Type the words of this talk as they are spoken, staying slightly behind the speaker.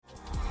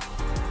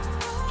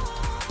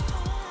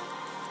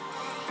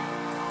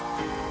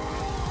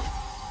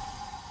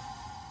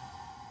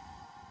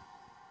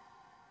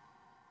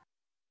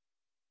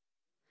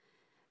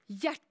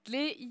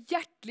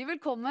hjertelig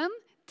velkommen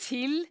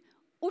til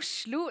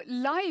Oslo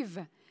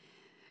Live.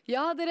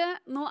 Ja, dere,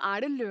 nå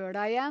er det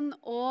lørdag igjen,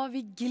 og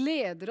vi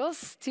gleder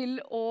oss til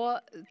å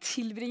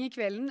tilbringe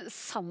kvelden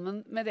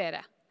sammen med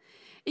dere.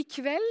 I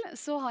kveld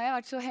så har jeg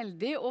vært så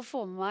heldig å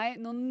få med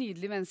meg noen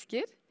nydelige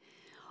mennesker.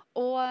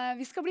 Og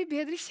vi skal bli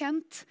bedre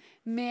kjent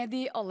med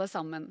de alle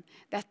sammen.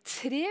 Det er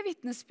 3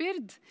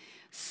 vitnesbyrd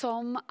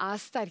som er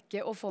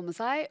sterke å få med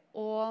seg,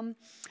 og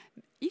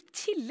i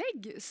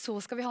tillegg så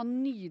skal vi ha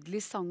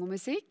nydelig sang og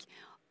musikk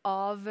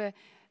av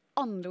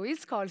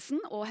Anne-Louise Karlsen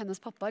og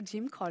hennes pappa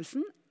Jim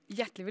Karlsen.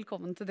 Hjertelig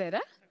velkommen til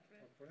dere.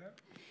 Takk for det.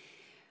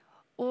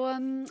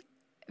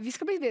 Og vi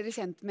skal bli bedre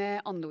kjent med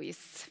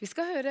Anne-Louise. Vi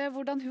skal høre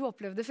hvordan hun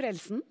opplevde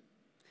frelsen,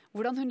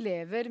 hvordan hun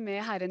lever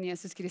med Herren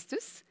Jesus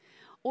Kristus.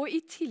 Og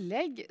i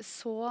tillegg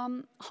så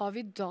har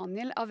vi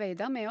Daniel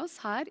Aveida med oss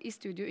her i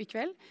studio i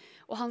kveld,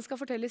 og han skal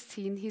fortelle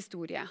sin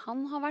historie.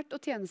 Han har vært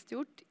og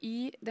tjenestegjort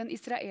i den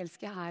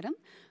israelske hæren,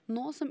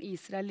 nå som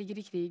Israel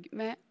ligger i krig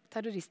med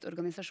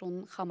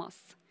terroristorganisasjonen Hamas.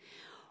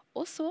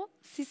 Og så,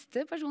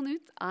 siste person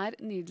ut er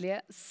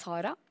nydelige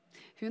Sara.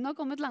 Hun har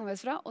kommet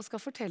langveisfra og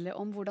skal fortelle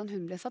om hvordan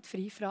hun ble satt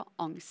fri fra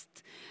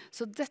angst.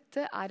 Så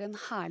dette er en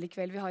herlig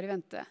kveld vi har i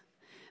vente.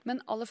 Men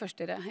aller først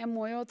dere, jeg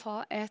må jo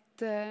ta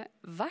et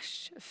vers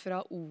fra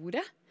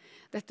ordet.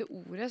 Dette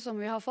ordet som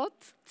vi har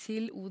fått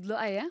til odel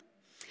og eie.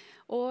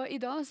 Og i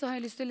dag så har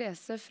jeg lyst til å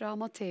lese fra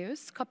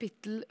Matteus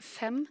kapittel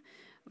 5,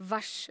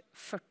 vers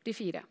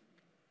 44.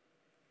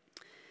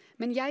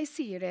 Men jeg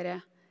sier dere,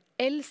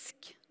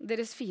 elsk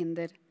deres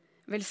fiender,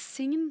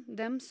 velsign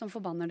dem som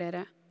forbanner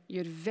dere,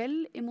 gjør vel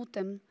imot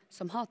dem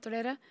som hater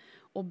dere,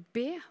 og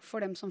be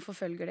for dem som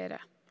forfølger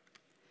dere.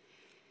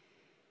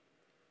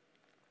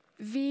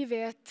 Vi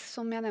vet,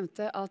 som jeg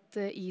nevnte, at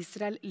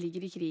Israel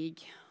ligger i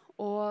krig.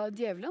 Og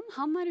djevelen,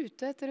 han er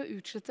ute etter å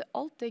utslette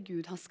alt det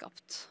Gud har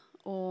skapt.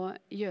 Og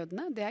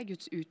jødene, det er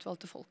Guds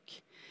utvalgte folk.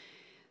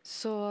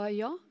 Så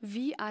ja,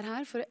 vi er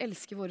her for å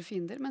elske våre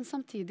fiender, men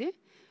samtidig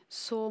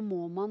så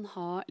må man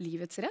ha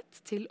livets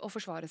rett til å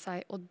forsvare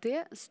seg. Og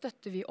det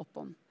støtter vi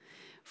opp om.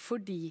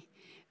 Fordi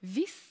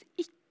hvis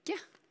ikke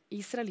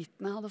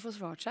israelittene hadde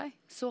forsvart seg,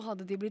 så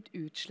hadde de blitt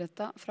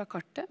utslettet fra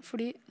kartet.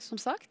 Fordi, som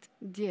sagt,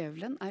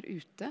 djevelen er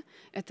ute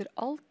etter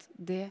alt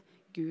det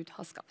Gud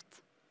har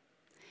skapt.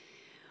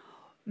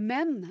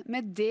 Men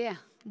med det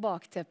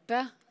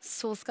bakteppet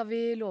så skal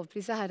vi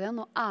lovprise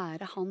Herren og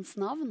ære hans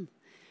navn.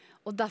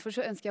 Og derfor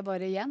så ønsker jeg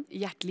bare igjen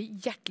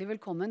hjertelig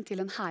velkommen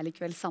til en herlig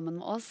kveld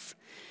sammen med oss.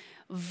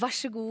 Vær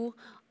så god,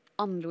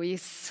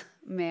 Anne-Louise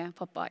med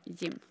pappa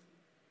Jim.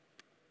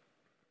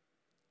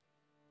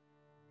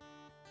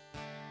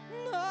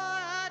 Ja, nå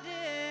er det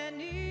en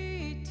ny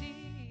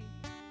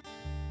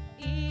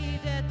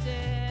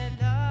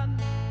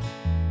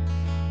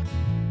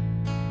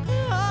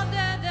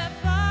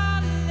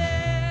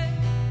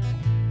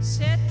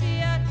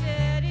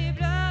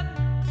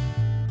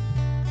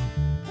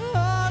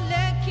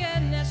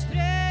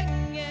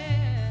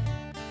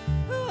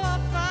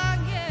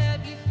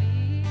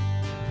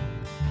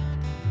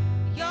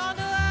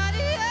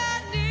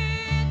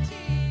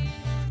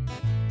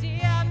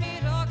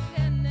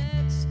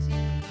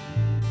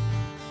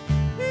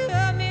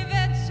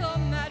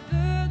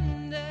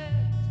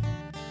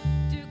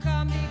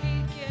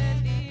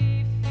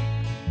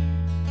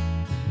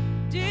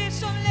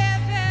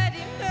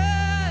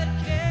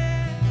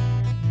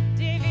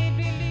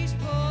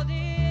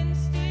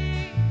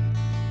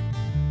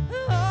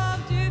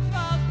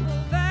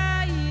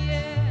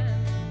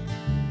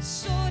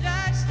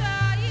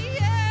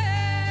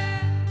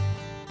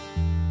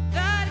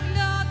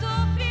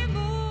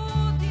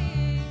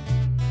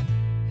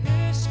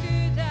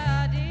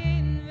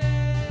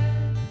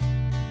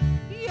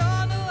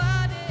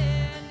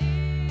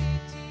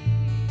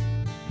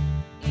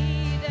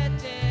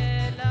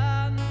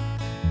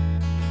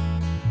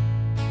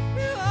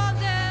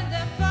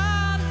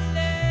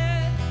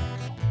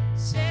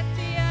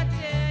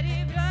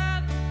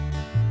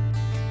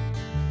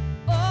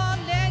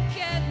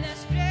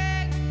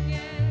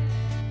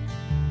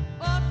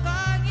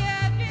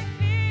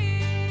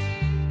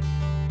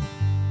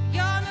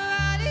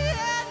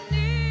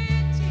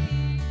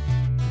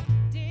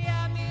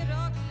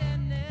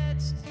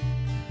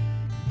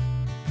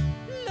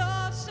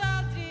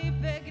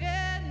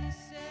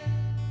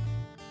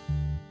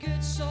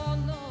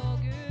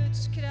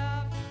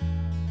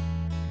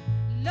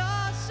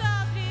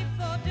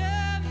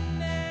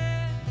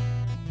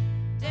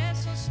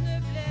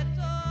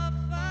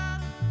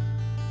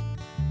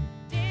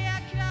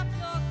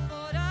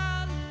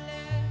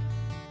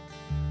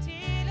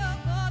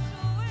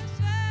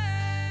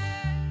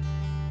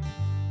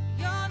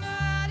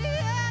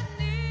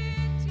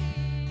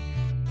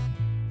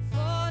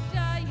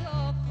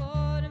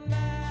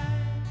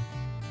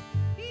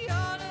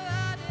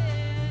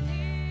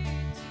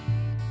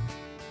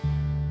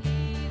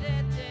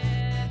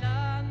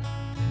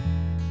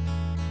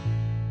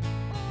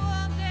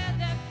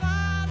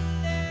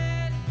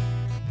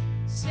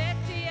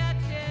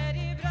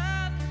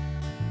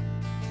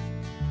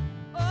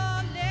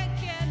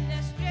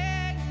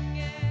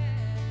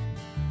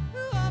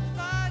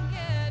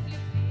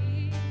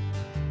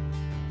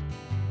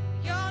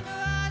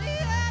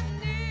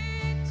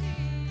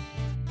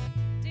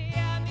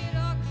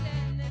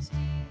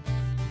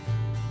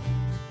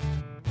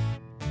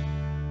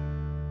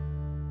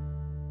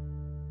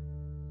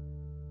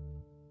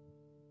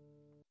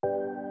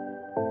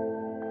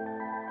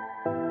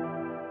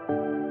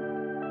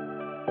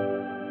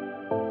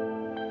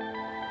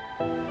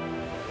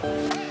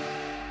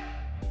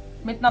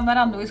Mitt navn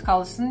Anne-Louise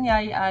Karlsen,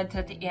 jeg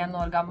 31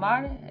 år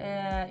gammel,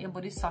 jeg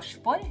bor i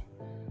Sarpsborg.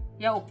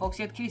 Jeg oppvokst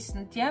i et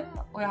kristent hjem,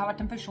 og jeg har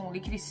vært en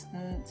personlig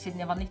kristen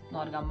siden jeg var 19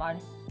 år gammel.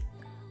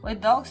 Og i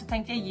dag så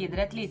tenkte jeg gi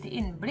dere et lite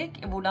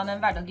innblikk i hvordan en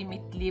hverdag i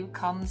mitt liv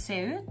kan se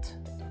ut.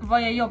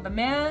 Hva jeg jobber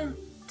med,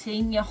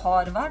 ting jeg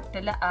har vært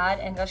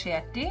eller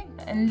engasjert i,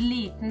 en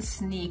liten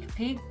sneak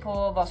peek på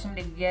hva som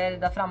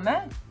ligger der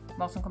fremme,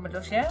 hva som kommer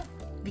til å skje,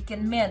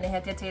 hvilken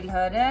menighet jeg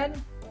tilhører,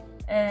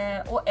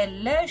 og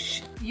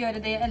ellers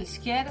gjøre det jeg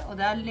elsker, og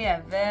det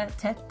leve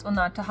tett og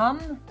nær til han,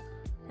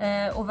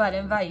 og være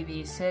en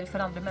veiviser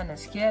for andre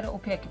mennesker og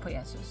peke på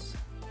Jesus.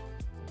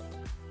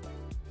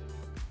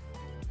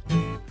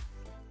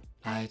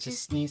 I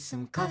just need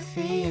some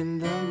coffee in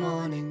the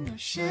morning, no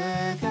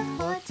sugar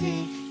or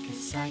tea,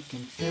 'cause I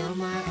can feel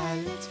my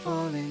eyelids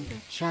falling,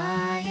 they're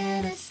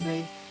trying to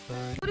sleep,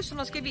 but... Så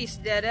nå skal jeg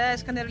vise dere,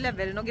 skal dere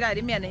levere noen greier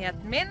i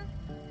menigheten min.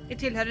 Jeg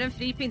tilhører en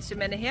fri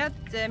pinsemenighet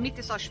midt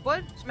i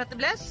Sarpsborg, som heter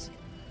Bless.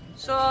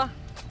 Så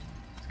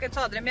skal jeg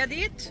ta dere med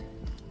dit.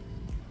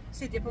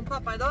 Sitter jeg på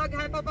pappa i dag.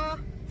 Hei pappa.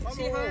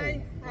 Si hei.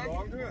 Hei. God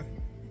dag du.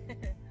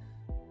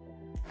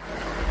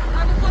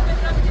 Her vi kommer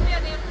frem til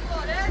menigheten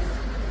vår,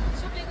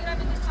 så ligger jeg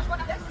midt i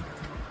Sarpsborg Bless.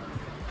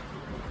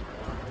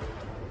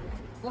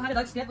 Og her i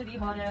dag sted hvor vi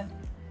har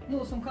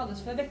noe som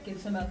kalles for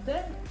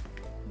vekkelsemøter.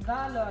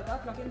 Hver lørdag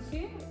klokken 7.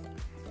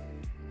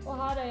 Og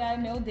her jeg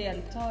med og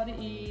deltar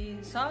i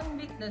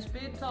sang,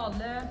 vittnesbyrd,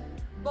 tale,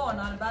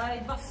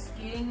 barnearbeid,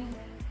 vasking.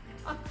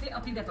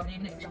 Aktiv deltakelse i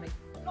min egen forsamling.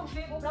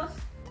 Romslig, god plass,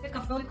 litt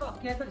kaffe og litt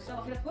kake, pølse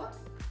og rett på.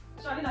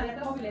 Så vi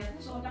nærheten av muligheten,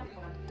 så hjertelig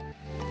kommer.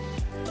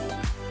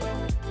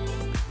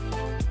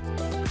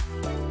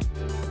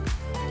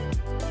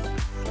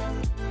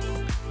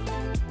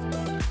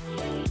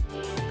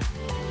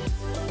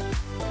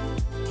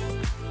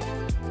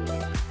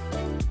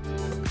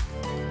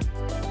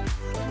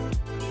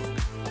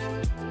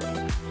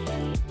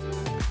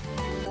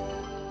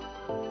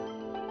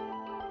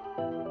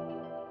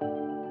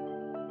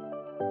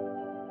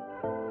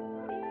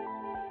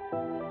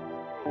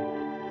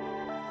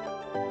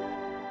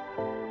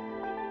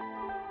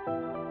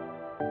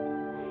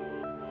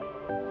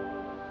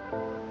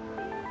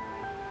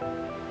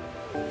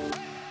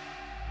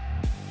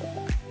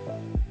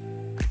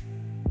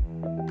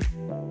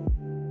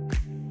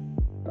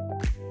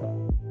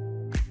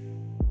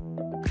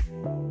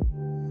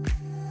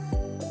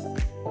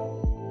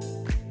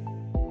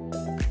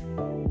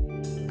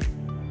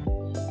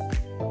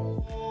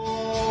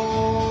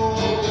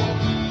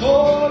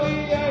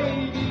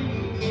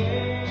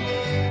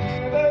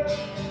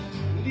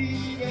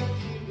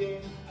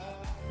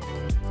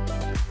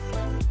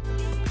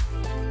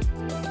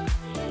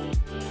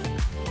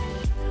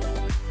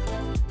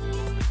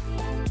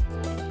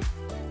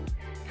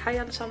 Hei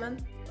alle sammen.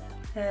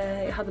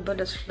 Jeg hadde bare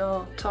lyst til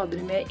å ta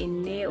dere med inn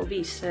i og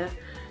vise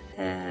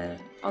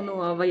av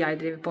noe av hva jeg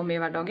driver på med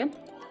i hverdagen.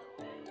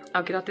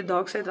 Akkurat i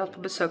dag så har jeg dratt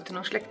på besøk til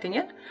noen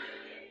slektinger,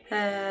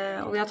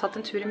 og vi har tatt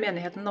en tur i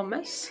menigheten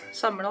deres,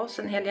 samlet oss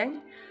en hel gjeng,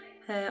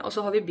 og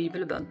så har vi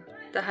bibel og bønn.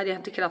 Det er her jeg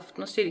henter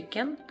kraften og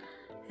styrken.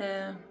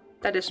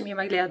 Det er det som gir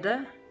meg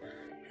glede,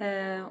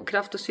 og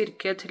kraft og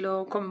styrke til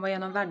å komme meg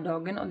gjennom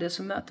hverdagen og det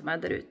som møter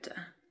meg der ute.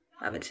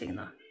 Jeg er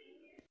velsignet.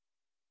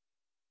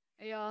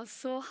 Ja,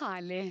 så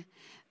herlig.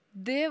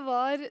 Det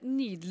var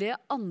nydelige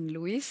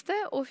Anne-Louise det,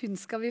 og hun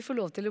skal vi få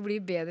lov til å bli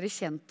bedre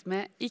kjent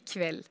med i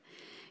kveld.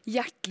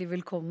 Hjertelig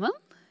velkommen.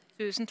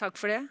 Tusen takk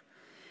for det.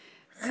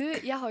 Du,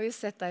 jeg har jo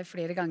sett deg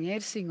flere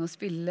ganger synge og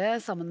spille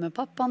sammen med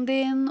pappaen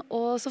din,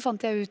 og så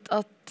fant jeg ut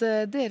at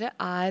dere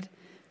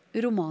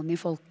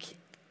romanifolk.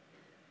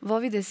 Hva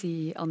vil det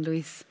si,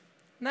 Anne-Louise?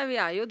 Nei, vi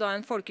jo da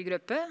en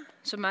folkegruppe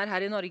som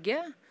her i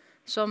Norge,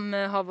 som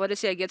har vårt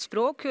eget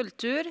språk,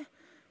 kultur,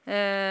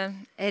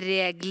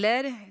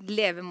 regler,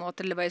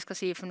 levemåter, eller hva jeg skal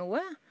si for noe.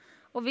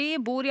 Og vi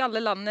bor i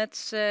alle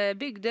landets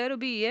bygder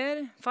og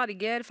byer,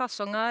 farger,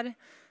 fasonger,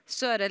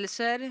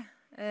 størrelser,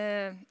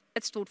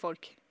 et stort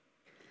folk.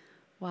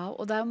 Wow,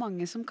 og det jo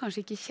mange som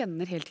kanskje ikke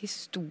kjenner helt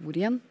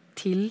historien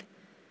til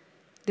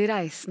de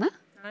reisende.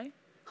 Nei.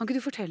 Kan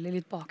ikke du fortelle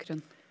litt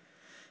bakgrunn?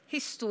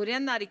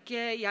 Historien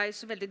ikke jeg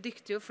så veldig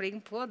dyktig og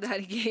flink på,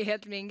 det ikke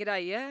helt min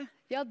greie.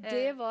 Ja,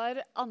 det var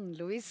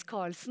Anne-Louise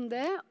Karlsen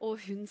det, og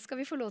hun skal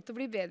vi få lov til å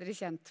bli bedre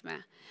kjent med.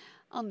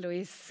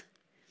 Anne-Louise,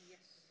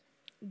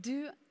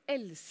 du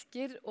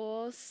elsker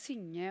å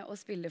synge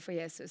og spille for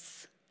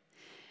Jesus.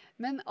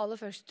 Men aller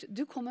først,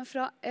 du kommer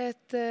fra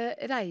et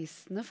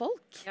reisende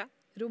folk, ja.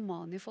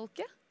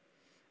 Romanifolket.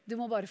 Du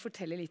må bare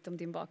fortelle litt om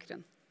din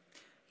bakgrunn.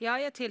 Ja,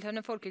 jeg tilhører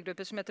en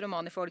folkegruppe som heter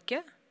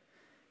Romanifolket.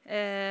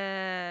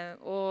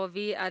 Og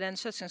vi en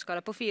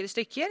søskenskare på 4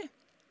 stykker.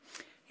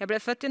 Jeg ble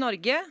født i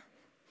Norge,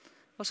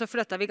 og så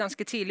flyttet vi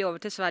ganske tidlig over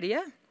til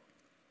Sverige.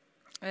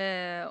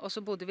 Og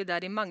så bodde vi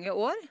der i mange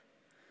år.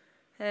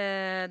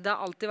 Det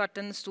har alltid vært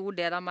en stor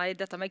del av meg,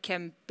 dette med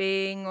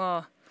camping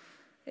og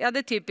ja,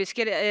 det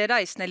typiske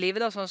reisende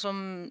livet, da,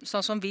 sånn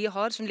som vi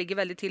har, som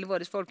ligger veldig til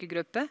vår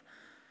folkegruppe.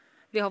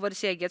 Vi har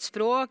vårt eget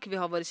språk, vi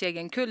har vår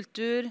egen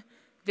kultur,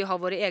 vi har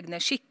våre egne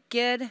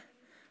skikker.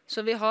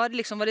 Så vi har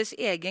liksom vår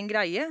egen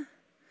greie.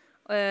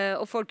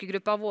 Og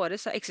folkegruppa våre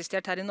har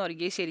eksistert her i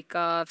Norge i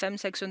ca.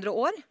 500-600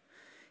 år.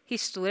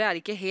 Historie er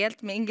ikke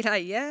helt min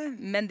greie,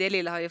 men det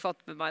lille har jeg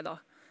fått med meg da.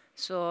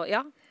 Så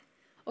ja.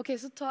 Ok,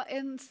 så ta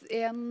en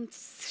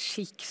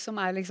skikk som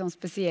er liksom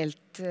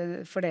spesielt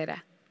for dere.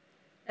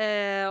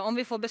 Om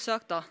vi får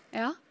besøk da,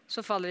 Ja.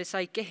 så faller det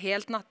seg ikke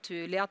helt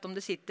naturlig at om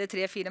det sitter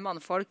 3-4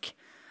 mannfolk,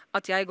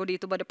 at jeg går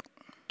dit og bare...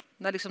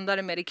 Det er liksom der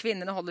mer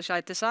kvinnene holder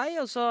seg til seg,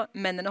 og så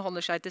mennene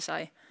holder seg til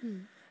seg.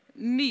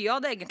 Mye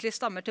av det egentlig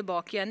stammer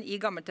tilbake igjen i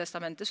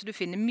Gammeltestamentet, så du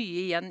finner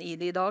mye igjen i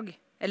det i dag.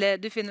 Eller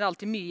du finner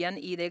alltid mye igjen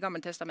i det i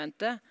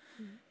Gammeltestamentet.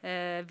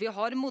 Vi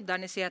har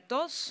modernisert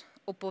oss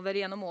oppover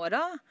gjennom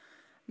året,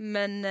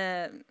 men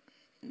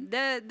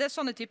det er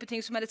sånne type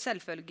ting som er et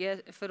selvfølge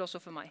for oss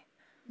og for meg.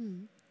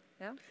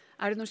 Ja.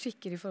 Er det noen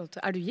skikker i forhold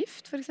til... Er du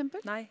gift, for eksempel?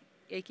 Nei,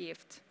 jeg er ikke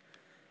gift.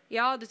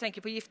 Ja, du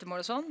tenker på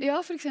giftermål og sånn? Ja,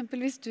 for eksempel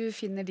hvis du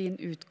finner din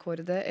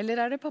utkårede, eller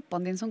er det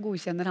pappaen din som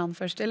godkjenner han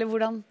først, eller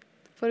hvordan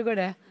foregår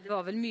det? Det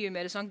var vel mye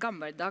mer sånn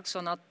gammeldags,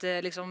 sånn at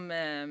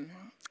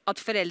at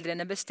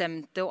foreldrene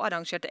bestemte og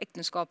arrangerte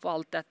ekteskap og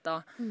alt dette.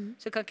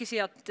 Så jeg kan ikke si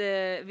at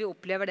vi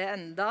opplever det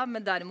enda,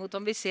 men derimot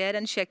om vi ser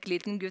en kjekk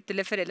liten gutt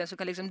eller foreldre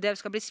som kan liksom, det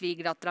skal bli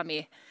svigerdatteren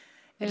min,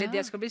 eller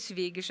det skal bli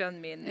svigersønnen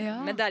min.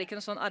 Men det er ikke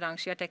noe sånn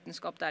arrangert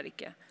ekteskap, det er det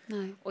ikke.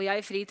 Nei. Og jeg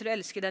er fri til å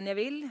elske den jeg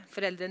vil.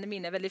 Foreldrene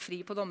mine er veldig fri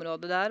på det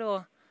området der,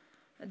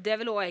 og det er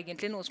vel også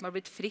egentlig noe som har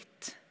blitt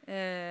fritt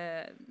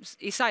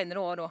i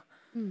senere år også.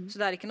 Så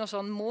det er ikke noe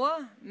sånn må,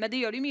 men det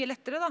gjør det mye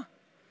lettere da.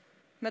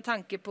 Med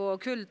tanke på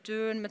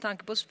kulturen, med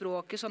tanke på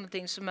språket, sånne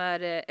ting som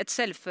er et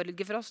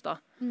selvfølge for oss da.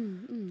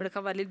 For det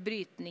kan være litt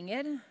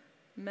brytninger,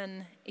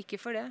 men ikke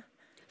for det.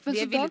 Vi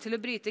er villige til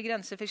å bryte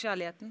grenser for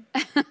kjærligheten.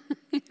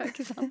 Ja,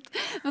 ikke sant?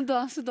 Men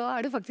så da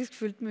er det faktisk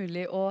fullt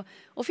mulig å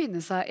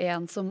finne seg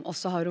en som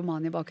også har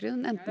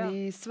Romani-bakgrunn, enten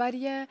i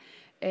Sverige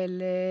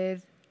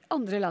eller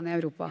andre land i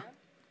Europa.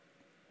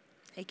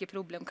 Ikke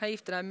problem. Kan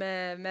gifte deg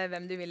med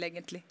hvem du vil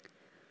egentlig.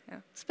 Ja.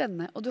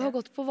 Spennende. Og du har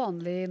gått på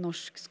vanlig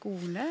norsk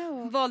skole?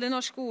 Vanlig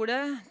norsk skole.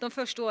 De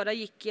første årene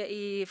gikk jeg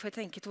i, for jeg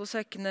tenker 2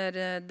 sekunder,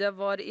 det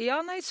var i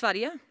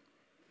Sverige.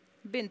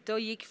 Begynte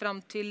og gikk frem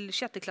til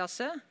 6.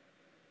 klasse,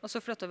 og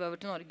så flyttet vi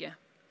over til Norge.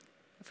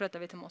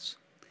 Flyttet vi til Moss.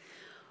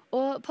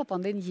 Og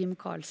pappaen din, Jim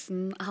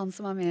Karlsen, han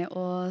som er med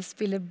og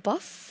spiller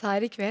bass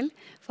her i kveld,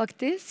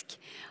 faktisk,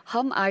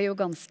 han er jo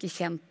ganske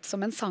kjent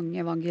som en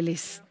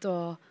sangevangelist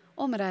og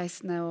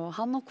omreisende, og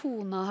han og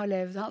kona har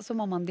levd, så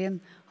mammaen din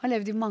har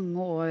levd i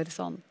mange år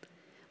sånn.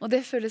 Og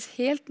det føles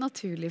helt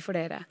naturlig for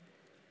dere.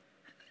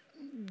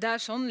 Det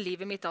er sånn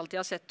livet mitt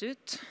alltid har sett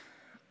ut,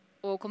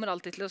 og kommer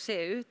alltid til å se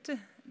ut.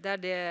 Det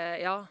er det,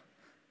 ja,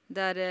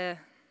 det er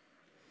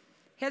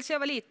helt siden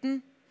jeg var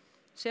liten,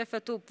 så jeg er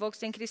født og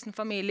oppvokst i en kristen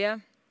familie.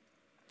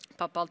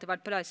 Pappa har alltid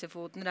vært på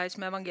reisefoten, reist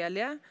med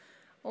evangeliet,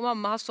 og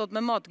mamma har stått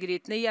med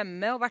matgrytene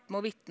hjemme og vært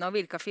med å vitne og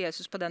virke for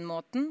Jesus på den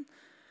måten.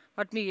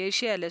 Vært mye i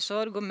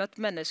sjelesorg og møtt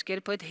mennesker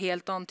på et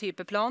helt annet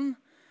type plan,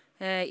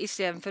 i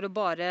stedet for å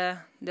bare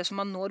det som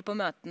man når på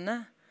møtene.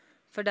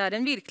 For det er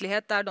en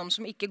virkelighet, det er de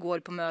som ikke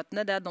går på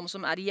møtene, det er de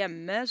som er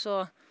hjemme,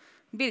 så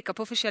virker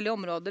på forskjellige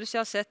områder. Så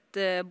jeg har sett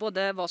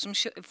både hva som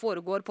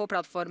foregår på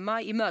plattforma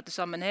i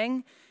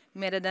møtesammenheng,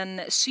 mer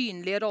den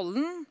synlige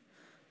rollen,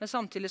 men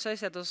samtidig så har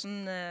jeg sett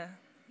hvordan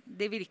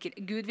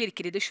Gud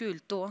virker i det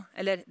skjulte også,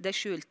 eller det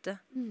skjulte.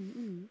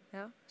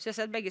 Ja. Så jeg har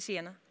sett begge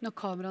sidene. Når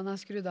kameraene er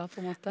skrudd av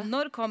på en måte?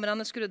 Når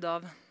kameraene er skrudd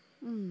av.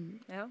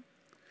 Ja.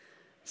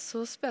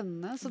 Så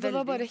spennende. Så det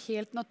var bare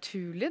helt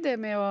naturlig det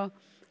med å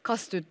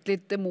kaste ut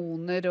litt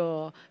demoner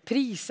og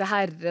prise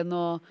Herren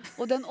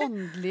og den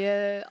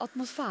åndelige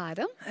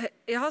atmosfæren?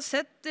 Jeg har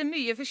sett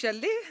mye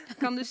forskjellig,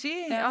 kan du si.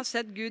 Jeg har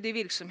sett Gud i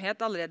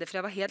virksomhet allerede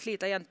fra jeg var helt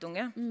liten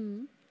jentunge.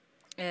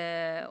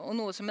 Og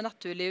noe som er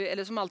naturlig,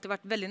 eller som alltid har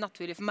vært veldig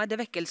naturlig for meg, det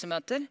er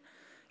vekkelsemøter.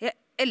 Jeg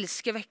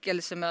elsker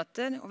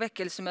vekkelsemøter, og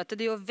vekkelsemøter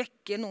det er å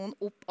vekke noen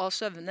opp av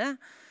søvne.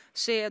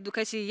 Så du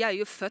kan si, jeg er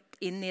jo født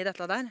inn i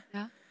dette der.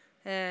 Ja.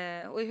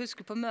 Og jeg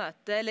husker på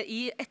møtet, eller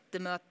i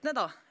ettermøtene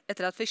da,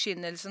 etter at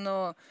forkynnelsen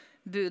og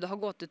budet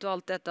har gått ut og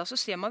alt dette, så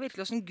ser man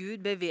virkelig hvordan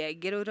Gud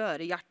beveger og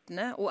rører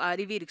hjertene, og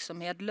er i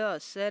virksomhet,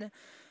 løser,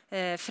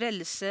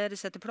 frelser,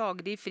 setter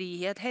plagede i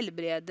frihet,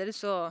 helbreder,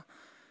 så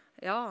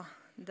ja,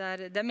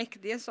 det er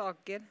mektige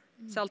saker.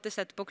 Så jeg har alltid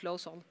sett på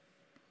close hold.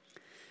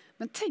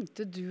 Men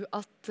tenkte du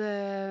at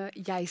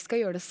jeg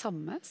skal gjøre det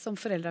samme som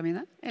foreldrene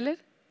mine, eller?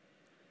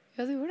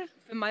 Ja, du gjorde det.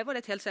 For meg var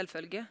det et helt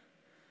selvfølge.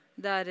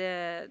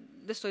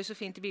 Det står jo så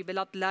fint i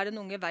Bibelen at lær den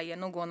unge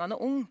veien å gå når han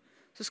er ung,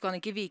 så skal han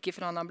ikke vike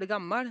fra når han blir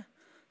gammel.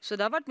 Så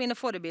det har vært mine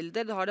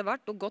forbilder, det har det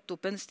vært, og gått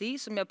opp en sti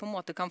som jeg på en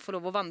måte kan få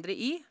lov å vandre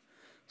i.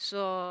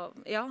 Så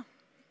ja,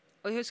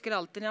 og jeg husker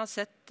alltid når jeg har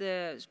sett,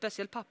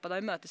 spesielt pappa da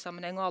i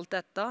møtesammenheng og alt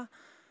dette,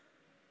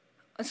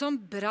 en sånn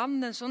brann,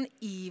 en sånn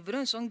iver,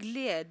 en sånn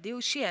glede i å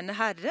tjene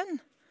Herren.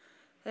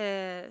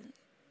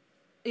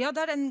 Ja,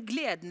 det er den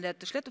gleden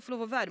rett og slett, å få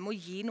lov å være med å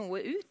gi noe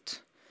ut.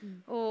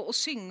 Og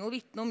synge og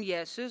vitne om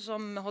Jesus,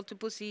 om holdt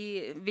på å si,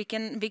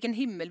 hvilken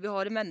himmel vi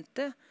har i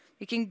mente,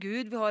 hvilken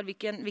Gud vi har,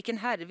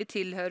 hvilken Herre vi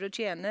tilhører og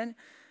tjener.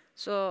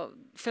 Så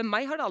for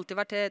meg har det alltid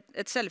vært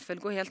et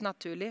selvfølge og helt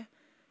naturlig.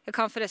 Jeg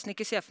kan forresten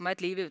ikke se for meg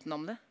et liv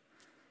utenom det.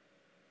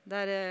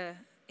 Det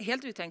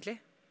helt utenkelig.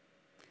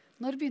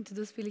 Når begynte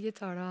du å spille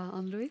gitar da,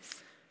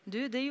 Anne-Louise?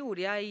 Det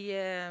gjorde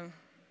jeg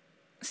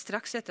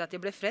straks etter at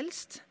jeg ble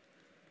frelst.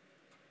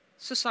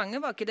 Så sangen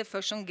var ikke det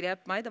først som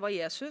grep meg, det var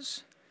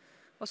Jesus.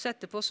 Og så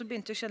etterpå så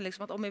begynte jeg å kjenne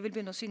liksom at jeg vil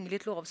begynne å synge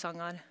litt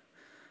lovsanger.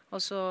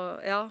 Og så,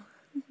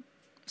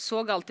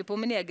 så alltid på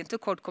min egen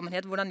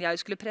tilkortkommenhet hvordan jeg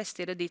skulle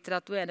prestere ditt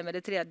rett og ene med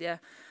det tredje.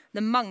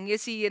 Det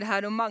mange sier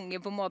her, og mange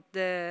på en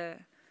måte,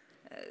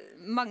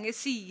 mange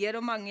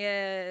sier og mange,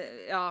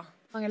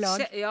 mange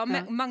lag.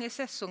 Mange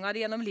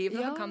sesonger gjennom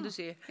livet, kan du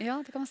si. Ja,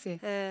 det kan man si.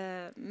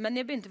 Men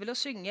jeg begynte vel å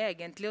synge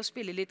egentlig, og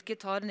spille litt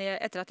gitar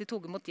etter at jeg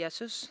tog imot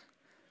Jesus.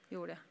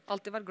 Gjorde det.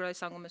 Alltid vært glad i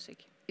sang og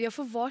musikk. Ja,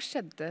 for hva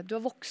skjedde? Du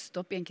har vokst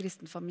opp i en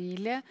kristen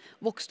familie,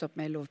 vokst opp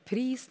med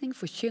lovprisning,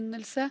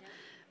 forkynnelse,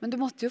 men du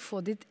måtte jo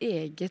få ditt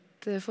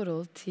eget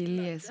forhold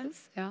til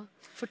Jesus. Ja,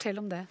 fortell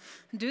om det.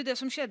 Det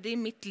som skjedde i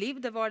mitt liv,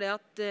 det var det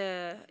at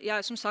jeg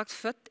er som sagt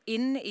født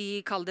inn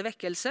i kalde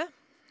vekkelse,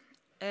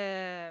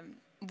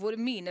 hvor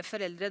mine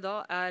foreldre da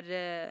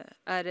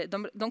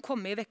de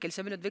kom i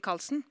vekkelse med Ludvig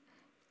Karlsen,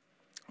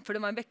 for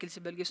det var en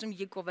vekkelsebølge som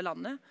gikk over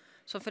landet,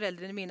 som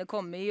foreldrene mine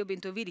kom i og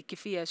begynte å virke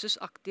for Jesus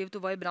aktivt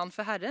og var i brann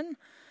for Herren.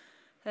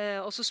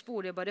 Og så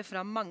spoler jeg bare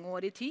fram mange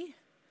år i tid.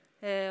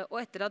 Og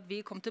etter at vi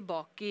kom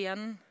tilbake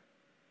igjen,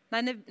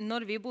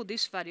 når vi bodde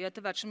i Sverige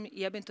etter hvert som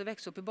jeg begynte å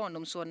vekse opp i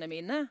barndomsårene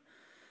mine,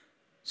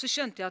 så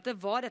skjønte jeg at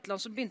det var et eller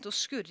annet som begynte å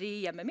skurre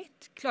i hjemmet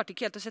mitt. Klarte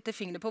ikke helt å sette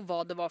fingrene på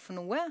hva det var for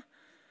noe.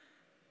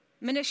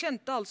 Men jeg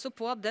kjente altså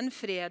på at den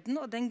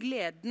freden og den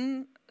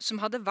gleden som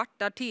hadde vært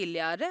der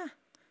tidligere,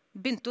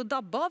 begynte å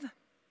dabbe av.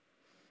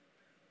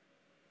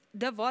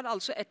 Det var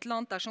altså et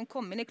eller annet der som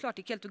kom inn. Jeg klarte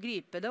ikke helt å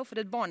gripe det, og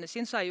for et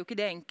barnesinn så jo ikke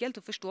det enkelt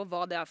å forstå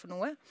hva det for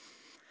noe.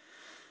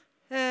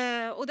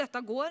 Og dette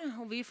går,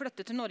 og vi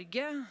flytter til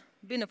Norge,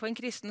 begynner på en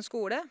kristen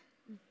skole.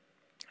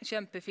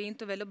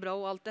 Kjempefint og vel og bra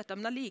og alt dette,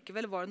 men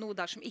allikevel var det noe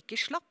der som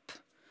ikke slapp.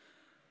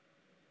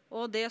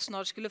 Og det jeg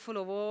snart skulle få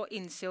lov å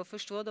innse og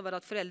forstå, det var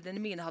at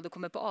foreldrene mine hadde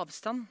kommet på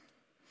avstand.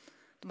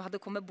 De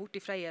hadde kommet bort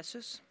ifra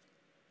Jesus.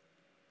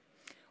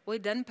 Og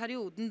i den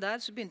perioden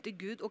der så begynte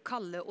Gud å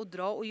kalle og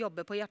dra og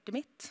jobbe på hjertet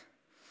mitt.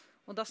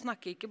 Og da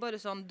snakker jeg ikke bare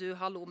sånn, du,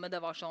 hallo, men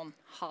det var sånn,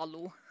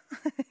 hallo,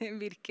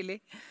 virkelig.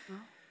 Ja.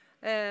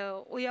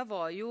 Og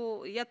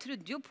jeg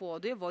trodde jo på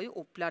det, jeg var jo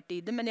opplært i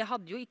det, men jeg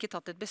hadde jo ikke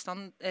tatt et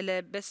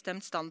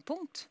bestemt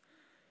standpunkt.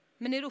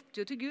 Men jeg ropte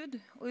jo til Gud,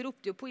 og jeg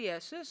ropte jo på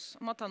Jesus,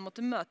 om at han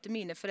måtte møte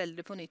mine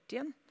foreldre på nytt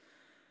igjen.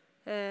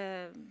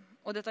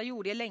 Og dette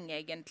gjorde jeg lenge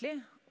egentlig.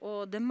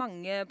 Og det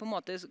mange på en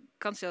måte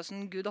kan si at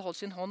Gud har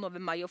holdt sin hånd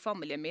over meg og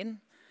familien min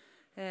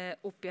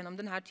opp gjennom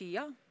denne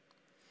tida.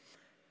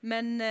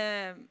 Men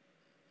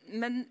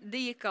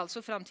det gikk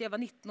altså frem til jeg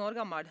var 19 år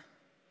gammel.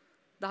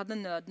 Da hadde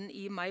nøden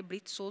i meg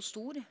blitt så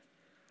stor.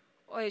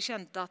 Og jeg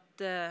kjente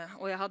at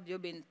og jeg hadde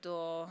jo begynt å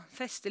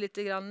feste litt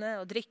grann,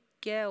 og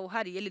drikke og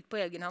herje litt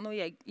på egen hånd. Og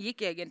jeg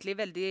gikk egentlig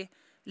veldig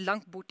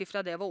langt bort ifra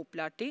det jeg var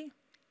opplært i.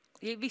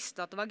 Jeg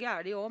visste at det var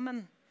gærlig også,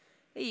 men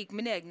jeg gikk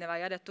mine egne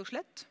veier rett og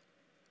slett.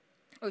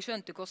 Og jeg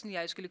skjønte hvordan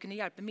jeg skulle kunne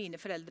hjelpe mine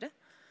foreldre.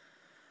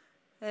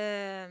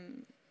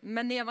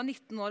 Men når jeg var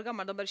 19 år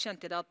gammel, da bare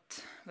kjente jeg at,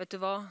 vet du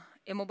hva,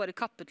 jeg må bare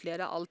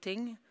kapitulere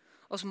allting,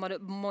 og så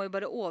må jeg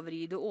bare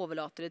overgi det og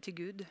overlate det til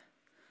Gud.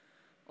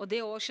 Og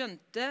det jeg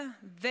skjønte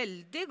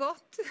veldig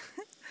godt,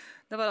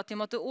 det var at jeg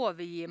måtte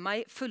overgi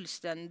meg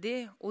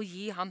fullstendig og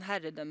gi han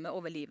herredømme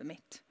over livet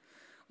mitt.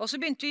 Og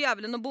så begynte jo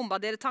jævelen å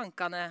bombardere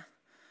tankene.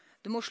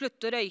 Du må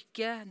slutte å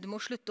røyke, du må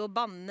slutte å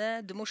banne,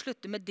 du må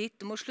slutte med ditt,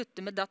 du må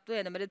slutte med datt og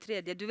ene med det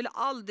tredje. Du vil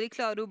aldri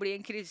klare å bli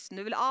en kristen,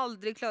 du vil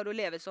aldri klare å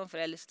leve som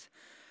frelst.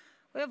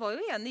 Og jeg var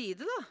jo enig i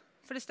det da,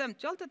 for det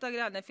stemte jo alt dette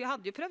greiene, for jeg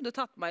hadde jo prøvd å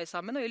tatt meg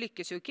sammen, og jeg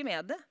lykkes jo ikke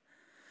med det.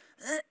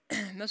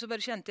 Men så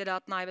bare kjente jeg det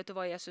at, nei, vet du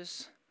hva,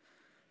 Jesus,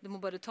 du må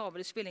bare ta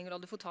over det spillinger,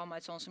 og du får ta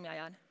meg sånn som jeg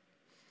er.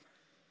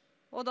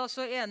 Og da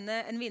så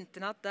en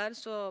vinternatt der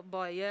så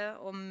ba jeg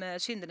om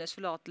syndernes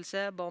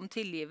forlatelse, ba om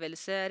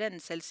tilgivelse,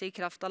 renselse i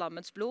kraft av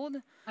lammets blod.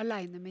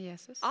 Alene med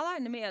Jesus?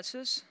 Alene med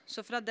Jesus.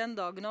 Så fra den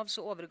dagen av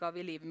så overgav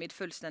jeg livet mitt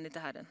fullstendig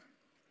til Herren.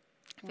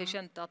 For jeg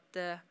skjønte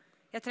at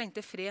jeg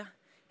trengte fred.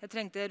 Jeg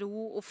trengte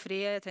ro og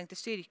fred, jeg trengte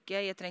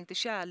styrke, jeg trengte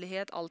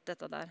kjærlighet, alt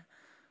dette der.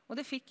 Og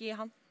det fikk jeg i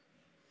han.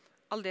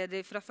 Allerede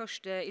fra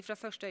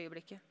første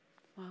øyeblikket.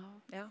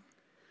 Wow. Ja.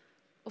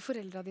 Og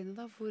foreldrene dine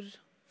da,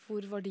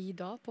 hvor var de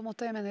da? På en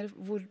måte, jeg mener,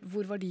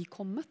 hvor var de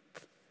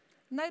kommet?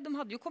 Nei, de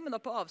hadde jo kommet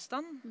da på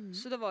avstand.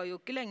 Så det var jo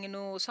ikke lenger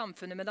noe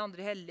samfunnet med det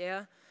andre hellige.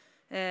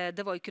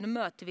 Det var jo ikke noe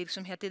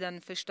møtevirksomhet i den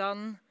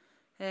forstand.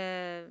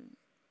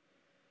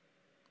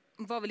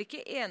 Var vel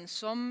ikke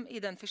ensom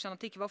i den forstand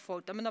at det ikke var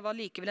folk der, men det var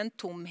likevel en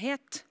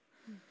tomhet.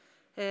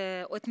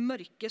 Og et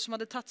mørke som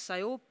hadde tatt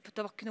seg opp.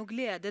 Det var ikke noe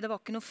glede, det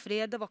var ikke noe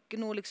fred, det var ikke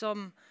noe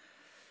liksom...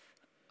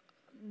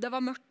 Det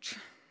var mørkt.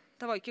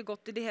 Det var ikke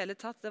godt i det hele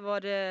tatt. Det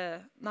var...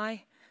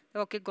 Nei. Det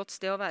var ikke et godt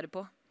sted å være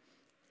på.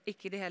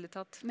 Ikke i det hele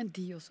tatt. Men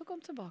de også kom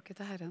tilbake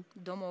til Herren?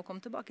 De må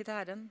komme tilbake til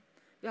Herren.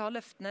 Vi har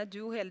løftene,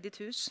 du og hele ditt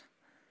hus.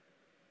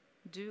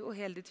 Du og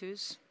hele ditt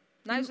hus.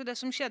 Nei, så det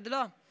som skjedde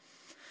da,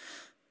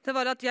 det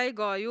var at jeg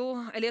ga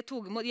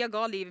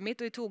livet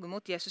mitt, og jeg tog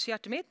imot Jesus i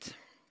hjertet mitt.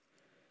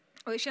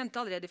 Og jeg kjente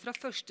allerede fra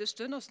første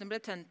stund hvordan det ble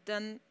tent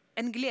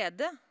en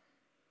glede,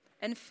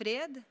 en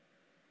fred,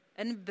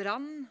 en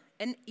brann,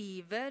 en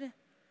iver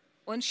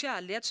og en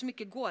kjærlighet som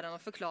ikke går an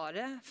å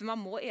forklare, for man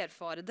må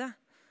erfare det.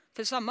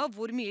 For samme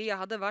hvor mye jeg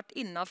hadde vært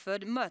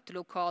innenfor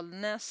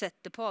møtelokalene,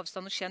 sett det på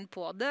avstand og kjent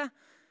på det,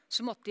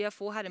 så måtte jeg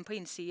få Herren på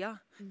innsida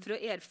for å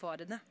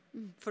erfare det.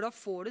 For da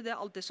får du det,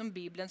 alt det som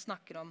Bibelen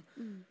snakker om.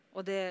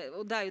 Og det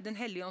er jo den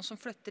hellige ånd som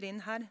flytter inn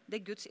her. Det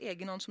er Guds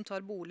egen ånd som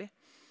tar bolig.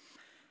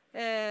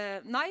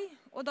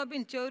 Og da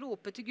begynte jeg å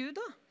rope til Gud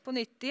da, på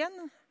nytt igjen.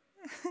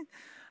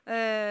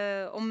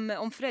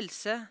 Om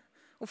frelse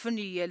og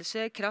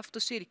fornyelse, kraft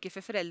og styrke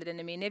for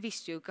foreldrene mine. Jeg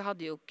visste jo ikke,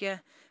 hadde jo ikke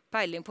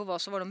peiling på hva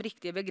som var de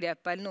riktige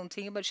begrepene eller noen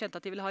ting. Jeg bare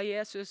kjente at jeg ville ha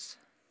Jesus.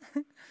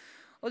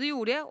 Og det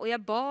gjorde jeg, og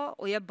jeg ba,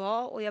 og jeg ba,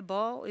 og jeg ba,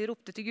 og jeg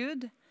ropte til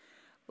Gud.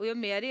 Og jo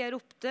mer jeg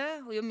ropte,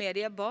 og jo mer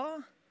jeg ba,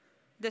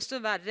 desto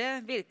verre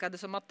virket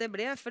det som at det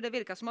ble, for det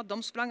virket som at de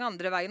sprang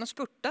andre veien og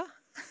spurta.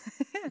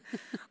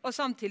 Og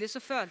samtidig så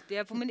følte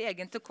jeg på min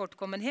egen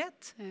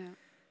tilkortkommenhet. Ja.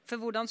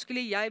 For hvordan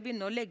skulle jeg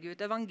begynne å legge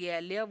ut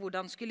evangeliet, og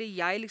hvordan skulle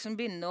jeg liksom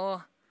begynne å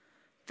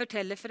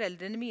fortelle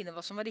foreldrene mine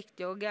hva som var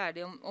riktig og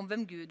gærlig om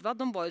hvem Gud var.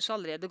 De var jo så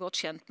allerede godt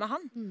kjent med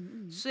han.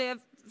 Så jeg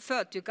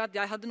følte jo ikke at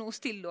jeg hadde noe å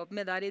stille opp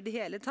med der i det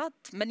hele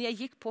tatt. Men jeg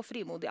gikk på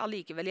frimodig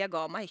allikevel. Jeg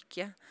ga meg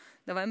ikke.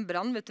 Det var en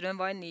brann, vet du. Det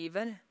var en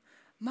iver.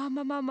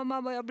 Mamma, mamma,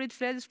 mamma, jeg har blitt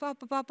frelst.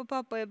 Pappa, pappa,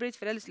 pappa, jeg har blitt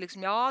frelst.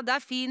 Liksom, ja, det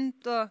er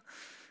fint, og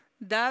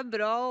det er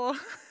bra,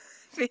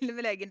 og ville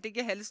vel egentlig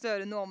ikke helst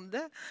høre noe om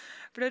det.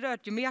 For det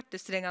rørte jo med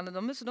hjertestrengene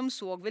deres, så de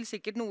så vel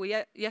sikkert noe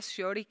jeg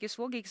selv ikke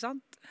så, ikke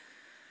sant?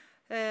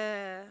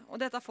 Og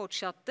dette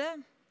fortsatte,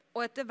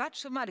 og etter hvert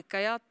så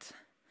merket jeg at,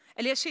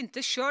 eller jeg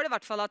syntes selv i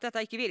hvert fall at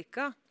dette ikke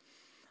virket.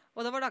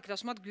 Og da var det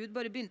akkurat som at Gud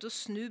bare begynte å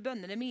snu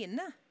bønnene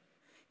mine,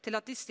 til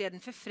at i stedet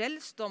for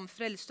frelst dem,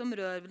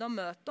 rør dem,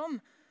 møt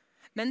dem,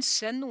 men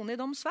send noen i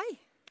deres vei.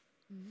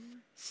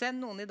 Send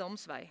noen i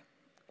deres vei.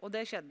 Og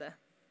det skjedde.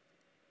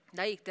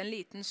 Der gikk det en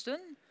liten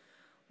stund,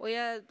 og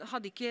jeg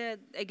hadde ikke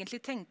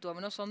egentlig tenkt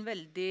over noe sånn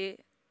veldig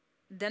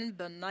den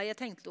bønna jeg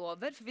tenkte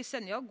over. For vi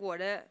sender jo,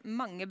 går det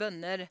mange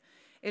bønner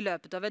i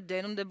løpet av et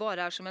døgn, om det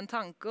bare er som en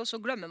tanke, og så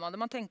glemmer man det,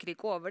 man tenker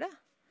ikke over det.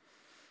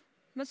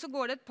 Men så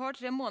går det et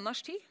par-tre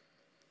måneders tid,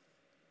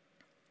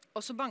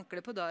 og så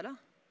banker det på døra.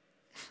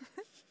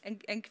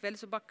 en kveld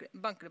så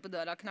banker det på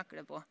døra,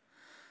 knakker det på.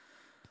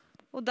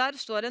 Og der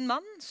står en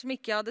mann som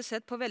ikke jeg hadde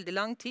sett på veldig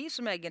lang tid,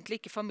 som egentlig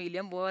ikke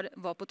familien vår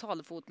var på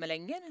talefot med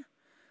lenger.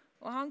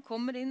 Og han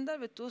kommer inn der,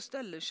 vet du, og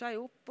steller seg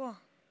opp, og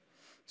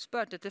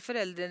spørte til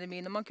foreldrene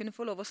mine om han kunne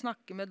få lov å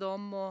snakke med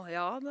dem, og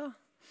ja da.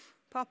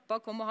 Pappa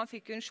kom, og han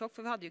fikk jo en sjokk,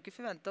 for vi hadde jo ikke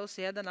forventet å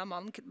se denne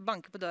mannen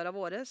banke på døra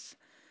våres.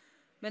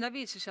 Men det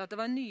viser seg at det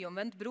var en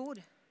nyomvendt bror,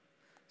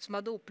 som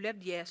hadde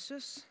opplevd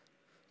Jesus,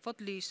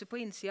 fått lyset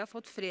på innsida,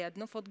 fått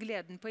freden og fått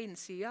gleden på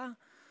innsida.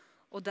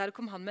 Og der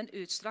kom han med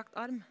en utstrakt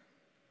arm.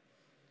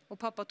 Og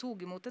pappa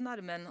tog imot den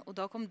armen, og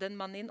da kom den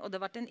mannen inn, og det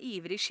var en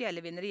ivrig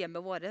sjelevinner i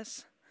hjemmet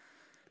våres.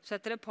 Så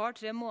etter et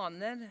par-tre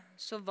måneder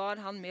så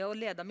var han med og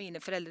ledet mine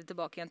foreldre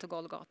tilbake igjen til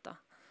Golgata.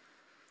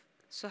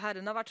 Så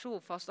Herren har vært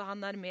trofast, og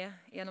han er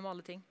med gjennom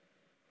alle ting.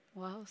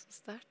 Wow, så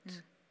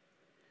sterkt.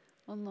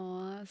 Og nå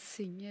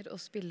synger og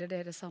spiller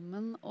dere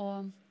sammen,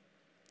 og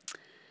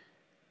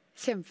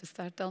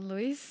kjempesterkt,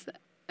 Anne-Louise.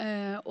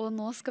 Og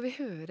nå skal vi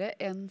høre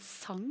en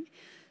sang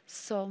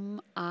som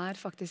er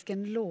faktisk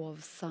en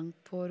lovsang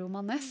på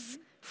romanes.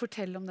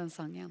 Fortell om den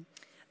sangen.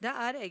 Det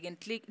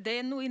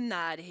er noe i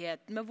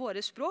nærheten med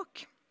våre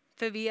språk.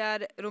 For vi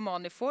er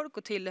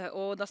romanifolk,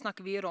 og da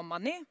snakker vi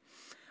romani.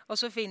 Og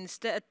så finnes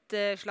det et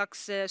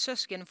slags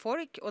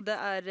søskenfolk, og det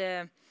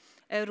er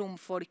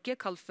romfolket,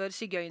 kalt for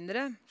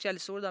sigøynere.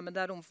 Kjellsord, men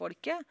det er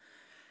romfolket.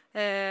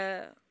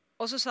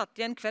 Og så satt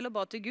jeg en kveld og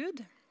ba til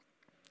Gud.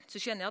 Så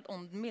kjenner jeg at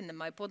ånden minner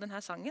meg på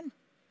denne sangen.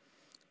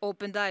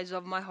 Open the eyes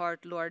of my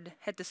heart, Lord,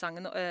 hette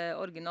sangen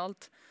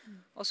originalt.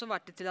 Og så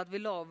var det til at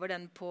vi lover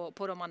den på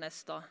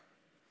romanes da.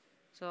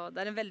 Så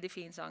det er en veldig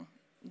fin sang.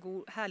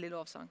 God, herlig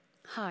lovsang.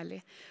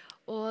 Herlig.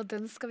 Og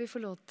den skal vi få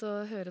lov til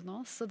å høre nå,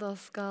 så da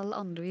skal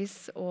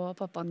Anne-Louise og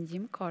pappaen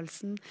Jim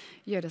Karlsen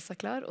gjøre seg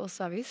klar, og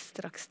så er vi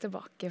straks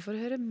tilbake for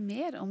å høre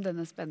mer om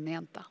denne spennende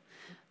jenta.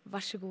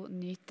 Vær så god,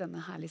 nyt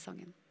denne herlige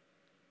sangen.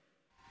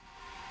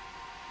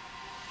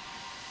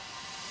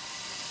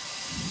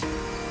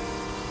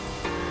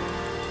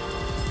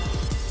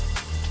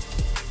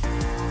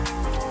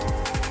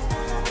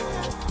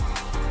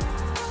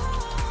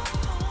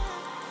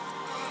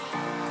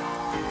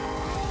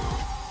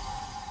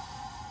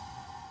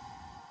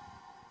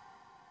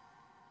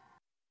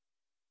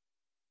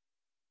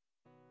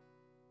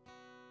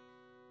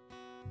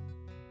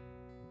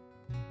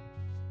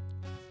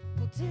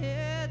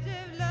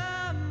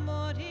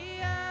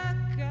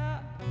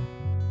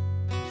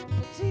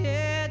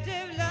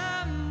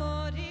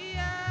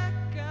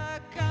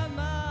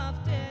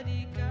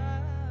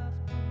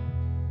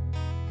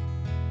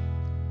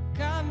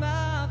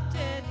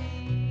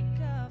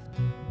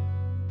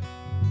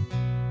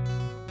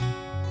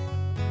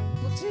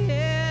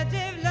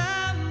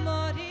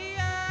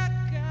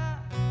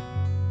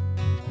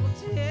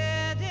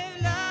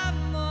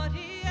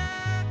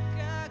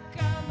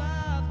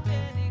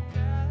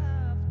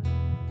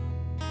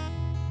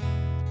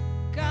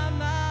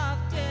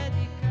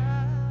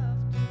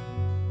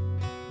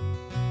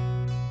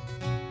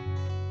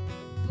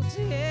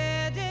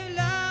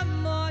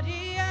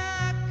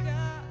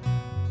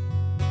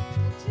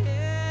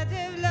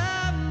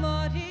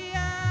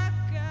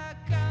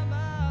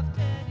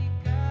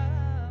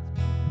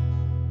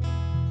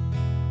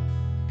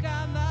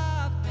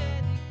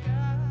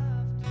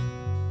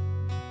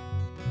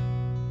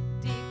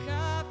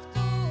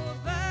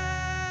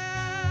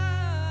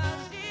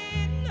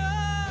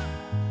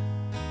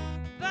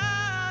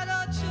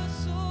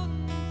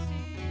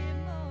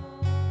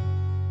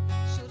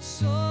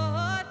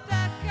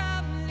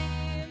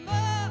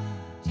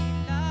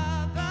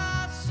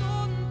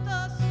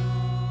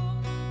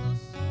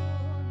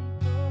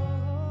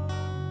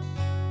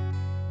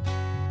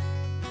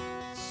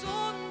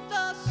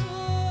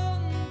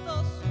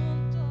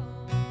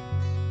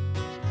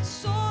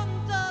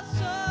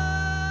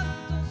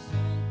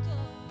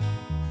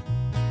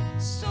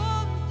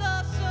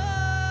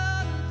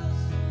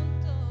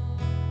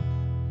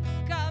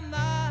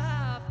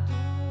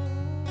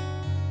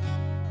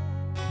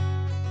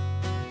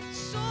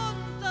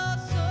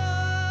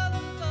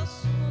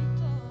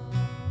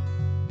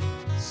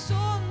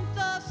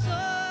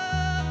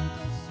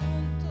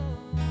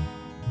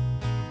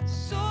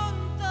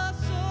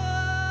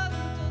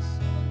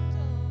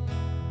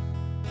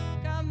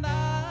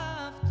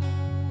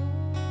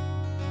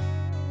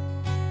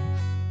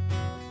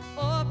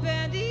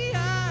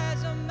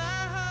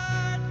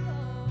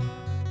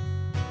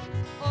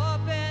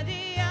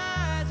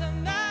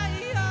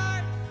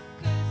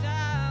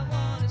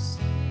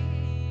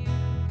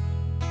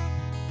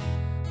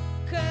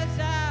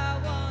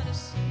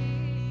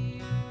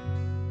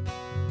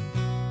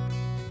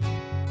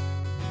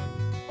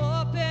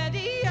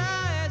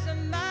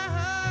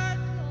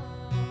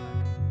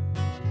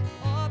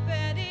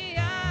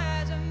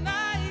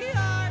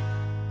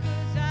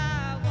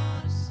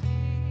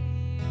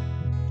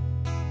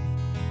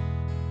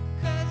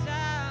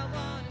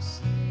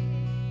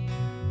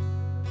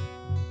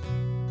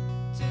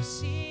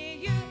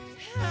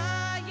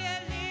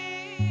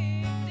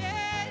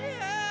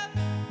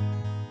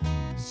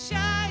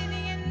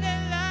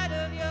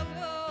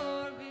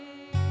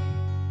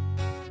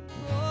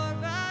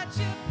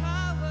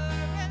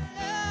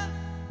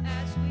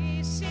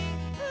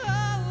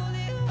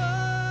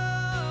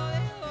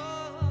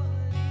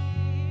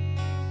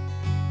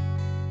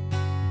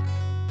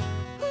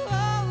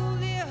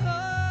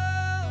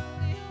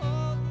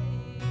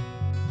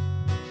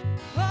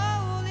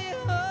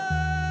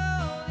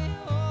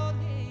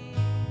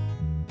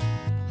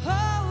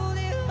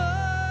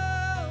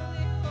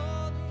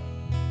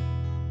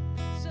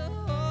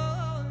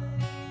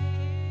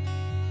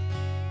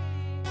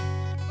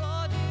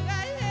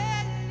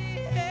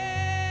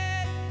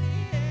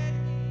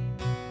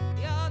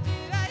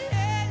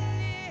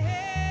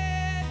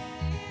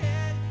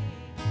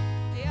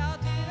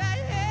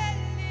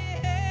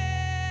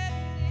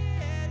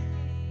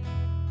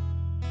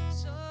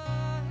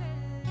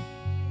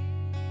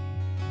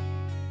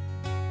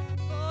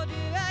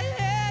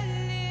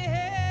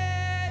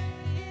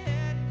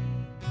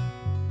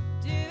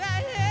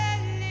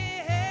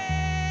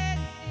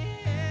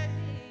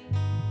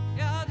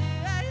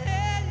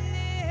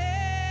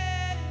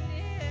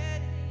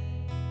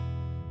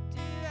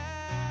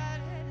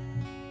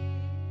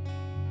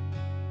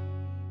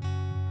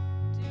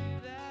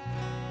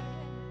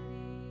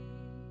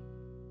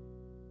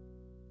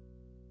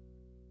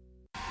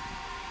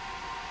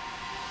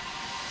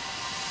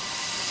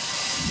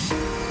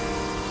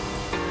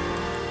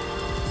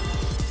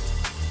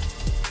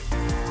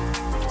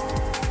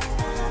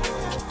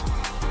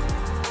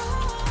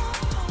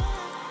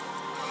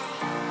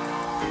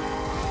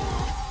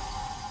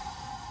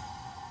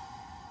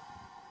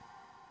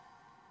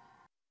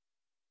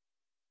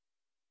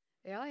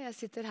 Jeg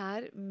sitter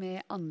her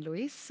med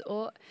Anne-Louise,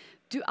 og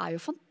du jo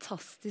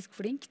fantastisk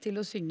flink til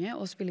å synge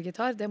og spille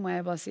gitar, det må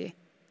jeg bare si.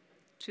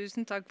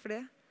 Tusen takk for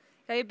det.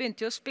 Jeg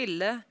begynte jo å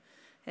spille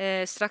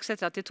straks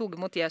etter at jeg tog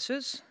imot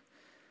Jesus.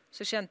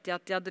 Så kjente jeg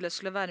at jeg hadde lyst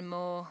til å være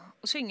med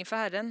å synge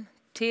for Herren,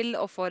 til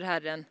og for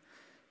Herren.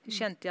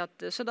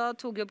 Så da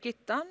tog jeg opp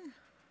gitaren.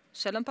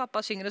 Selv om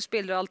pappa synger og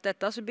spiller og alt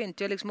dette, så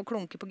begynte jeg liksom å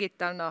klunke på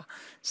gitaren da,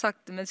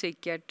 sakte men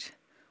sikkert.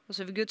 Og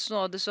så ved Guds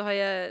nåde så har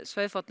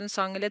jeg fått en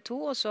sang eller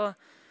to, og så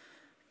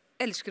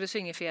elsker jeg å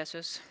synge for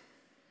Jesus.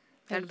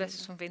 Det det beste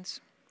som finnes.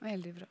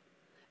 Veldig bra.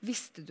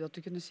 Visste du at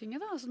du kunne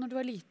synge da, altså når du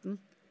var liten?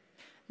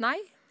 Nei,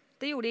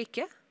 det gjorde jeg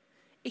ikke.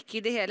 Ikke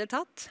i det hele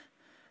tatt.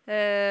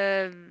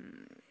 Jeg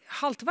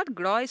har alltid vært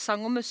glad i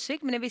sang og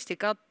musikk, men jeg visste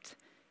ikke at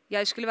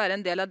jeg skulle være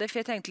en del av det, for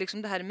jeg tenkte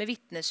liksom det her med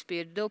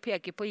vittnesbyrde og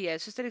peke på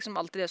Jesus, det liksom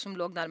alltid det som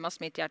lå nærmest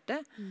mitt hjerte.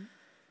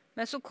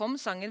 Men så kom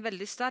sangen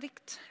veldig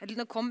sterkt.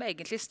 Eller den kom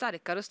egentlig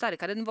sterkere og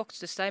sterkere, den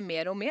vokste seg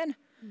mer og mer.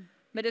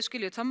 Men det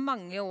skulle jo ta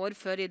mange år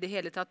før jeg i det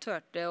hele tatt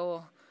hørte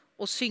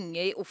å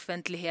synge i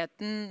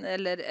offentligheten,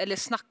 eller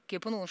snakke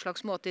på noen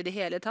slags måte i det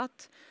hele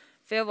tatt.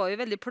 For jeg var jo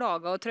veldig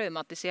plaget og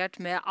traumatisert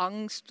med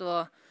angst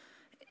og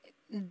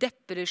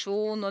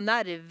depresjon og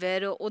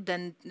nerver og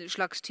den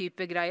slags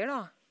type greier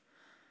da.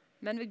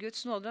 Men ved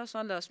Guds nåde så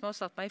har han løst meg og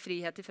satt meg i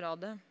frihet ifra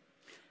det.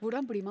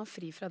 Hvordan blir man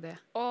fri fra det?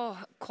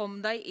 Kom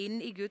deg inn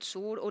i Guds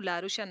ord og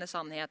lær å kjenne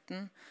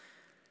sannheten.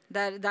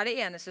 Det det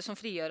eneste som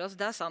frigjør oss,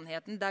 det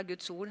sannheten, det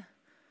Guds ord.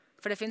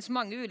 For det finnes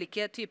mange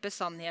ulike typer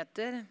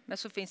sannheter, men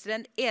så finnes det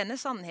den ene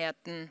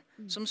sannheten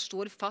som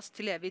står fast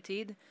til evig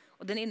tid,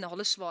 og den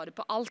inneholder svaret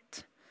på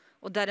alt.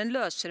 Og det en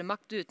løsere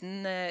makt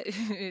uten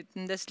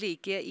det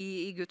slike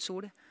i Guds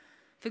ord.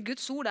 For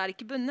Guds ord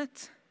ikke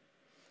bundet.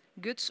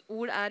 Guds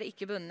ord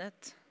ikke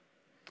bundet.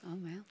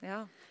 Amen.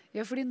 Ja.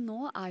 Ja, fordi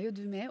nå jo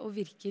du med og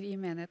virker i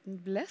menigheten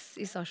Bless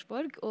i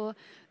Sarpsborg, og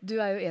du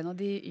jo en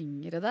av de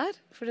yngre der,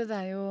 for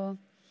det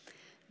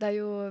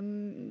jo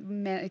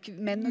menn og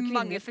kvinner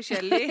mange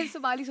forskjellige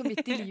som liksom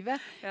midt i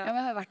livet. Ja. Ja,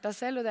 men jeg har vært der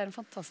selv, og det en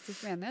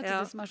fantastisk menighet. Ja.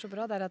 Og det som så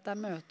bra, det at det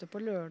møte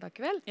på lørdag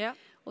kveld. Ja.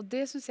 Og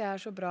det synes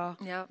jeg så bra.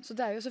 Ja. Så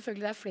det jo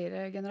selvfølgelig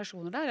flere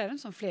generasjoner der. Det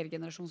en sånn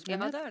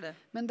flergenerasjonsmenighet. Ja, det.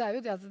 Men det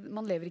jo det at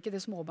man lever ikke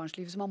det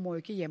småbarnslivet, så man må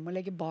jo ikke hjem og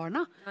legge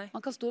barna. Nei.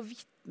 Man kan stå og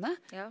vitne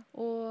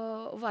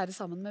og være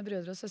sammen med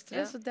brødre og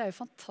søstre. Så det jo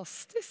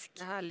fantastisk.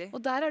 Det herlig.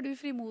 Og der du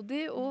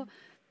frimodig og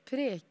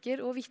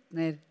preker og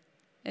vitner.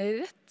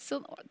 Rett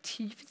sånn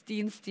typisk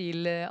din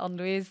stil,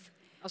 Anne-Louise.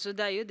 Altså,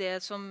 det jo det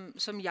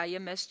som jeg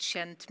mest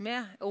kjent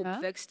med,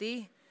 oppvekst i.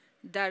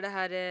 Det det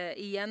her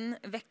igjen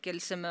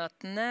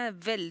vekkelsemøtene,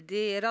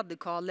 veldig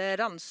radikale,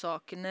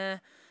 ransakende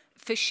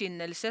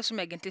forkynnelse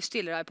som egentlig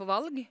stiller deg på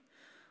valg.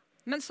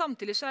 Men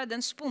samtidig så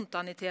den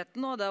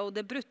spontaniteten og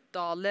det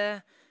brutale,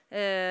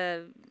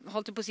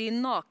 holdt jeg på å si,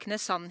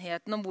 nakne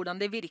sannheten om hvordan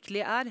det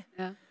virkelig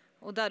Ja.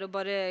 Og det å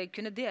bare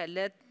kunne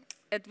dele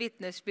et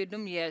vittnesbyrd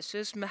om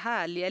Jesus med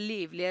herlige,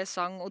 livlige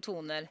sang og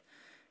toner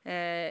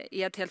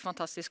i et helt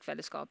fantastisk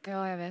fellesskap.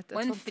 Ja, jeg vet.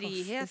 Og en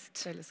frihet.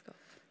 Fellesskap.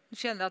 Du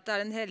kjenner at det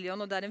en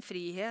helligånd, og det en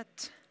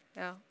frihet.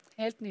 Ja.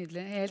 Helt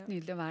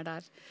nydelig å være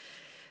der.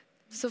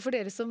 Så for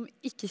dere som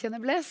ikke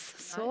kjenner Bless,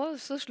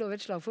 så slår vi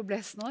et slag for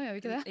Bless nå, gjør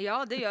vi ikke det? Ja,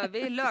 det gjør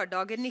vi.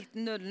 Lørdager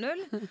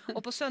 19:00,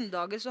 og på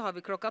søndager så har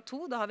vi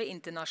 2:00, da har vi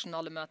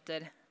internasjonale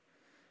møter.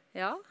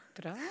 Ja.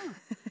 Bra.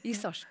 I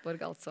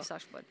Sarpsborg altså. I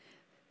Sarpsborg.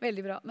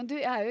 Veldig bra. Men du,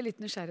 jeg jo litt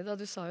nysgjerrig da.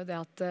 Du sa jo det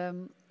at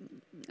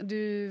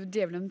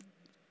djevelen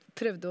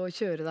prøvde å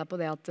kjøre deg på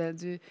det at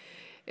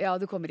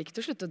du kommer ikke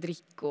til å slutte å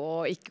drikke,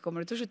 og ikke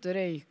kommer du til å slutte å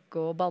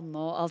røyke og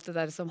banne og alt det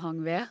der som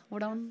hang ved.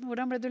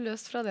 Hvordan ble du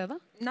løst fra det da?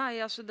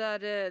 Nei, altså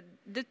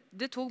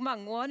det tok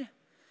mange år.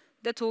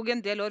 Det tok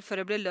en del år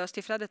før jeg ble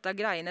løst ifra dette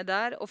greiene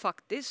der, og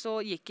faktisk så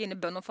gikk jeg inn i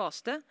bønn og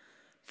faste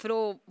for å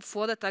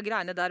få dette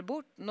greiene der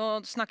bort.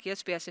 Nå snakker jeg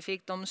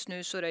spesifikt om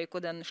snus og røyk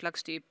og den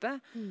slags type.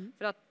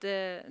 For at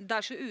det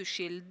så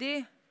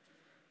uskyldig.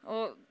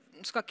 Og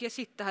skal ikke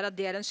sitte her at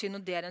det en synd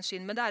og det en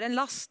synd, men det en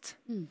last.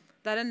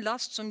 Det en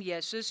last som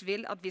Jesus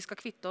vil at vi skal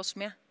kvitte oss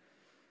med.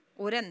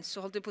 Og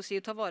rense, holdt jeg på å si,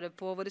 og ta vare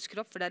på vår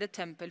kropp, for det et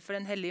tempel for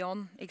den hellige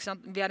ånd. Ikke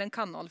sant? Vi en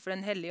kanal for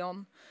den hellige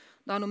ånd.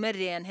 Det har noe med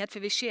renhet, for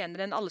vi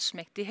tjener en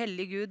allsmektig,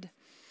 hellig Gud.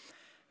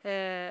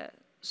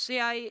 For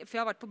jeg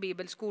har vært på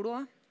bibelskole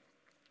også.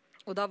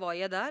 Og da var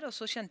jeg der, og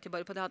så kjente jeg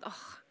bare på det at jeg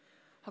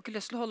har ikke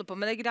lyst til å holde på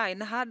med de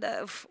greiene her.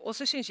 Og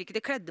så synes jeg ikke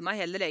det kledde meg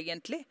heller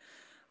egentlig.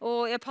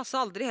 Og jeg passet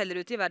aldri heller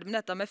ut i verden med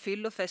dette med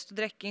fyll og fest og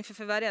drekking,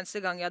 for hver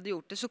eneste gang jeg hadde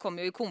gjort det, så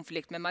kom jeg jo i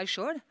konflikt med meg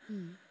selv.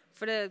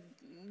 For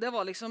det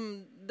var liksom,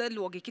 det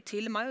lå ikke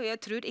til meg, og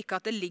jeg tror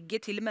ikke at det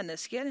ligger til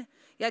mennesker.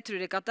 Jeg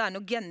tror ikke at det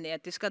noe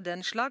genetisk av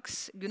den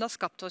slags. Gud har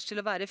skapt oss til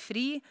å være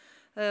fri,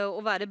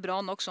 og være bra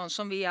nok sånn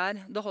som vi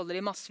det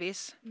holder i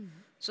massvis.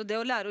 Så det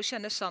å lære å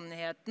kjenne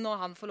sannheten, og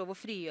han får lov å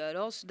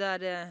frigjøre oss, det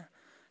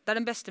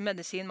den beste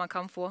medisin man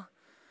kan få.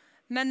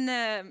 Men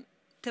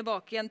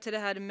tilbake igjen til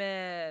det her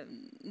med,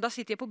 da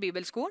sitter jeg på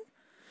bibelskolen,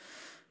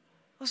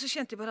 og så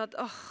kjente jeg bare at,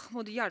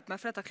 må du hjelpe meg,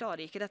 for dette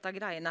klarer jeg ikke, dette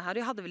greiene her.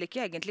 Jeg hadde vel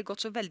ikke egentlig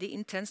gått så veldig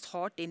intenst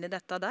hardt inn i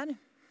dette der,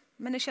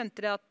 men jeg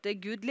kjente det at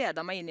Gud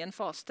ledet meg inn i en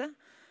faste,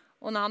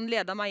 Og når han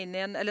leder meg inn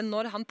i eller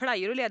når han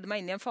pleier å lede meg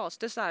inn i en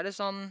faste, så det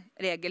sånn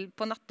regel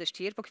på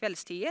natterstider, på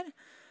kveldstider.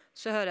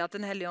 Så hører jeg at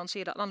den hellige ånd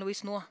sier at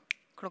Anne-Louise, nå,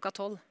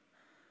 12:00,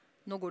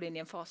 nå går du inn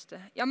i en faste.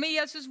 Ja, men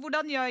Jesus,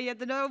 hvordan gjør jeg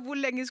det da? Hvor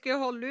lenge skal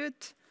jeg holde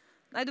ut?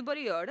 Nei, du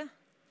bare gjør det.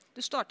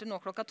 Du starter nå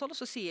 12:00, og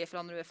så sier jeg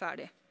fra når du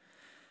ferdig.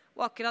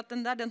 Og akkurat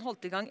den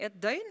holdt i gang et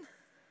døgn.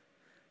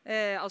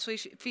 Altså i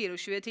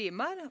 24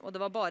 timer, og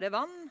det var bare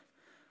vann.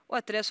 Og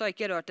etter det så har jeg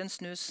ikke rørt en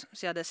snus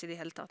siden det i det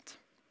hele tatt.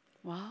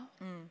 Wow.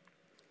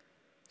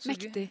 Så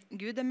Mektig.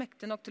 Gud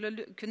mektig nok til å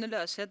kunne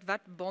løse et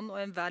hvert bånd og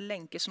en hver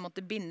lenke som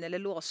måtte binde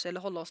eller låse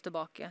eller holde oss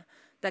tilbake.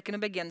 Det ikke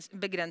noen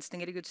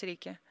begrensninger i Guds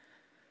rike.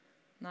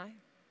 Nei.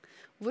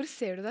 Hvor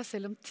ser du deg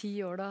selv om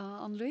 10 år da,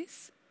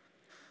 Anne-Louise?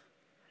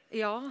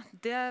 Ja,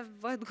 det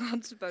var et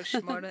godt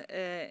spørsmål.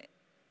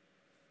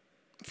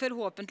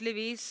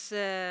 Forhåpentligvis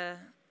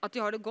at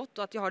jeg har det godt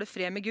og at jeg har det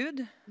fred med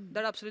Gud. Det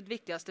det absolutt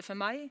viktigste for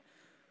meg.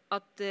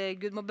 At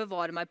Gud må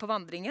bevare meg på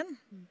vandringen.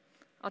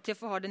 At jeg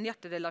får ha den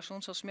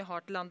hjerterelasjonen sånn som jeg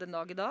har til han den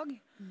dag i dag.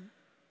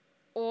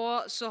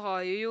 Og så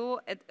har jeg jo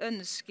et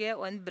ønske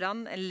og en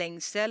brann, en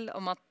lengsel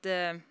om at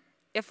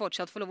jeg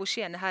fortsatt får lov å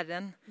tjene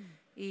Herren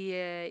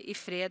i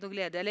fred og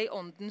glede, eller i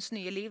åndens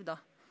nye liv da.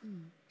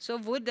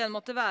 Så hvor den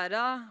måtte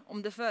være,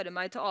 om det fører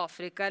meg til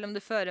Afrika, eller om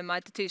det fører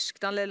meg til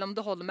Tyskland, eller om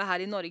det holder meg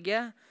her i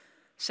Norge,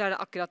 så det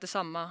akkurat det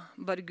samme.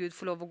 Bare Gud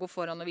får lov å gå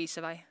foran og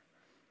vise vei.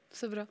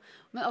 Så bra.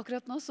 Men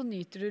akkurat nå så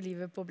nyter du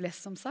livet på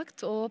Bless, som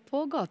sagt, og på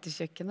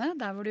gatekjøkkenet,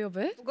 der hvor du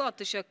jobber. På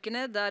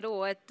gatekjøkkenet, der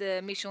også et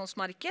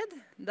misjonsmarked.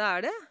 Det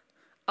det.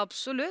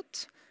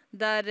 Absolutt.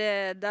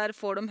 Der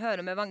får de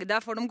høre med vange.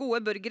 Der får de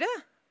gode burgere.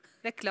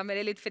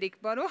 Reklamerer litt for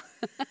bare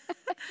også.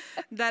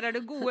 Der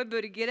det gode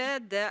burgere.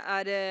 Det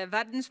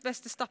verdens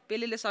beste stappe i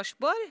Lille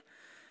Sarpsborg.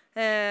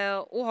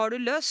 Og har du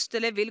lyst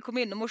eller vil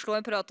komme innom og slå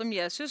en prat om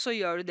Jesus, så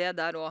gjør du det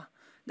der også.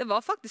 Det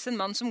var faktisk en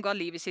mann som ga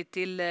livet sitt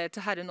til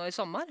Herren nå i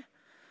sommer.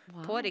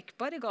 Wow. På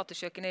Rikbar i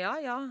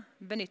gatekjøkkenet, ja.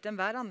 Benytte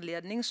enhver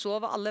anledning,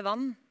 sov alle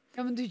vann.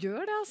 Ja, men du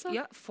gjør det, altså?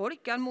 Ja,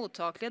 folk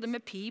mottakelige, de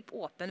pip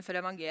åpen for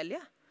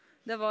evangeliet.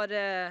 Det var,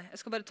 jeg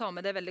skal bare ta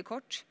med det veldig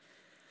kort.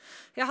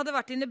 Jeg hadde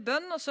vært inne i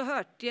bønn, og så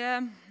hørte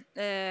jeg,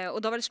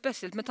 og da var det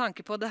spesielt med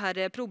tanke på det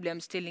her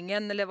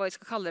problemstillingen, eller hva jeg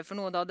skal kalle det for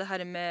noe da, det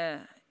her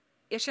med,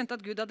 jeg kjente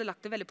at Gud hadde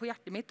lagt det veldig på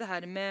hjertet mitt, det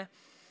her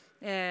med,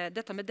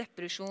 dette med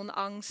depresjon,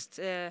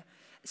 angst,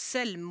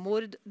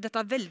 selvmord,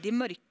 dette veldig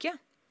mørke.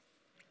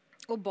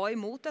 Og ba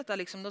imot dette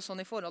liksom,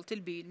 sånn i forhold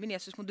til byen min.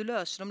 Jesus, må du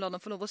løse dem, la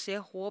dem få lov å se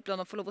håp, la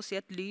dem få lov å se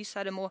et lys.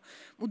 Herre, må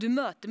du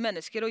møte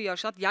mennesker og gjøre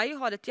så at jeg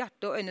har et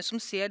hjerte og øyne som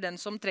ser den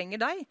som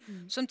trenger deg,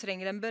 som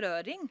trenger en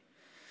berøring.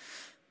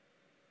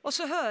 Og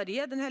så hører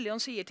jeg den hellige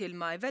ånd sier til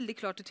meg, veldig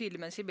klart og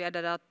tydelig mens jeg ber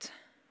dere, at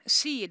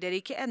sier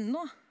dere ikke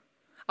ennå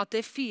at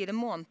det 4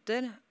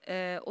 måneder,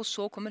 og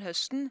så kommer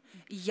høsten.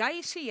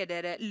 Jeg sier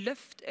dere,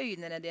 løft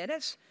øynene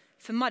deres,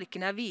 for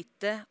markene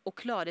hvite og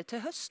klare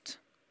til høst.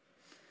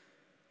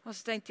 Og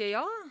så tenkte jeg,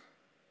 ja,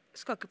 jeg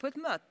skal ikke på et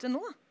møte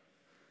nå.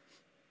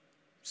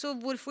 Så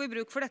hvor får jeg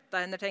bruk for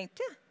dette,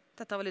 tenkte jeg.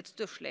 Dette var litt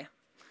stusslig.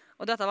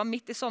 Og dette var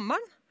midt i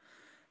sommeren.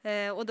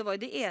 Og det var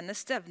jo det ene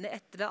stevnet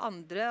etter det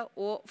andre,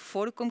 og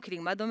folk omkring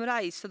meg, de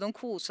reiste, de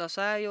koset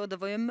seg, og det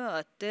var jo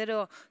møter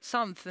og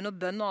samfunn og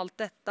bønn og alt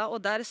dette.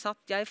 Og der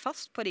satt jeg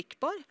fast på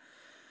Rikbar.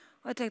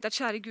 Og jeg tenkte at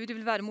kjære Gud, jeg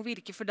vil være med å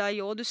virke for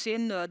deg, og du ser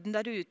nøden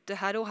der ute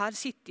her, og her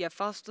sitter jeg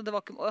fast, og det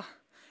var ikke,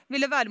 jeg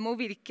ville være med å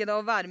virke da,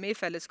 og være med i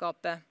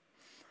fellesskapet.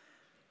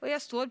 Og jeg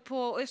står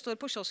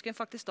på kiosken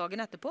faktisk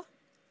dagen etterpå.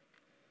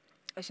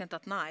 Jeg kjente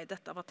at nei,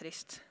 dette var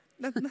trist.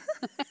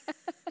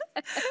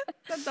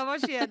 Dette var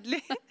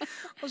kjedelig.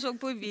 Og så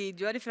på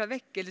videoer fra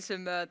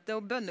vekkelsemøte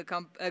og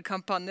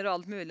bønnekampanjer og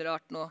alt mulig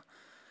rart nå.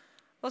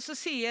 Og så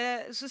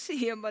sier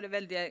jeg bare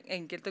veldig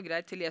enkelt og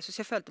greit til Jesus.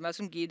 Jeg følte meg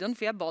som Gideon,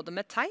 for jeg ba dem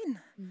et tegn.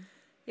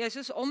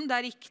 Jesus, om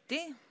det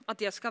riktig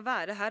at jeg skal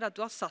være her, at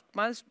du har satt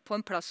meg på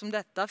en plass som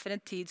dette, for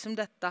en tid som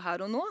dette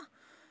her og nå,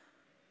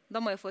 da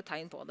må jeg få et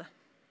tegn på det.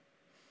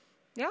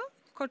 Ja,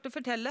 kort å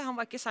fortelle, han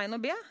var ikke sein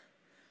å be.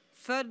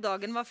 Før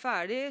dagen var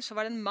ferdig, så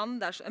var det en mann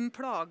der, en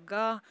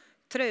plaga,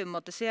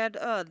 traumatisert,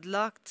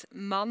 ødelagt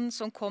mann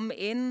som kom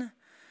inn,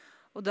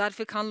 og der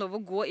fikk han lov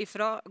å gå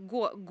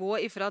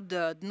ifra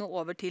døden og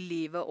over til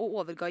livet, og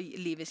overga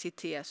livet sitt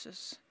til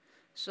Jesus.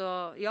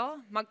 Så ja,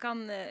 man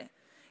kan,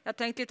 jeg har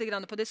tenkt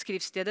litt på det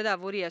skriftstedet der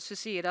hvor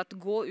Jesus sier at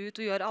gå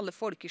ut og gjør alle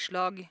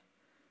folkeslag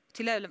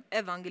til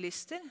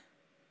evangelister.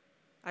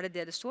 Det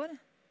det står?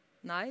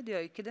 Nei, det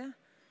gjør ikke det.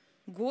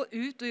 Gå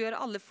ut og gjøre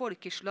alle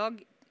folkeslag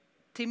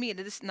til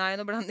mine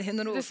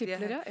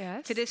disipler,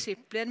 yes. Til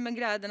disipler, men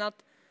greia den at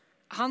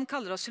han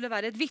kaller oss til å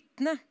være et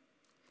vittne.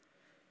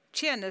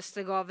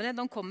 Tjenestegavene,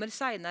 de kommer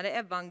senere,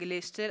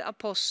 evangelister,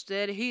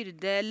 aposter,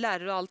 hyrde,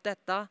 lærere og alt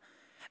dette.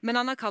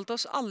 Men han har kalt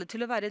oss alle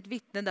til å være et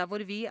vittne der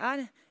hvor vi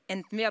er.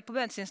 Enten vi er på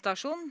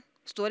bensinstasjon,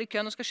 står i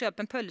køen og skal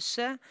kjøpe en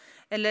pølse,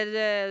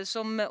 eller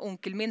som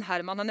onkel min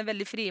Herman, han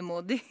veldig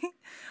frimodig.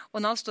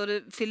 Og når han står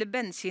og fyller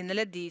bensin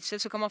eller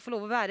diesel, så kan man få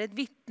lov å være et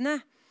vittne.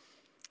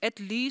 Et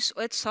lys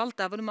og et salt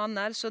der hvor man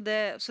er, så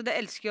det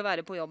elsker jeg å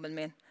være på jobben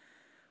min.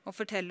 og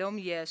fortelle om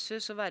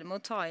Jesus og være med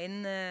å dra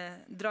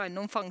inn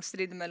noen fangster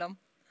innimellom.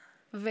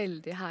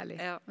 Veldig herlig.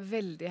 Ja.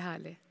 Veldig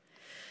herlig.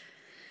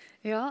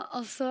 Ja,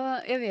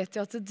 altså, jeg vet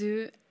jo at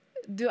du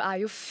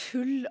jo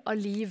full av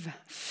liv,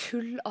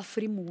 full av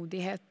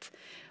frimodighet.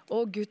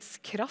 Og Guds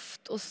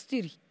kraft og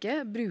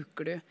styrke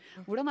bruker du.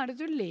 Hvordan det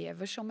du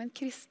lever som en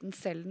kristen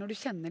selv, når du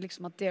kjenner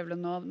liksom at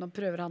djevelen nå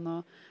prøver han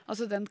å...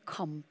 Altså den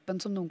kampen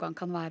som noen gang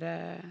kan være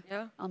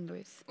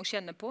annerledes. Og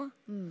kjenne på.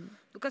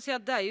 Du kan si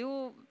at det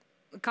jo...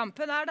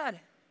 Kampen der.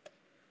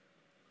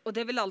 Og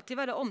det vil alltid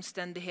være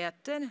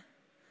omstendigheter.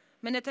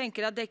 Men jeg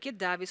tenker at det ikke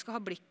der vi skal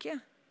ha blikket.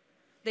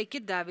 Det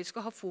ikke der vi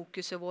skal ha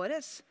fokuset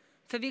vårt.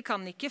 For vi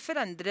kan ikke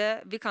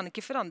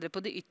forandre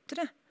på det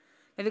ytre.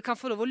 Men vi kan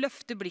få lov å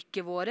løfte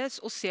blikket vårt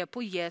og se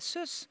på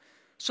Jesus.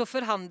 Så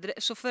forandrer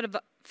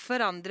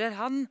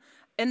han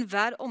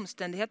enhver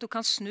omstendighet og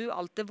kan snu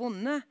alt det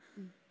vonde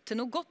til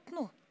noe godt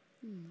nå.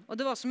 Og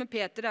det var som med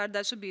Peter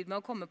der så bydde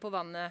meg å komme på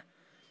vannet.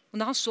 Og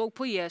når han så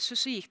på Jesus,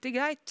 så gikk det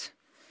greit.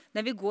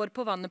 Når vi går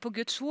på vannet på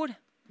Guds ord,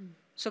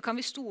 så kan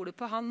vi stole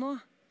på han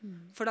nå.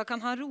 For da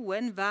kan han roe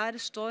enhver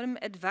storm,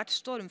 ethvert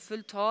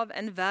stormfullt hav,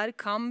 enhver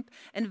kamp,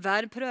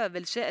 enhver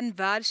prøvelse,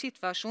 enhver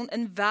situasjon,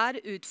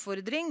 enhver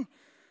utfordring.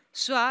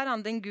 Så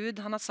han den Gud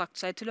han har sagt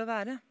seg til å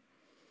være.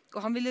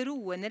 Og han vil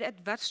roe ned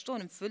ethvert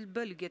stormfullt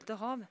bølgete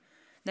hav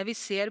når vi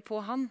ser på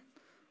han.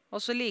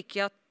 Og så liker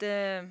jeg at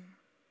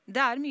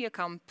det mye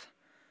kamp,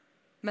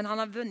 men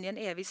han har vunnet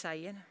en evig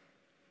seier.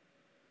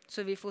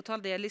 Så vi får ta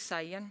del i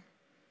seieren.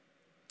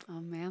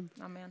 Amen.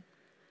 Amen.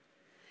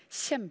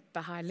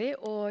 Kjempeherlig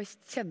å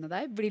kjenne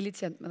deg, bli litt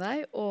kjent med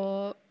deg,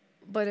 og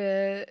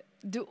bare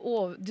du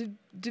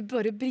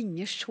bare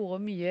bringer så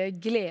mye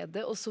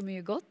glede og så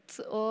mye godt,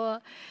 og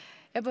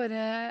jeg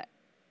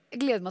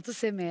gleder meg til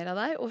å se mer av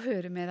deg og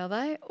høre mer av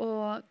deg,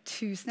 og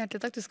tusen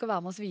hjertelig takk, du skal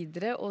være med oss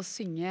videre og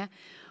synge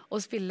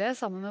og spille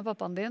sammen med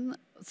pappaen din.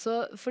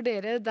 Så for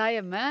dere der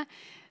hjemme,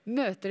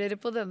 møter dere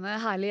på denne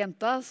herlige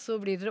jenta, så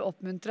blir dere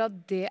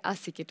oppmuntret, det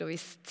sikkert og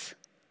visst.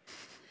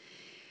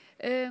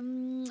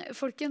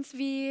 Folkens,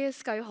 vi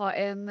skal jo ha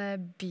en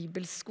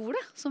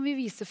bibelskole som vi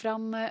viser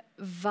fram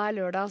hver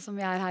lørdag som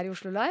vi her i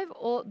Oslo Live,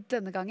 og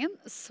denne gangen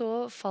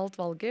så falt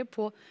valget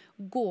på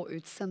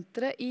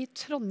Gå-ut-senteret i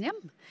Trondheim.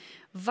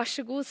 Vær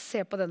så god,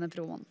 se på denne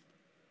promoen.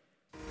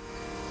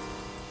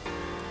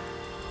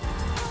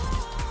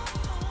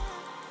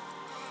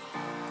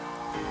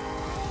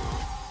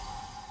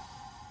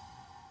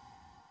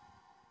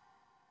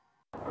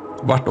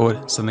 Hvert år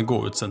sender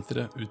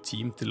Gå-ut-senteret ut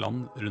team til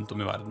land rundt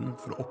om i verden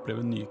for å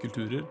oppleve nye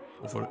kulturer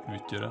og for å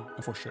utgjøre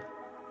en forskjell.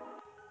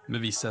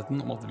 Med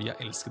vissheten om at vi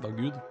elsket av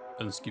Gud,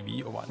 ønsker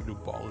vi å være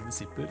globale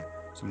disipler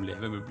som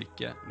lever med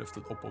blikket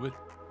løftet oppover.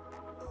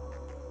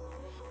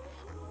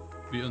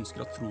 Vi ønsker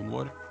at troen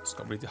vår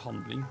skal bli til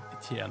handling i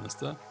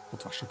tjeneste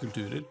på tvers av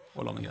kulturer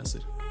og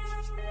landegrenser.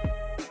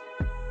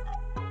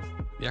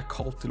 Vi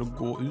kalt til å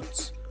gå ut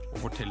og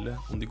fortelle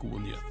om de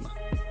gode nyhetene.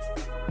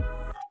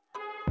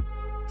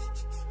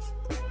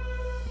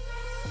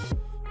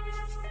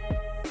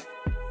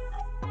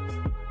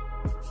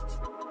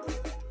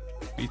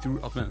 Vi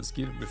tror at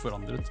mennesker blir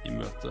forandret i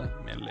møte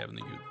med en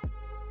levende Gud.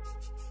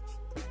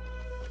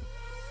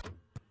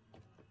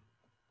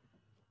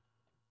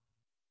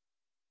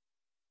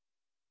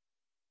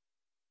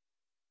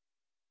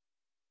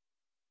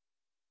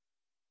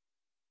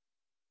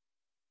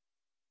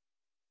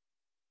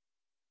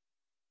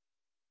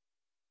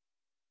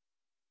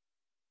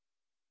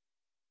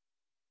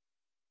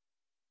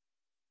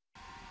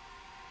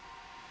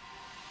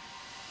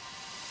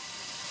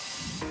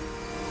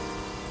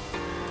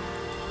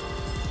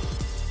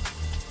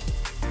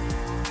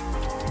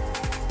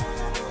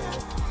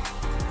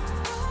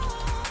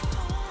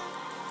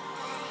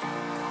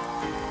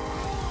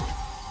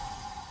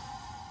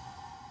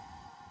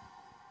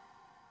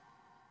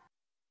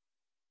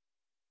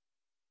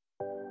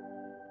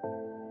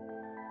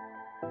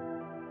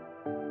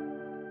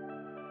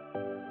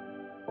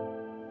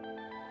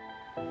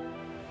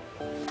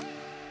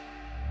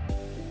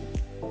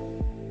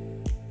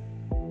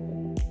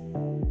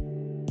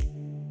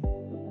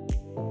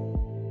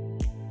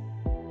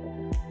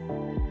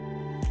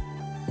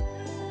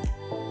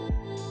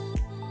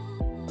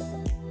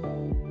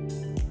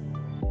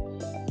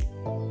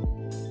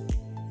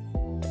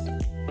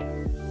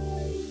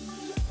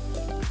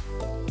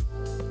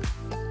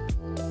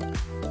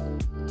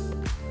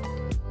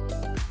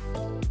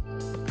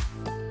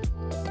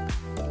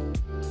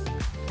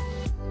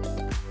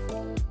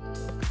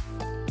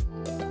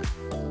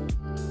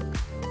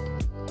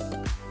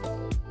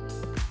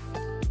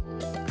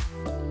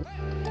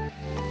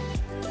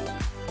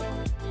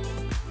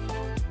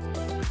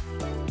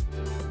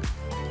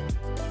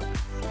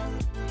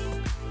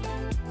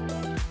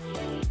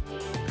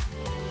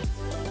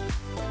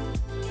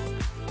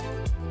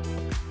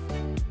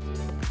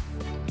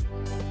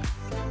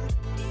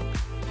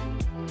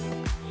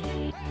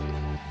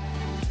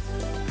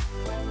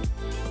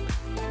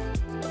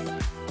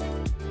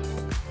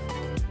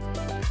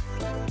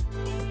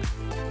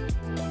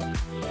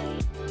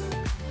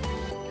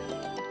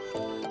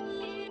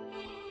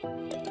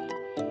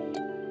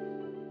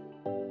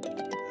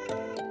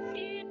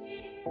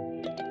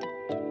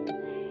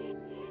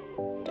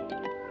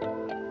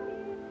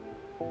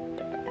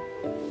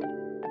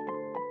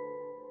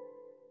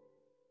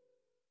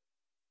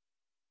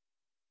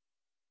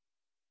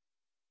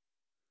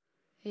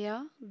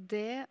 Ja,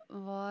 det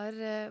var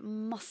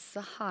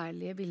masse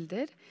herlige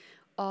bilder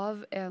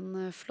av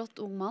en flott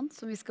ung mann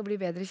som vi skal bli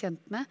bedre kjent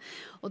med.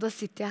 Og da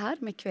sitter jeg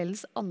her med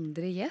kveldens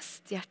andre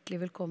gjest. Hjertelig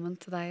velkommen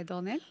til deg,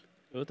 Daniel.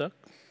 Jo, takk.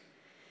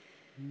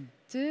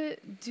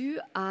 Du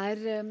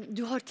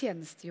har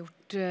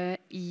tjenestegjort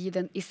i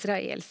den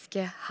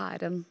israelske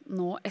hæren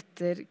nå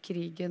etter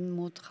krigen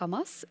mot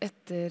Hamas,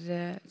 etter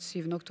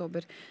 7.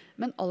 oktober.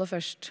 Men aller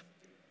først,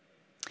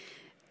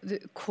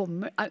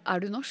 er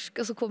du norsk?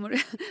 Altså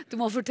du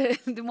må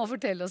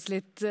fortelle oss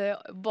litt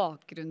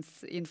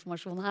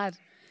bakgrunnsinformasjon her.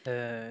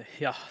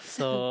 Ja,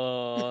 så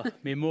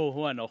min mor,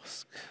 hun er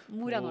norsk.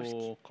 Mor er norsk.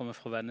 Hun kommer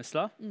fra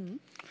Vennesla.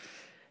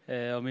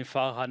 Og min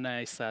far, han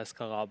er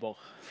israelsk araber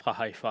fra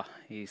Haifa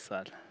i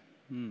Israel.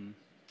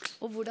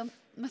 Og hvordan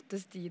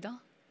møttes de da?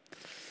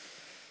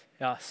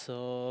 Ja, så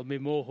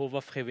min mor, hun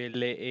var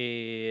frivillig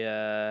i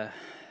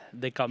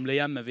det gamle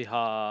hjemmet vi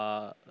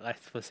har rett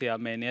for å si av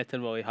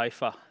menigheten vår i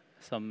Haifa,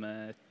 som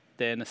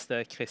det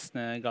eneste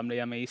kristne gamle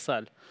hjemmet i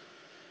Israel.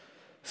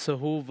 Så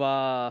hun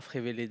var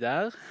frivillig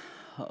der,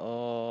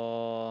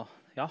 og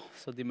ja,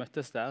 så de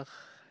møttes der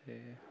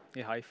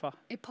i Haifa.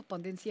 I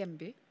pappaen dins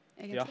hjemby?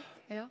 Egentlig.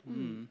 Ja.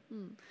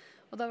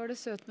 Og da var det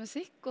søt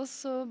musikk, og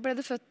så ble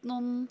det født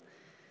noen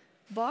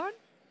barn?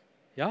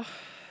 Ja,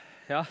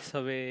 så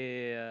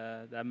det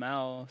er meg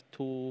og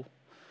 2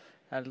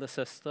 eldre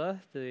søstre.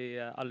 De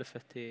er alle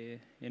født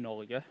i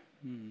Norge.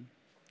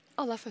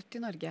 Alle er født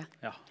i Norge?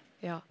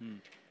 Ja.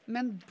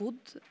 Men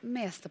bodd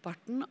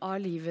mesteparten av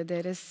livet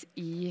deres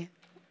i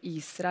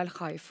Israel,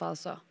 Haifa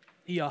altså?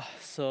 Ja,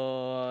 så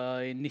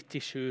i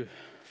 97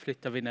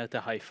 flyttet vi ned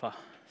til Haifa.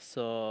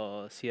 Så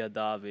siden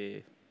da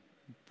vi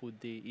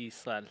bodde i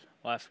Israel,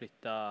 og jeg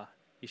flyttet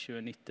i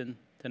 2019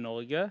 til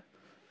Norge,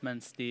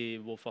 mens de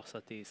bor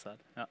fortsatt i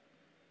Israel. Ja.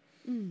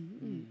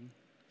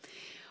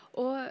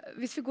 Og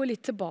hvis vi går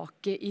litt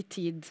tilbake i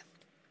tid,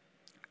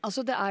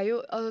 altså det er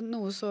jo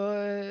noe så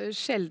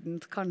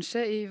sjeldent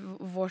kanskje i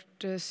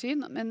vårt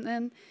syn,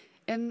 men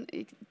en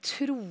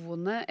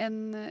troende,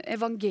 en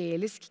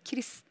evangelisk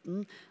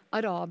kristen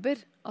araber,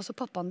 altså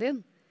pappaen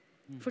din,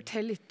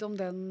 fortell litt om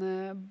den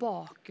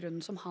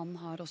bakgrunnen som han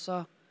har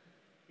også.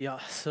 Ja,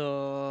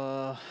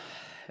 så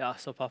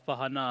pappa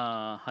han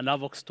har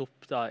vokst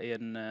opp da i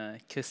en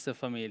kristen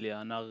familie.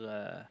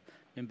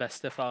 Min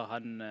bestefar,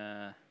 han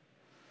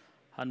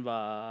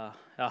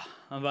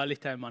var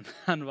litt heimann.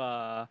 Han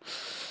var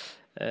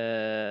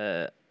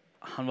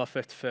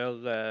født før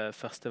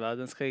første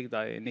verdenskrig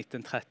da, i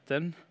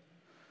 1913.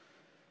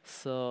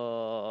 Så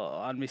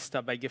han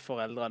mistet begge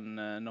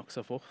foreldrene nok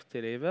så fort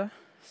i livet.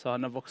 Så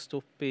han har vokst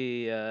opp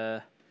i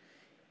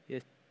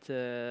et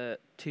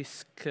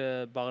tysk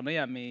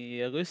barnehjem i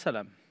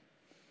Jerusalem.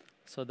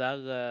 Så der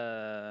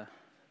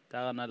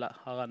har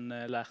han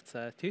lært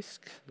seg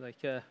tysk. Det er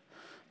ikke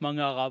mange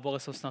arabere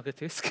som snakker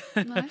tysk.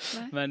 Nei.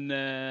 Men,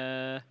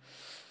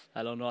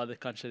 eller nå er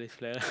det kanskje litt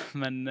flere.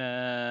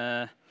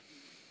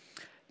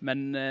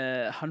 Men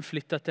han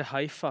flyttet til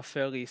Haifa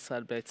før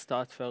Israel ble et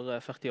stat, før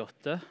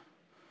 48.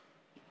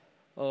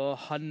 Og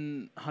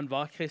han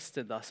var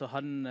kristen da, så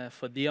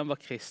fordi han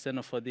var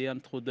kristen og fordi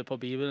han trodde på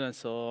Bibelen,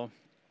 så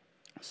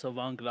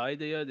var han glad i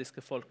det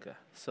jødiske folket.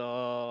 Så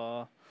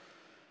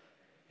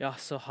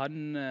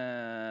han,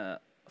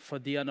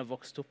 fordi han har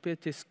vokst opp i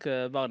et tysk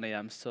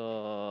barnehjem,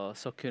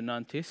 så kunne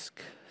han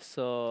tysk.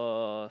 Så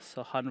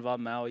han var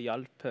med og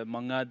hjalp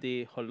mange av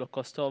de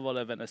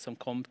holocaust-overlevende som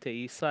kom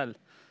til Israel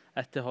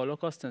etter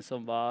holocausten,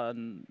 som var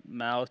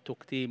med og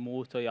tok de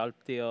imot og hjalp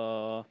de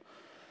å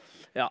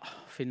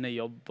finne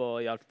jobb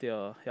og hjalp de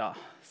å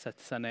sette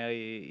seg ned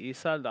i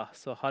Israel. Da.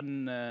 Så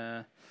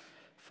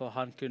for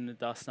han kunne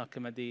da snakke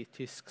med de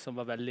tysk som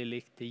var veldig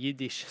likt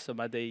jiddisch, som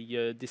er det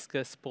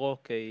jødiske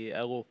språket i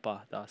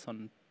Europa. Da,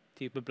 sånn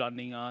type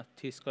blanding av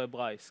tysk og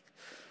hebraisk.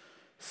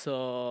 Så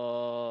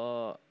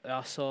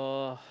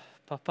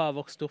pappa har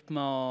vokst opp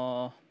med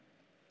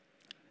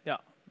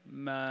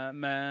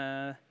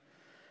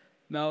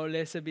å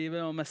lese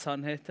Bibelen og med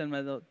sannheten,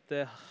 med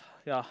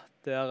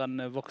det har han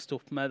vokst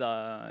opp med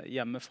da,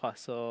 hjemmefra.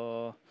 Så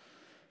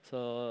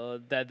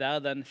det er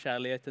der den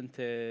kjærligheten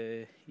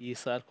til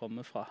Israel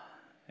kommer fra,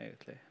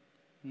 egentlig.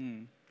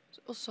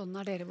 Og sånn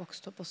har dere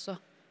vokst opp også?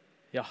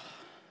 Ja,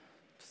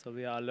 så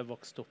vi har alle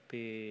vokst opp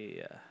i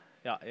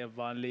en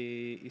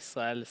vanlig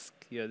israelsk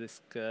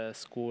jødisk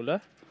skole.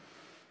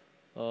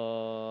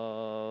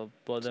 Og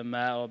både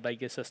meg og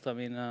begge søstre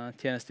mine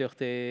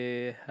tjenestegjort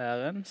i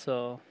Herren,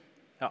 så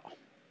ja.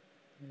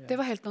 Det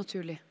var helt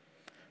naturlig?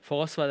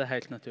 For oss var det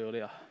helt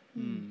naturlig, ja.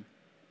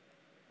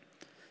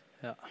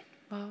 Ja.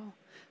 Wow.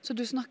 Så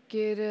du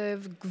snakker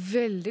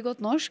veldig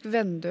godt norsk,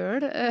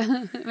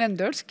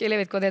 vendølsk, eller jeg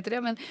vet ikke hva det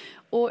heter,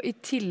 og i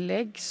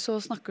tillegg så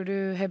snakker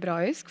du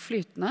hebraisk,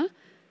 flytende,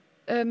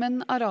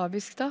 men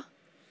arabisk da?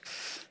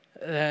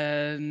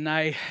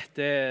 Nei,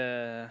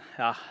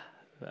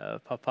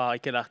 pappa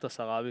har ikke lært oss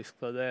arabisk,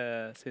 og det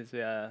synes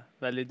vi er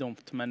veldig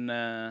dumt, men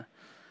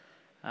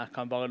jeg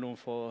kan bare noen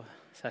få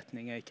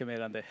setninger, ikke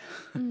mer enn det.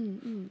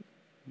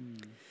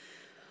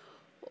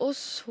 Og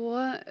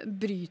så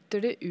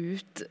bryter det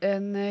ut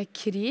en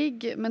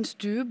krig, mens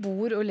du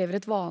bor og lever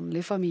et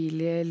vanlig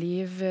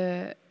familieliv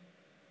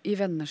i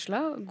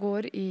Vennesla,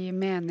 går i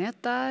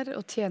menighet der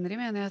og tjener i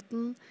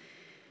menigheten,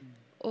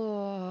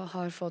 og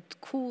har fått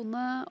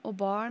kone og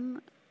barn.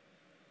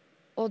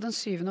 Og den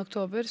 7.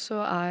 oktober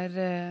så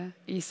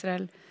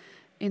Israel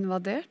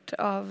invadert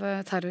av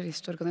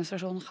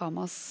terroristorganisasjonen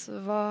Hamas.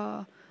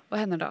 Hva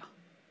hender da?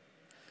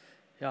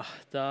 Ja,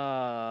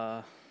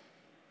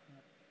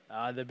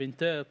 det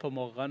begynte på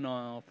morgenen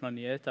å åpne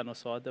nyhetene og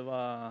så det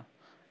var,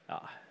 jeg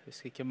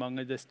husker ikke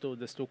mange det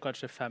sto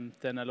kanskje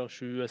 15 eller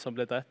 20 som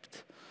ble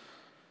drept.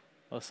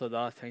 Og så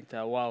da tenkte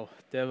jeg, wow,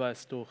 det var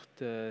et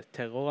stort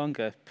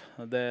terrorangrep.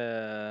 Og det,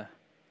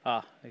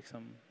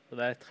 liksom, og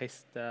det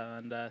trist,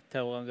 det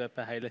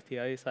terrorangrepet hele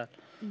tiden i Israel.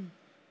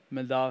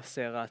 Men da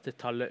ser jeg at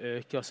tallet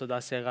øker, og så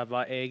da ser jeg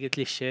hva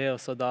egentlig skjer,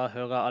 og så da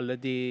hører jeg alle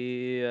de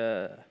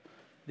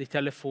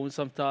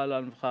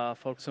telefonsamtalene fra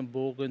folk som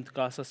bor rundt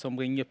Gaza, som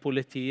ringer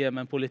politiet,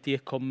 men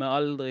politiet kommer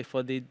aldri,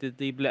 fordi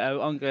de ble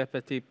også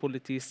angrepet i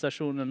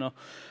politistasjonen, og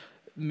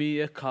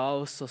mye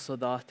kaos, og så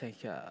da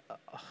tenker jeg,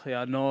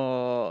 ja,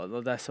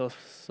 når det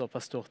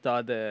såpass stort,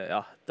 da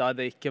er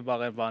det ikke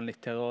bare en vanlig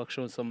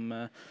terroraksjon som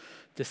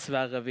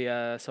dessverre vi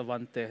så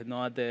vant til. Nå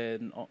er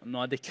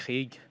det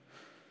krig.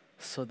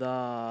 Så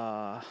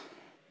da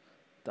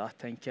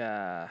tenker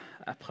jeg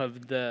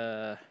prøvde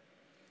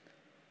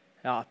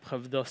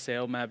å se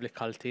om jeg ble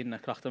kalt inn.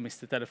 Jeg klarte å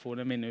miste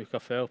telefonen min uka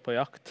før på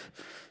jakt.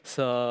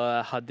 Så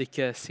jeg hadde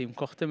ikke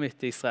SIM-kortet mitt,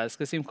 det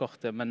israelske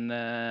SIM-kortet, men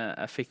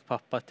jeg fikk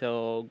pappa til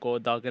å gå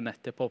dagen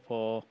etterpå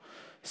på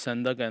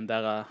søndagen,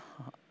 der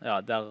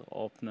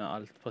åpner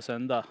alt på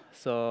søndag.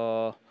 Så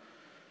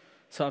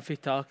han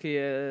fikk tak i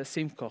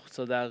SIM-kort,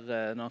 så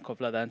når han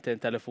koblet den til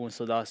en telefon,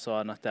 så da så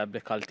han at jeg ble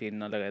kalt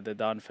inn allerede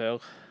dagen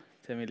før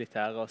til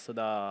militæret, så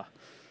da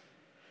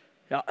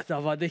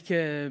var det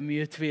ikke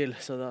mye tvil,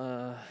 så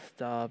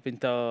da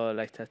begynte jeg å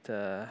lete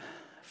etter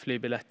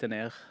flybilletter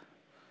ned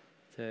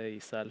til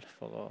Israel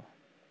for å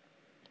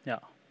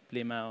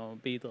bli med og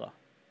bidra.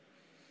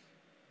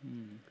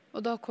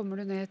 Og da kommer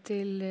du ned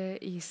til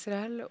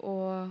Israel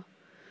og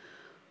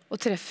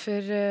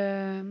treffer,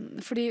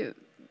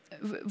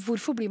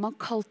 hvorfor blir man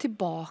kalt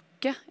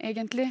tilbake,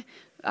 egentlig?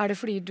 Det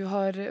fordi du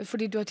har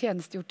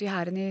tjenestegjort i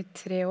hæren i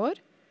 3 år?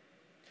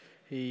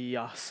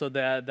 Ja, så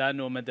det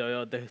noe med det å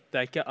gjøre.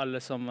 Det ikke alle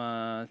som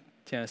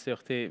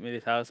tjenestegjort i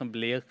militæret som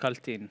blir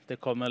kalt inn.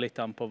 Det kommer litt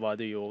an på hva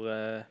du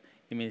gjorde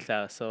i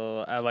militæret.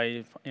 Så jeg var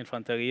i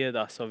infanteriet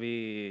da, så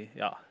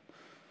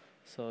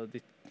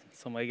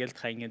som regel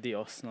trenger de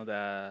oss når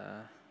det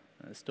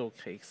en stor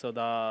krig. Så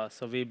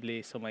vi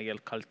blir som regel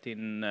kalt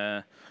inn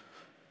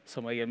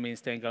som regel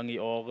minst en gang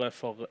i året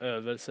for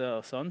øvelse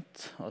og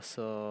sånt. Og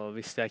så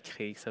hvis det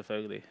krig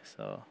selvfølgelig,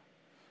 så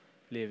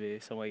blir vi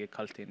som regel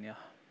kalt inn, ja.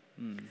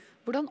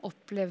 Hvordan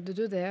opplevde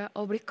du det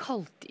å bli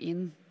kalt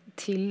inn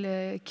til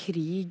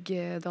krig,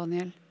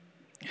 Daniel?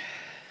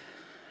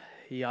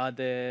 Ja,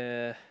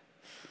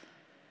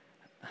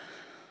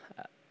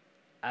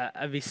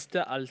 jeg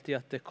visste alltid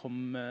at det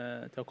kom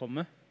til å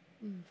komme.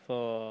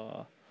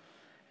 For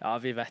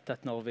vi vet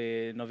at når vi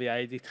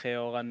i de 3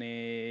 årene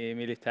i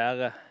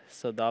militæret,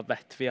 så da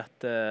vet vi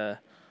at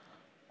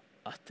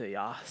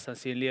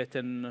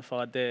sannsynligheten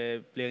for at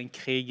det blir en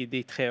krig i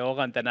de 3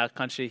 årene, den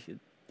kanskje ikke.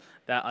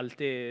 Det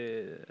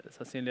alltid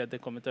sannsynlig at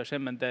det kommer til å skje,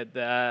 men det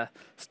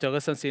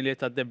større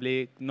sannsynlighet at det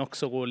blir nok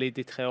så rolig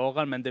de 3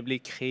 årene, men det blir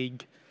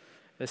krig,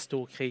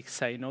 stor krig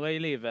senere i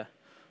livet.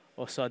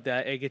 Og så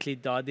det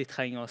egentlig da de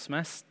trenger oss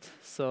mest.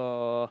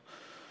 Så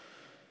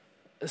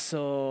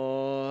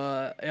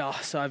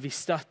jeg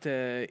visste at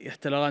i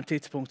et eller annet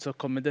tidspunkt så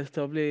kommer det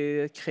til å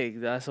bli krig.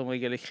 Det som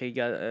regel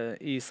krig.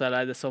 I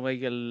Israel det som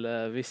regel,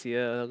 vi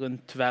sier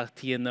rundt hver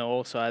 10.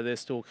 år så det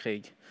stor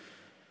krig.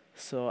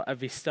 Så jeg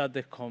visste at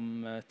det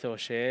kom til å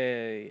skje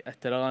i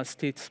et eller annet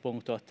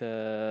tidspunkt, og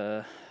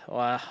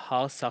jeg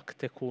har sagt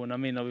til kona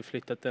mi når vi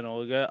flyttet til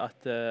Norge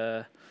at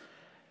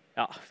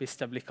hvis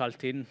jeg blir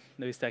kalt inn,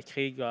 hvis det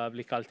krig og jeg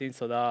blir kalt inn,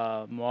 så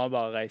da må jeg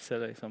bare reise,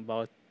 liksom,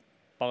 bare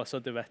så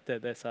du vet det.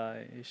 Det sa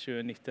jeg i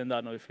 2019 da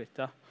når vi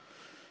flyttet.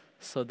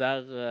 Så da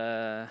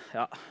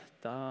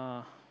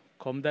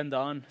kom den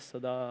dagen,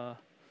 så da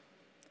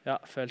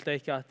følte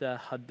jeg ikke at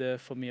jeg hadde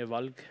for mye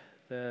valg.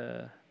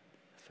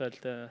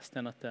 Følte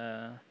nesten at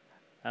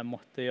jeg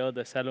måtte gjøre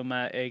det, selv om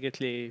jeg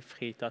egentlig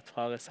fritatt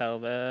fra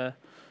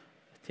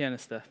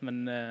reservetjeneste.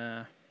 Men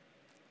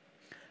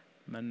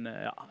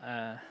jeg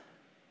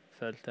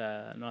følte,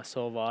 når jeg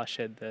så hva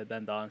skjedde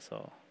den dagen, så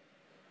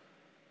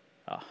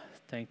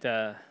tenkte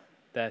jeg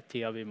det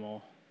tida vi må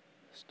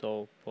stå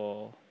opp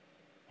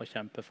og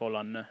kjempe for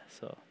landet.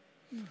 Så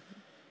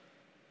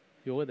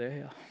gjorde det,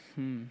 ja.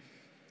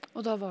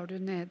 Og da var du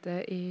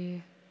nede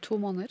i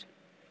 2 måneder?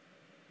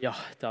 Ja,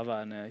 da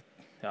var jeg nede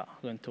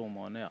rundt 2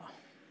 måneder, ja.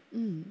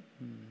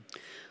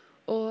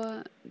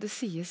 Og det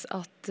sies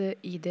at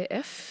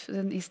IDF,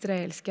 den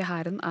israelske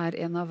hæren,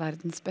 en av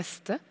verdens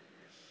beste.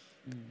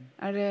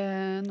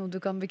 Det noe du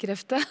kan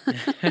bekrefte?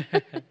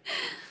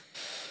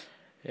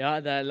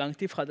 Ja, det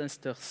langt ifra den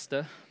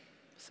største.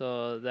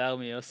 Så det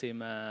mye å si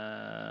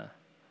med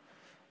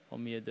hvor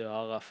mye du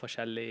har av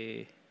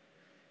forskjellige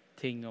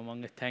ting, og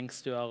mange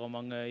tanks du har, og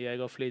mange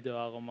jegerfly du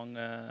har, og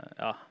mange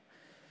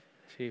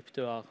skip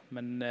du har.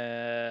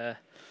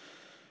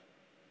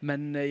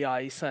 Men ja,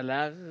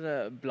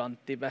 Israel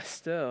blant de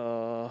beste,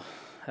 og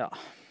ja,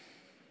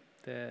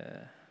 det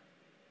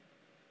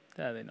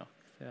de nok.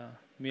 Det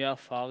mye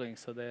erfaring,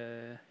 så det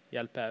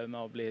hjelper jeg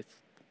med å bli et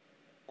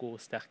god,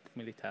 sterk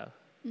militær.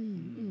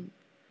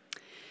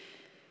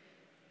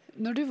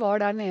 Når du var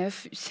der nede,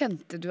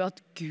 kjente du at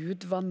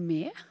Gud var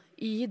med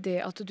i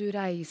det at du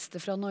reiste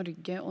fra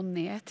Norge og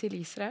ned til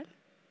Israel?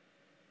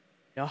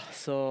 Ja,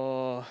 så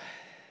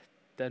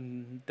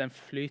den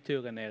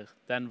flyturen ned,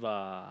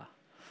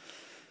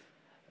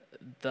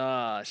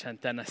 da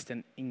kjente jeg nesten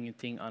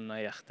ingenting annet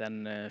i hjertet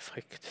enn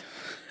frykt.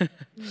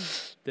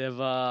 Det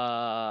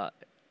var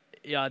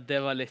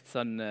litt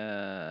sånn,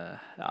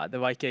 det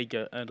var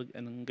ikke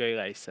en gøy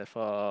reise,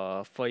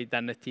 for i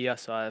denne tida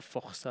så det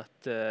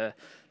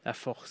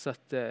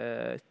fortsatt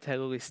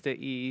terrorister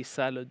i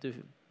Israel, og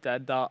det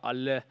da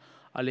alle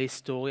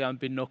historiene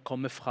begynner å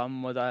komme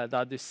fram, og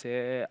da du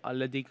ser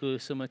alle de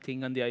grusomme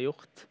tingene de har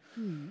gjort.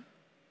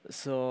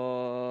 Så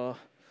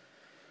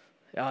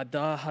ja,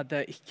 da hadde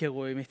jeg ikke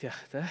ro i mitt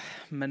hjerte,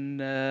 men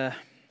jeg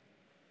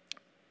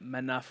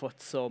har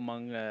fått så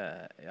mange,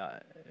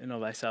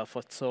 underveis jeg har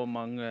fått så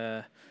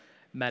mange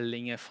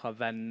meldinger fra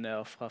venner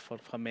og fra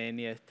folk fra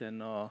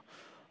menigheten, og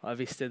jeg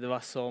visste det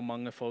var så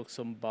mange folk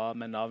som ba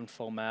med navn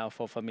for meg og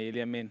for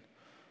familien min.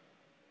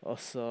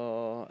 Og så,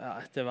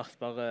 etter hvert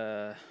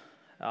bare,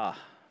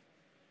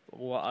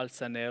 roet alt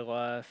seg ned, og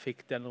jeg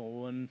fikk den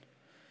roen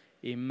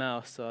i meg,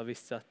 og så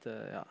visste jeg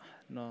at,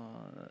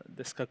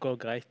 det skal gå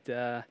greit.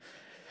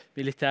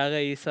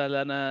 Militæret i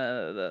Israel,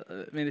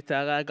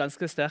 militæret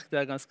ganske sterkt,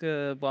 det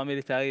ganske bra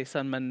militær i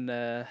Israel, men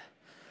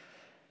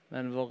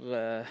vår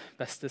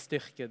beste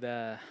styrke,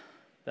 det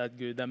at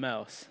Gud med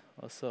oss.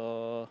 Og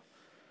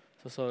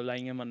så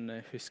lenge man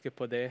husker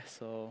på det,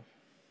 så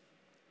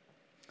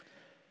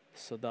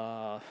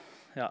da,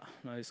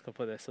 når jeg husker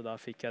på det, så da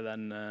fikk jeg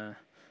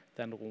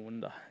den roen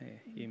da,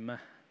 i meg.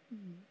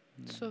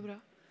 Så bra.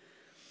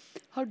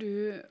 Har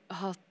du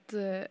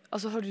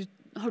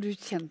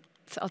kjent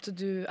at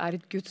du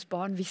et Guds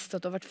barn, visst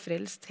at du har vært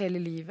frelst hele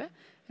livet?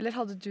 Eller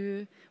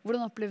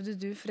hvordan opplevde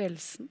du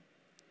frelsen?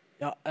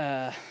 Ja,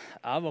 jeg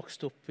har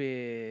vokst opp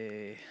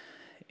i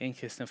en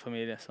kristen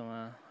familie, som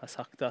jeg har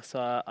sagt da, så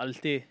jeg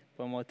alltid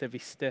på en måte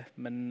visste,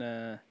 men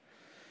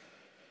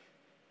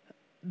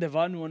det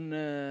var noen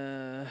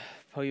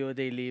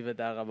perioder i livet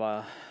der jeg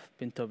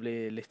begynte å bli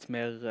litt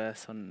mer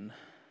sånn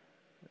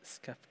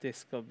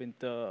skeptisk, og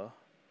begynte å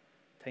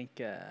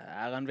tenke,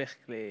 han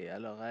virkelig,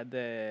 eller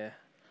det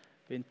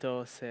begynte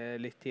å se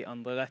litt i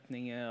andre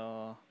retninger,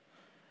 og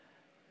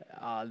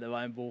det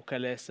var en bok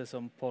jeg leste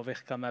som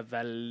påvirket meg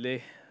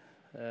veldig,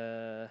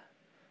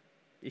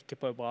 ikke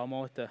på en bra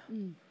måte.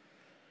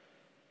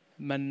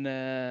 Men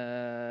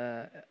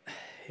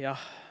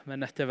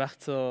etter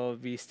hvert så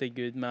viste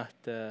Gud meg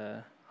at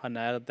han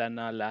den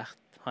jeg har lært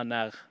han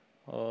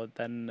og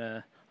han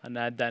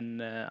den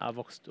jeg har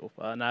vokst opp.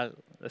 Han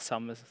det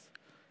samme,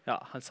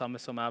 han samme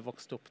som jeg har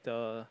vokst opp til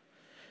å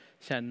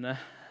kjenne.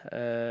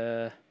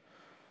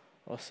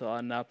 Og så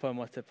han på en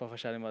måte på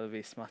forskjellige måter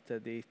vist meg at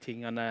de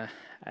tingene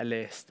jeg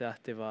leste, at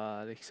det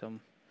var liksom,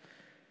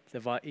 det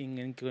var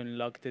ingen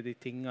grunnlag til de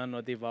tingene,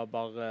 og de var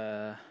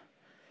bare,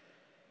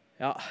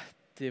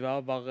 det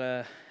var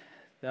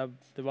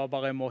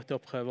bare en måte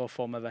å prøve å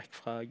få meg vekk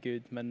fra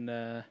Gud,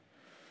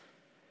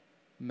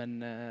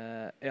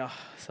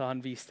 så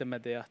han viste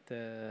meg det at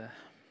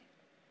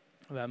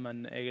hvem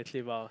han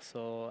egentlig var,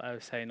 så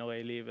senere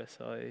i livet,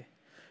 så i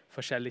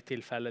forskjellige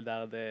tilfeller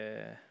der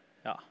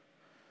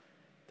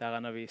der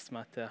han har vist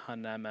meg at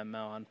han med meg,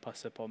 og han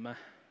passer på meg.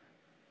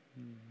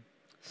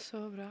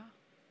 Så bra.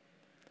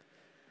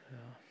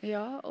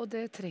 Ja, og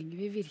det trenger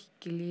vi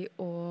virkelig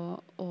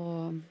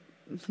å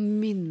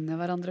minne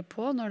hverandre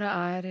på når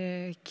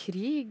det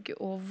krig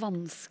og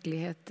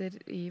vanskeligheter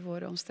i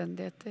våre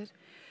omstendigheter.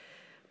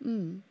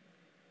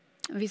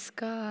 Vi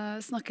skal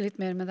snakke litt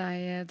mer med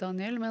deg,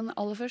 Daniel, men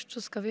aller først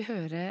så skal vi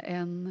høre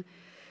en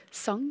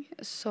sang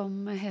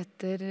som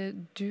heter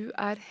 «Du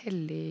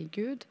hellig,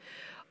 Gud»,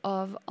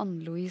 av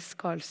Ann-Louise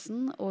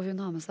Karlsen, og hun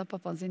har med seg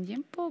pappaen sin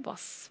Jim på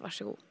bass. Vær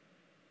så god.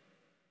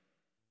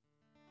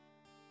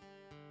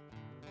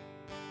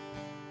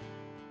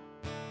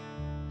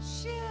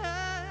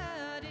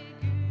 Kjære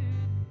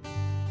Gud,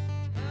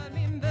 hør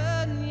min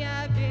bønn,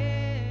 jeg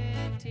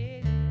ber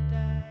til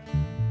deg.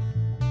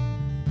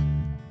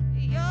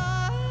 Ja,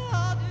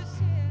 du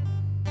ser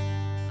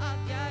at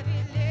jeg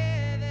vil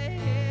leve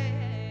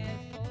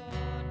helt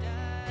for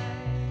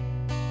deg.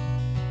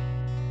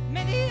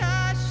 Men det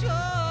så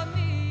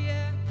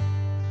mye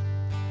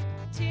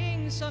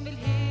ting som vil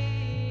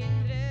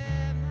hindre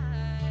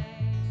meg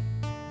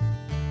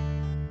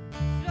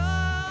fra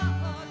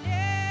å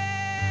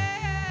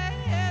leve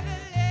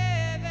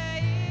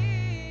i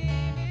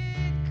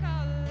mitt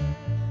kall.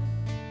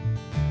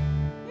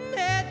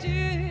 Men du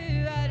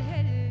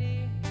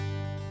hellig,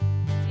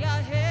 ja,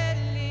 hellig.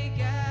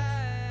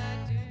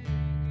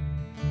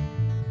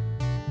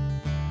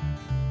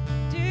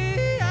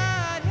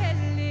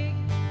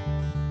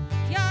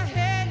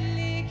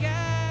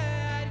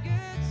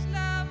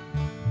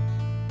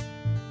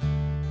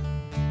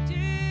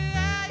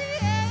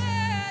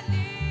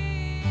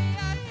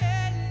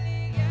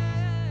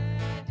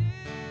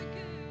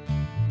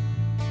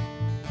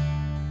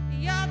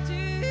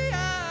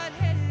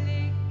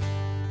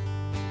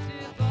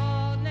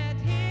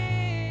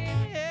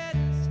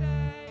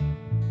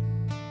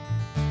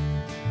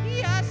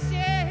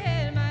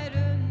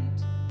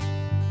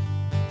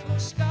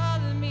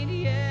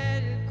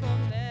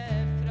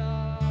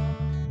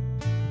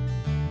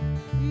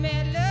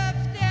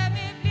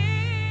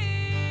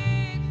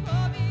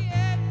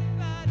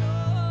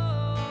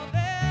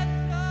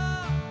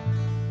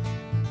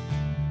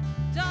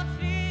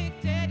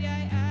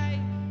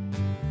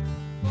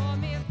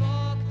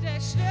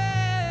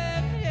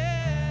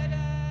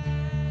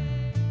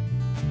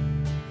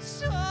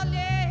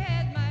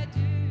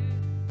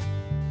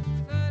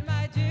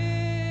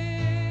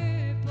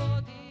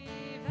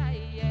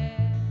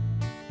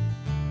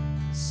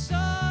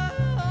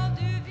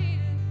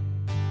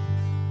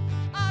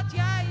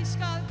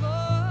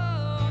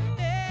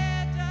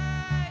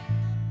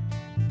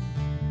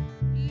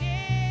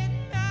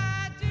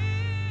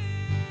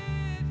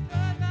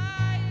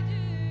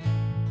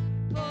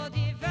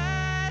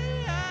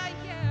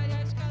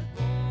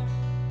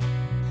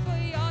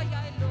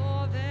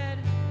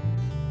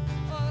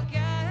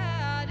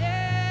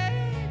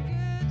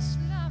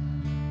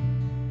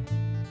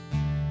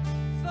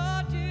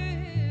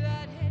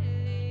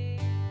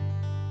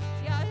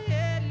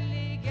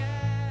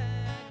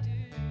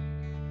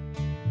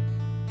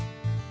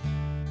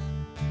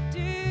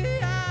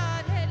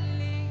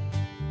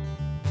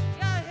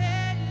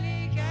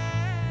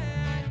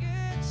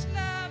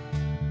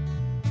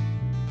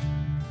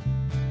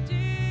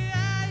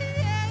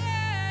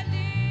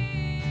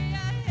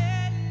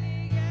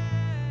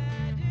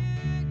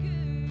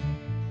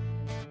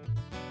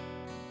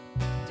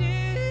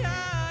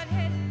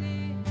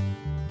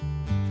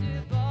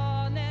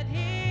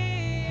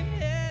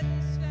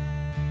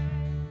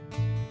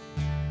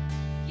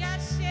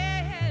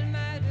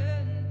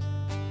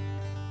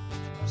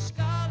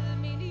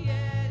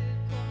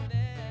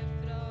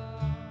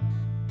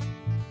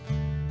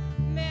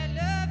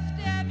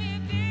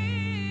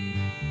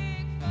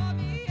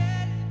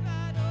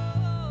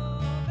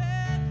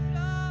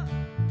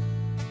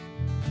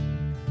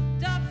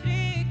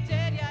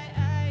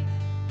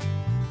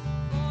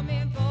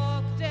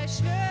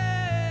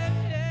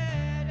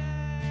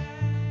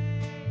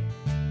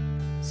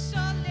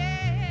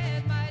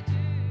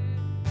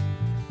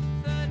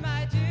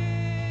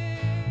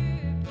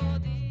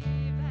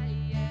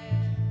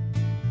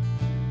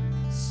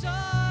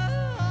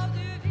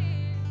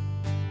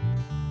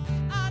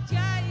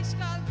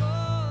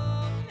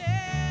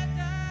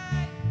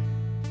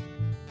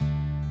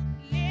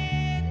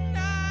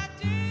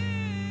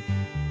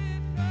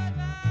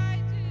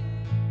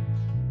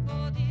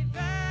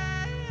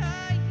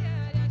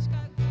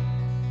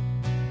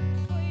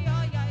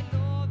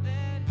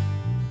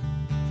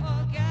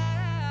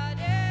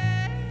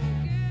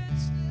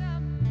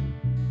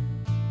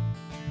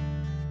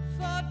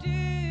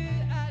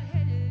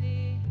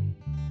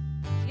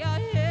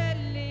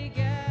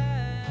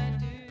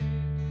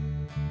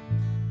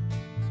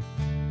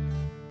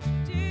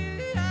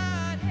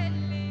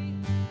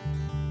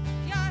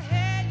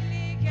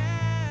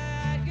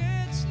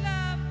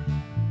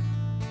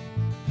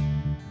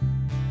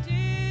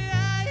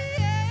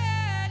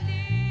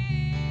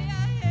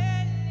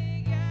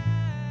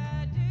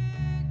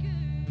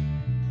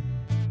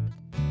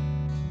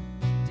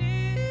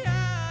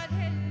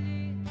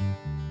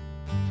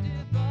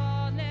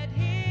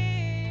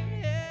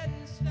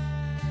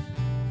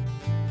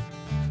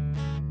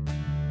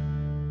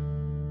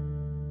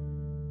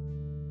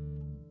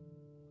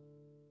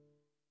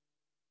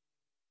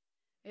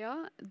 Ja,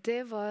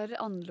 det var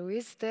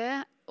Anne-Louise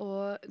det,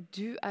 og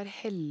du er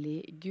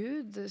hellig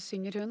Gud,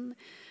 synger hun.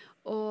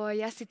 Og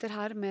jeg sitter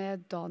her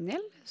med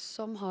Daniel,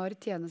 som har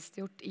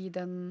tjenestegjort i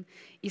den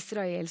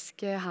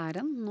israelske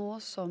hæren,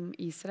 nå som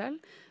Israel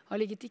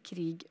har ligget i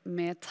krig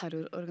med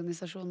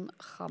terrororganisasjonen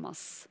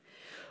Hamas.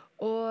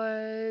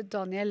 Og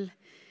Daniel,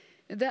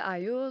 det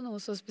er jo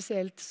noe så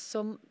spesielt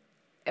som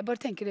jeg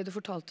bare tenker det du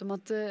fortalte om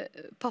at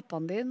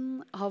pappaen din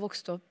har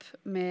vokst opp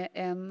med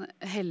en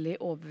hellig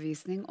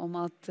overbevisning om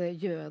at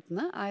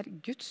jødene er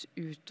Guds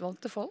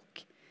utvalgte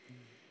folk.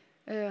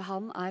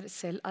 Han er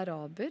selv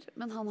araber,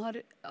 men han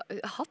har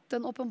hatt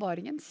den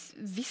åpenbaringen,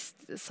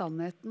 visst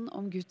sannheten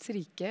om Guds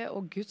rike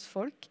og Guds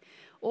folk,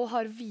 og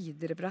har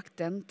viderebrakt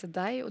den til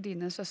deg og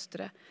dine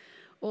søstre.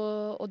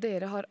 Og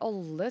dere har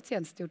alle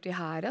tjenestegjort i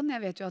hæren.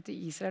 Jeg vet jo at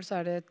i Israel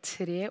så er det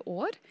 3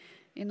 år.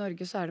 I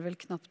Norge så er det vel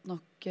knapt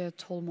nok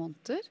 12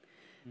 måneder.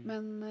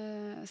 Men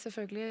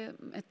selvfølgelig,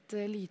 et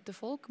lite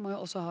folk må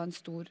jo også ha en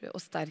stor og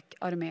sterk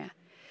armé.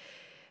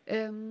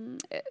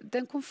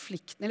 Den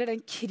konflikten, eller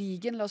den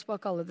krigen, la oss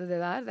bare kalle det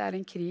der, det er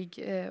en krig,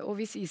 og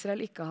hvis Israel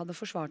ikke hadde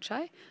forsvart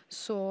seg,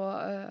 så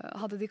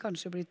hadde de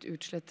kanskje blitt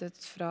utslettet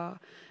fra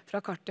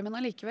kartet. Men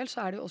allikevel så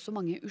er det jo også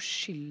mange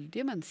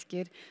uskyldige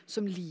mennesker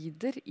som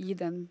lider i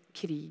den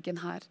krigen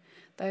her.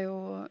 Det er jo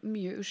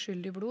mye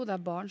uskyldig blod, det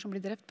er barn som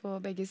blir drept på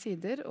begge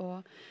sider,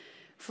 og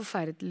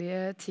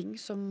forferdelige ting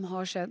som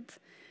har skjedd.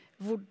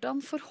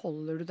 Hvordan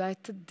forholder du deg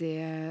til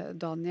det,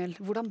 Daniel?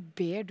 Hvordan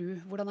ber du?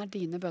 Hvordan er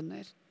dine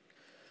bønner?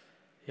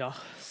 Ja,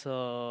 så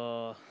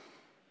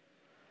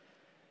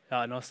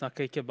ja, nå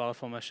snakker jeg ikke bare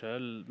for meg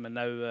selv, men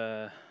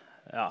også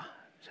ja,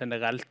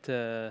 generelt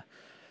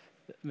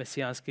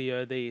messianske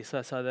jøder i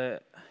Israel, så er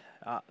det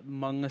ja,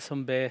 mange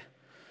som ber.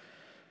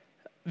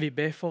 Vi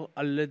ber for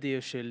alle de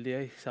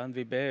uskyldige, ikke sant?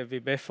 Vi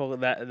ber for,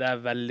 det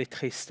er veldig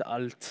trist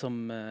alt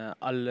som,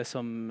 alle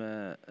som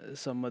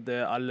må dø,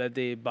 alle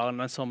de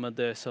barna som må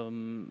dø,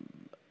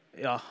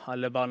 ja,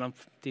 alle barna,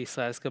 de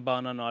israelske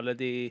barna og alle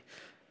de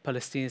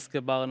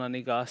palestinske barna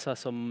i Gaza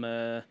som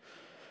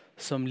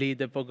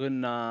lider på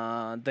grunn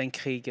av den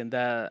krigen. Det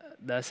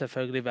er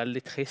selvfølgelig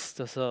veldig trist.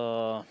 Og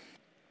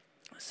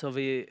så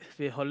vi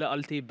holder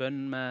alltid i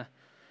bønn med,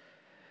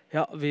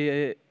 ja,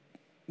 vi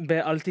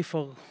ber alltid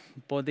for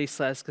både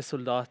israelske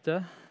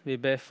soldater,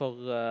 vi ber for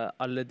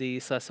alle de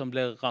israelske som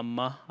blir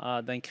rammet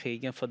av den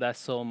krigen, for det er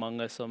så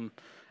mange som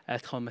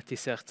er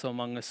traumatisert, så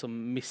mange som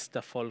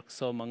mister folk,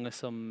 så mange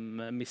som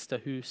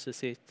mister huset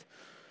sitt.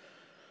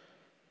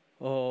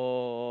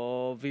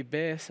 Og vi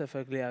ber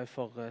selvfølgelig også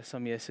for,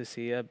 som Jesus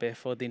sier, be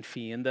for din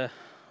fiende.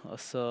 Og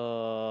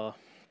så,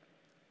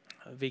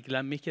 vi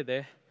glemmer ikke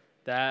det.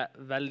 Det er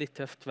veldig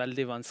tøft,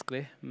 veldig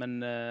vanskelig,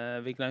 men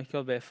vi glemmer ikke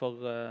å be for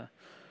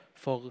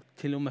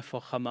til og med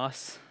for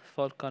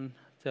Hamas-folkene,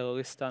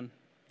 terroristene,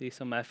 de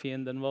som er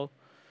fienden vår.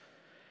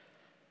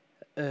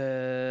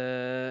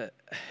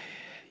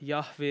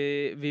 Ja,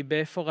 vi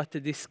ber for at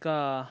de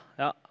skal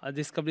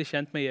bli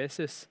kjent med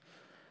Jesus.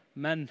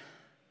 Men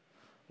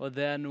og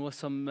det er noe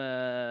som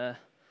jeg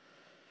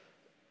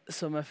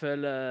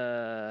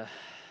føler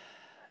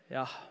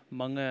ja,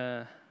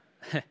 mange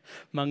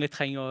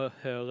trenger å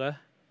høre.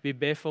 Vi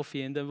ber for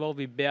fienden vår,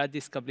 vi ber at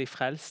de skal bli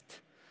frelst.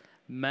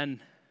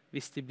 Men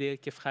hvis de blir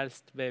ikke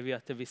frelst, ber vi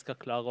at vi skal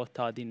klare å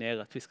ta de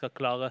ned. At vi skal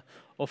klare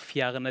å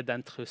fjerne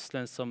den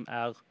trusselen som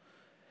er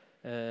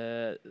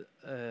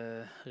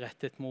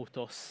rettet mot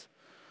oss.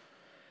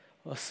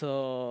 Og så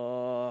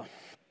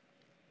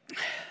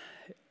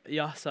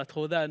ja, så jeg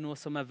tror det er noe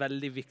som er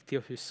veldig viktig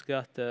å huske,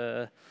 at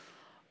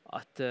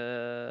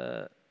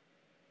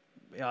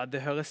ja,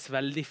 det høres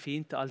veldig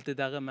fint, alt det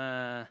der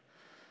med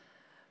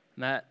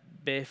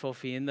be for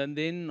fienden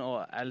din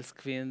og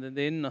elsk fienden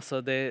din, altså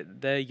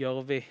det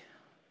gjør vi.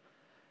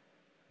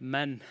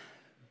 Men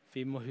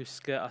vi må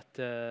huske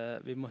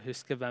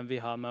hvem vi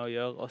har med å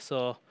gjøre. Og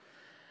så,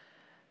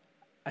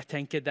 jeg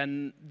tenker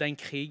den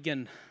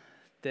krigen,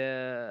 det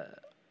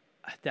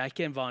er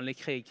ikke en vanlig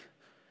krig.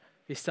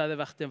 Hvis det hadde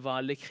vært en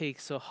vanlig krig,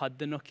 så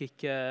hadde nok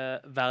ikke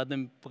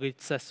verden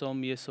brytt seg så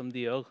mye som de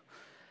gjør.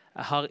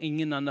 Jeg har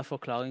ingen annen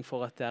forklaring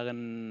for at det er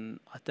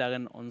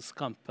en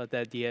åndskamp, at det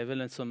er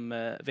djevelen som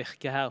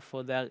virker her.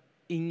 For det er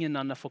ingen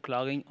annen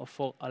forklaring, og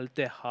for alt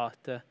det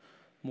hatet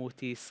mot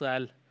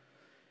Israel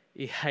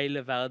i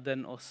hele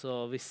verden,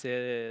 også vi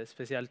ser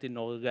spesielt i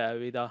Norge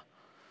også i dag,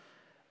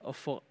 og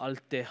for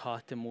alt det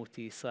hatet mot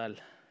Israel.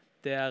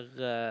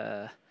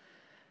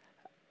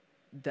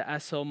 Det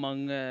er så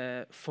mange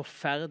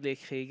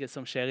forferdelige kriger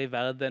som skjer i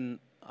verden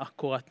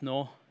akkurat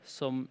nå,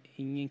 som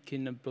ingen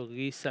kunne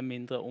bry seg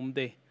mindre om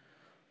dem.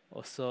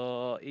 Og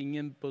så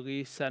ingen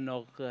bryr seg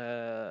når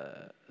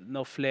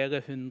flere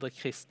hundre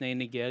kristne i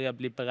Nigeria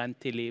blir brent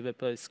i livet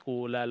på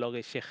skole eller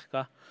i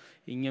kirka.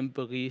 Ingen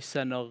bryr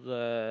seg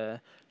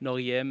når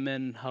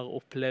Jemen har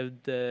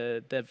opplevd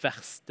det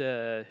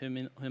verste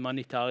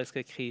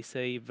humanitariske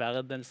krise i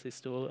verdens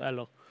historie,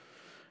 eller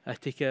jeg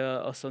vet ikke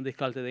hvordan de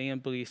kalte det. Ingen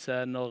bryr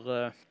seg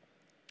når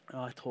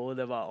jeg tror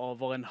det var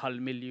over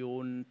 500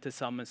 000 til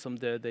sammen som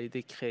døde i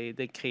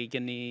den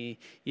krigen i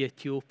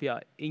Etiopia.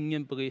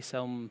 Ingen bryr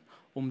seg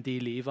om de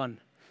livene.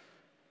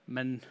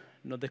 Men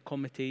når det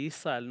kommer til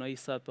Israel, når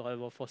Israel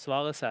prøver å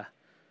forsvare seg,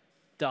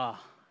 da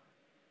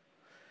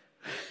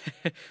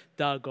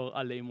da går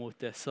alle imot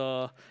det.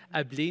 Så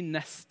jeg blir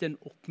nesten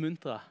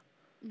oppmuntret.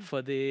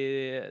 Fordi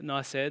når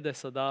jeg ser det,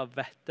 så da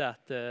vet jeg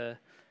at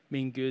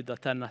min Gud,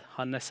 at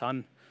han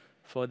sann.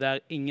 For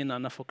det ingen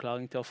annen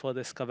forklaring til hvorfor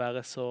det skal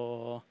være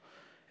så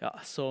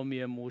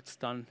mye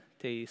motstand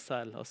til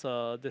Israel.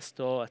 Altså, det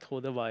står, jeg tror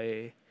det var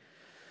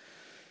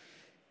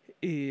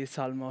i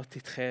Salme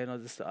 83,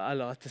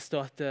 at det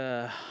står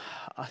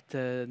at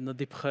når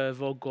de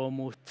prøver å gå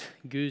mot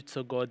Gud,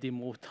 så går de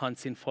mot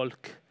hans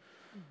folk.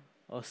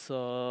 Og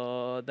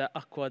så det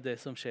akkurat det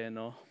som skjer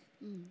nå.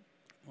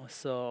 Og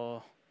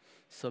så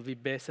vi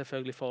ber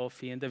selvfølgelig for våre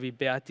fiender. Vi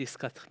ber at de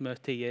skal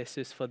møte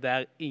Jesus, for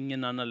det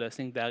ingen annen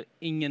løsning. Det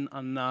ingen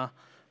annen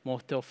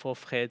måte å få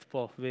fred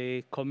på.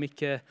 Vi kommer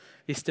ikke,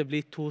 hvis det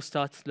blir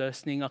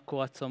tostatsløsning,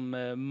 akkurat som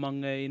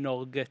mange i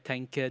Norge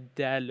tenker,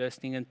 det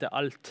løsningen til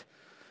alt.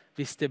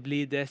 Hvis det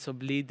blir det, så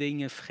blir det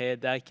ingen fred.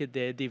 Det ikke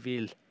det de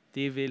vil.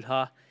 De vil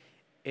ha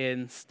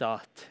en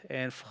stat,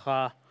 en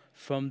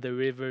from the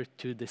river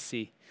to the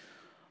sea.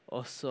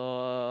 Og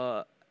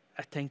så,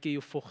 jeg tenker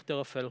jo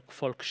fortere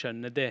folk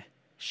skjønner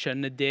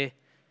det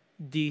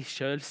de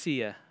selv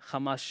sier.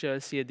 Hamas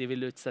selv sier de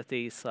vil utsette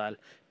Israel.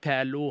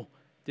 PLO,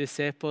 du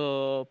ser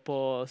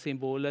på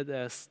symbolet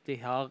deres, de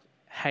har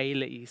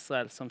hele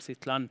Israel som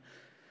sitt land.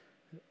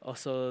 Og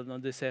så når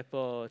du ser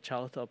på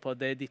charter, på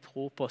det de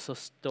tror på, så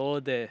står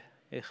det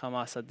i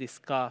Hamas at de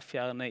skal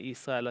fjerne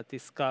Israel, at de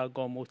skal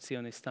gå mot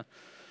sionistene.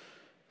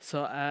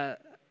 Så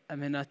jeg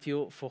mener at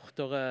jo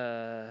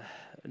fortere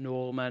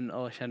nordmenn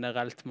og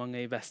generelt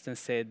mange i Vesten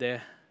ser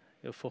det,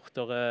 jo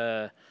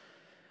fortere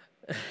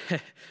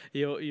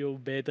jo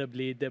bedre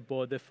blir det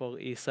både for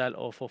Israel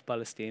og for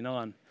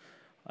palestinerne.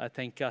 Og jeg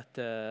tenker at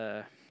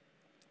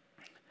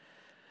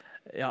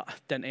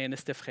den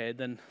eneste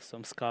freden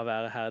som skal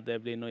være her,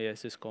 det blir når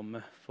Jesus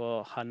kommer.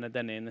 For han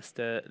den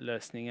eneste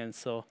løsningen.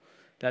 Så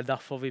det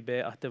derfor vi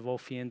ber at det vår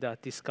fiende,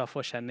 at de skal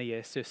få kjenne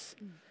Jesus.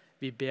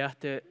 Vi ber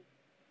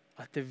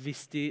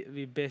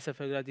vi ber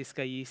selvfølgelig at de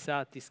skal gi seg,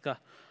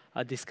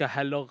 at de skal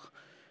heller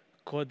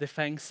gå til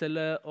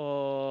fengselet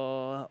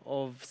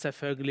og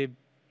selvfølgelig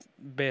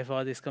be for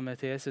at de skal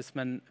møte Jesus.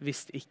 Men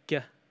hvis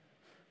ikke,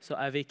 så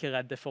vi ikke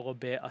redde for å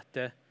be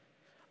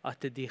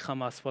at de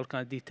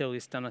Hamas-folkene, de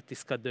terroristene, at de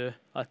skal dø.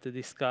 At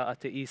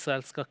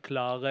Israel skal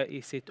klare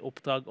i sitt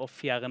oppdrag å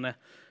fjerne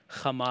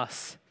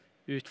Hamas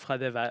ut fra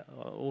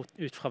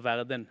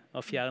verden.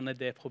 Og fjerne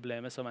det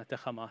problemet som heter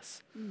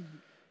Hamas.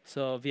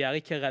 Så vi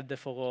ikke redde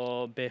for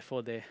å be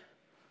for det.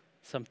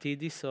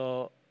 Samtidig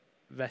så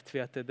vet vi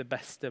at det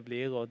beste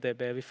blir, og det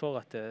ber vi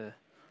for,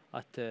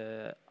 at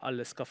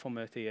alle skal få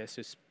møte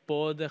Jesus.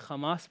 Både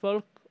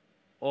Hamas-folk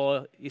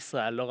og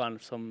israelerne,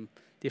 som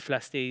de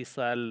fleste i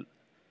Israel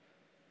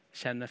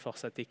kjenner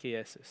fortsatt ikke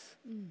Jesus.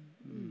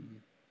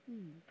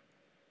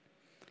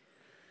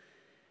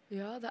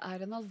 Ja, det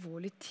en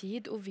alvorlig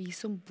tid, og vi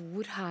som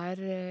bor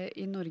her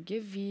i Norge,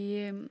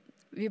 vi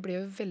ble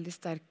jo veldig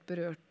sterkt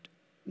berørt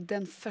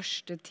den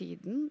første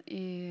tiden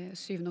i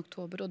 7.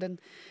 oktober, og den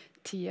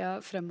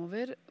tida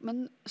fremover.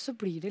 Men så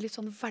blir det litt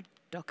sånn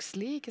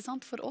hverdagslig, ikke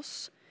sant, for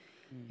oss.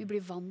 Vi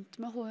blir vant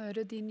med å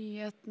høre de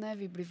nyhetene,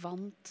 vi blir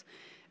vant.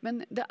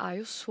 Men det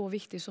jo så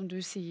viktig, som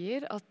du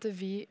sier, at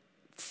vi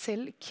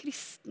selv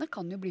kristne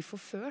kan jo bli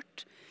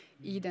forført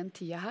i den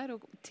tida her,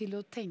 og til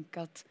å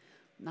tenke at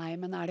nei,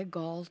 men det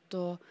galt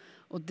å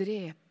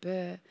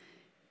drepe?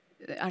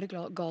 Det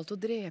galt å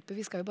drepe?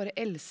 Vi skal jo bare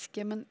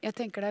elske. Men jeg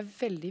tenker det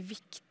veldig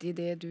viktig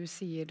det du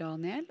sier,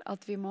 Daniel,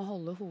 at vi må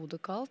holde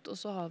hodet kaldt, og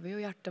så har vi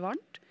jo hjertet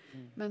varmt.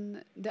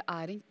 Men det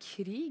en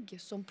krig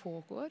som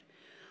pågår,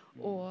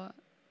 og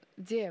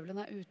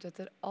djevelen ute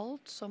etter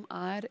alt som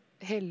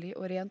hellig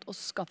og rent og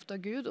skapt av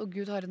Gud, og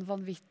Gud har en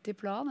vanvittig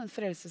plan, en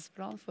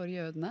frelsesplan for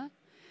jødene,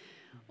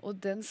 og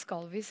den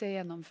skal vi se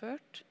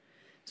gjennomført.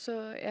 Så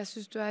jeg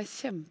synes du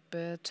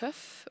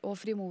kjempetøff og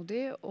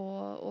frimodig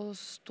og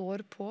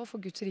står på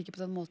for Guds rike på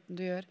den måten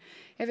du gjør.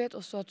 Jeg vet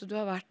også at du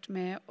har vært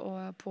med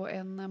på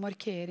en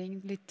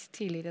markering litt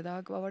tidligere i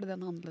dag. Hva var det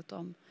den handlet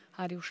om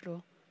her i Oslo?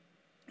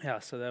 Ja,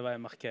 så det var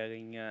en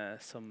markering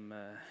som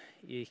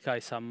gikk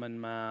sammen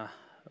med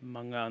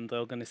mange andre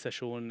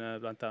organisasjoner,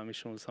 blant annet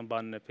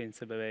Misjonssambandet,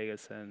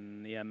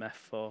 Pinsebevegelsen,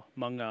 IMF og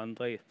mange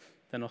andre i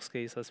den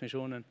norske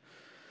Israelsmisjonen.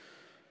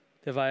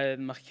 Det var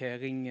en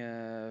markering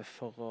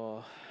for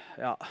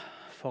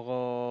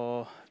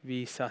å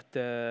vise at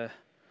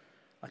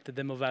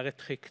det må være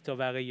trygt å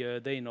være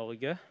jøde i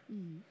Norge.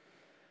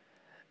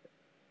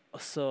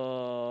 Og så,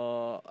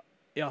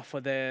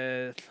 for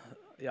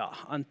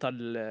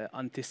antall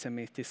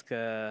antisemittiske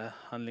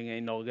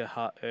handlinger i Norge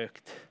har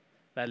økt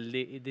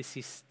veldig i de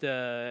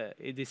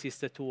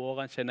siste 2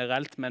 årene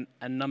generelt, men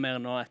enda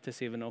mer nå etter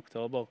 7.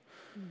 oktober.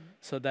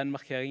 Så den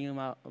markeringen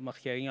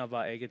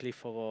var egentlig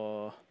for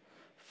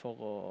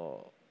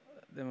å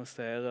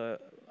demonstrere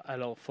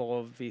eller for å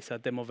vise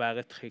at det må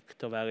være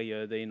trygt å være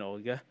jøde i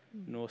Norge.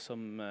 Noe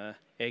som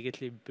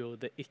egentlig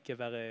burde ikke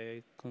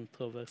være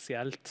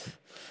kontroversielt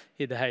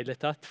i det hele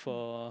tatt.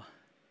 For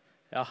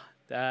ja,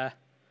 det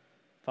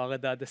bare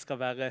det skal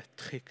være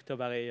trygt å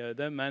være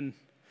jøde. Men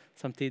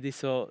samtidig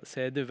så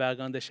ser du hver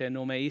gang det skjer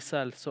noe med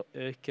Israel, så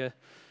øker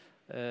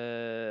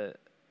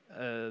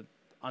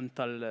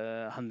antall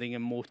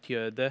handlinger mot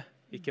jøder.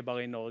 Ikke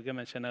bare i Norge,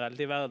 men generelt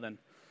i verden.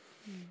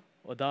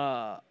 Og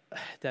da,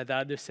 det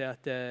der du ser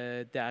at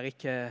det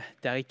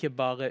er ikke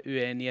bare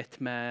uenighet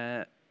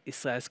med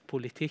israelsk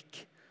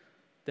politikk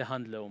det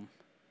handler om.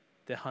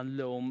 Det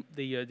handler om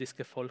det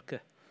jødiske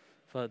folket.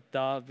 For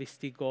da, hvis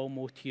de går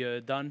mot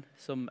jødene,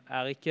 som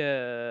ikke,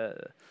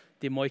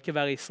 de må ikke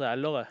være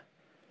israelere,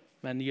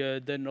 men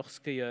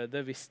norske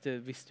jøder,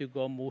 hvis du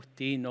går mot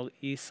de når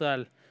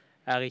Israel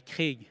er i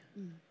krig,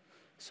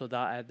 så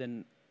da er det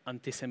en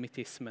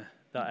antisemittisme.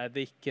 Da er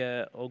det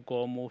ikke å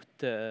gå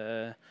mot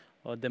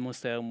og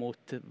demonstrere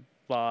mot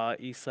hva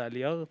Israel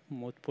gjør,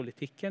 mot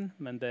politikken,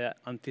 men det er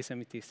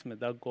antisemittisme.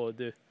 Da går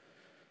du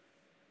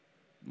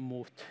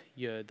mot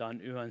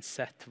jødene,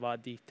 uansett hva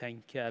de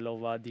tenker eller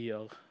hva de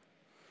gjør.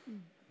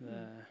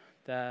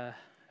 Det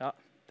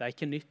er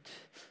ikke nytt.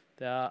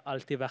 Det har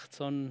alltid vært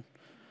sånn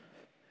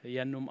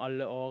gjennom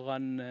alle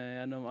årene,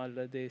 gjennom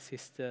alle de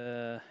siste,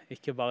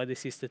 ikke bare de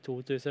siste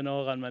 2000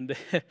 årene, men det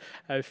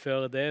er jo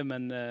før det,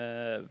 men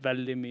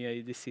veldig mye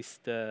i de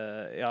siste,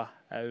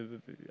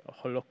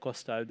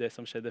 holocaust er jo det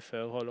som skjedde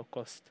før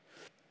holocaust.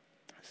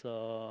 Så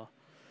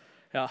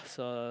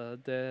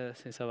det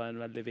synes jeg var en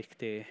veldig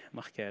viktig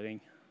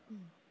markering.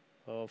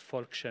 Og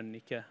folk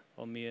skjønner ikke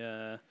hvor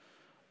mye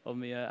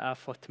jeg har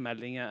fått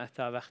meldinger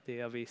etter jeg har vært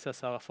i aviser,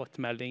 så har jeg fått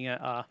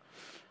meldinger av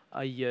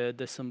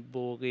jøder som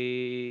bor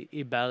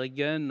i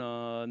Bergen,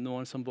 og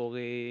noen som bor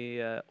i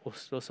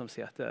Oslo, som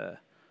sier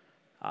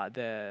at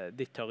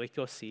de tør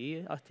ikke å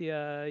si at de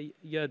er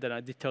jøder.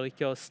 De tør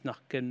ikke å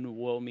snakke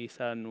noe om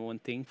Israel, noen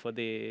ting, for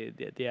de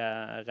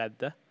er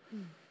redde.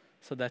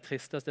 Så det er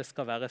trist at det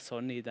skal være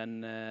sånn i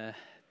den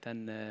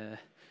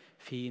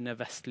fine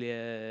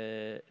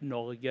vestlige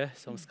Norge,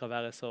 som skal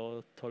være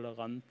så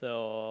tolerante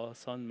og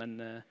sånn, men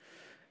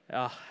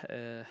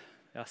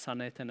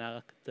sannheten er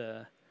at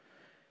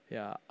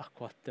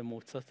akkurat det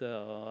motsatte,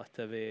 og at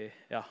vi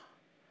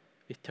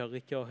tør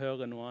ikke å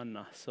høre noe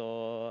annet. Så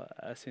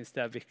jeg synes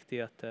det er viktig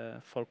at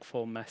folk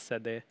får med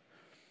seg det.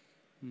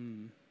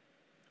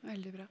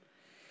 Veldig bra.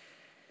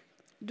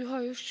 Du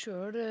har jo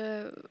selv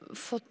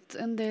fått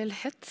en del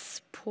hets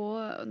på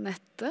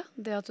nettet.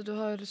 Det at du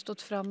har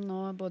stått frem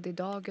nå både i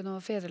Dagen og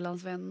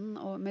Fedrelandsvennen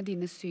og med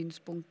dine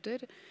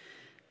synspunkter,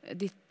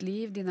 ditt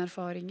liv, dine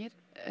erfaringer.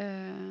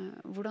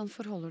 Hvordan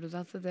forholder du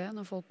deg til det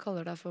når folk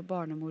kaller deg for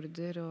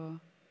barnemorder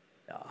og...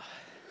 Ja,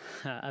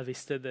 jeg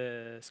visste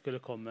det skulle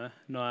komme.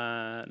 Når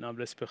jeg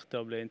ble spurt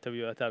og ble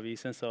intervjuet til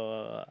avisen, så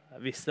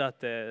jeg visste at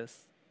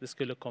det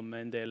skulle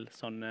komme en del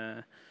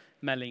sånne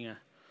meldinger.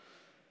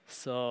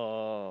 Så,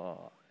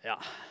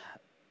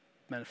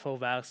 men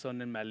for hver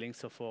sånn en melding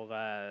så får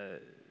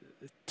jeg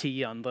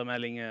 10 andre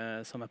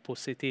meldinger som er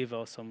positive,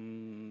 og som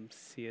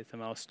sier til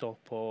meg å stå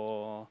på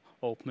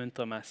og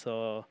oppmuntre meg,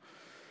 så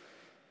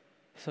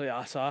har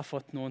jeg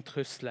fått noen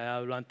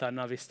trusler, blant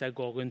annet hvis jeg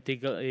går rundt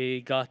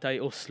i gata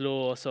i Oslo,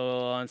 og så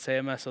han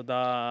ser meg, så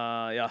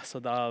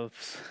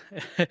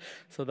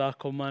da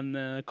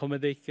kommer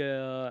det ikke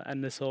å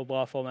ende så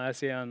bra for meg,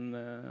 sier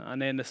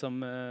han ene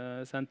som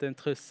sendte en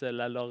trussel,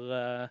 eller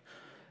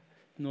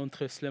noen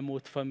trusler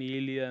mot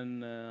familien,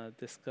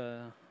 de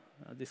skal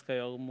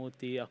gjøre mot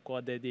de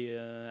akkurat det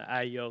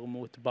jeg gjør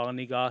mot barn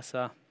i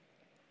Gaza.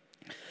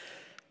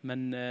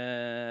 Men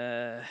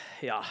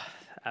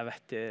jeg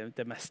vet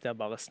det meste er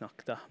bare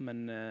snakk da,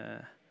 men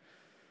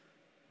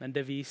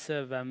det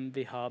viser hvem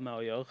vi har med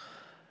å gjøre.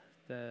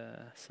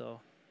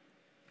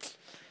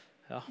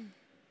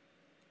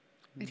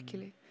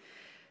 Virkelig.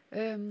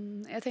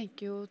 Jeg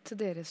tenker jo til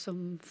dere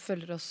som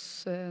følger oss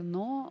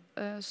nå,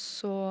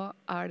 så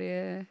er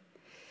det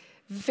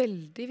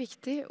veldig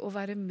viktig å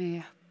være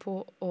med på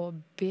å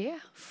be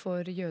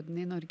for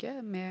jødene i Norge,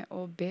 med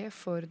å be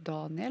for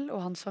Daniel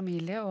og hans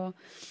familie, og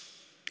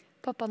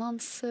pappaen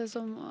hans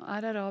som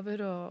er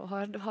araber og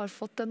har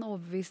fått den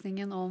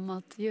overbevisningen om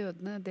at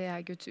jødene, det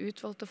er Guds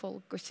utvalgte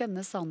folk, og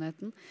kjenner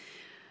sannheten.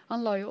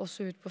 Han la jo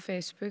også ut på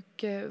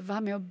Facebook, vær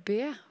med å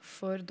be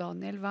for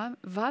Daniel,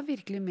 vær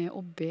virkelig med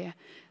å be.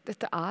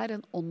 Dette er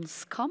en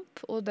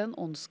åndskamp, og den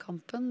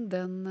åndskampen,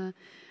 den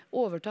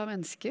overtar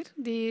mennesker.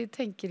 De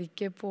tenker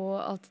ikke på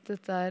at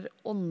dette er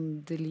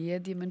åndelige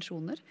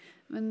dimensjoner,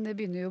 men det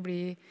begynner jo å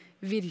bli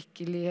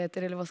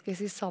virkeligheter, eller hva skal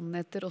jeg si,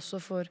 sannheter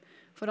også for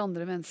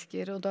andre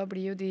mennesker, og da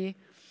blir jo de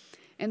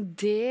en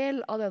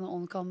del av denne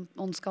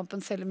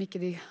åndskampen, selv om ikke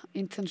de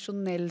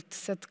intensjonelt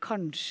sett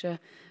kanskje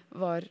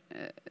var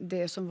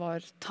det som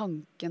var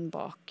tanken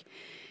bak.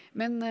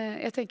 Men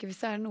jeg tenker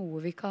hvis det er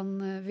noe vi kan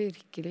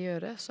virkelig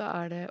gjøre, så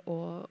er det å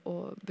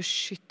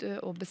beskytte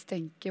og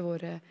bestenke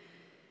våre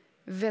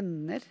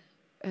venner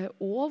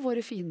og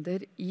våre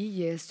fiender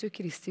i Jesu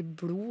Kristi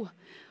blod.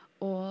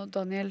 Og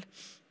Daniel,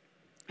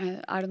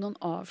 Er det noen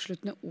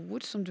avsluttende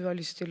ord som du har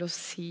lyst til å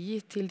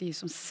si til de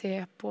som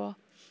ser på,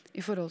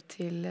 i forhold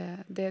til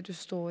det du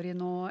står i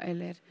nå,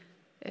 eller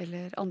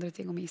andre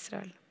ting om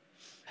Israel?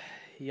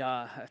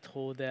 Ja, jeg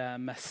tror det er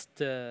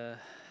mest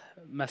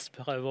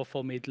prøve å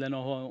formidle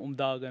nå om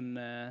dagen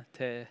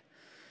til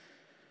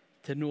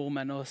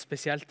nordmenn, og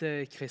spesielt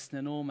til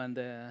kristne nordmenn.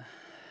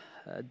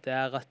 Det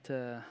er at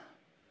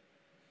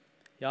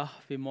ja,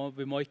 vi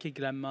må ikke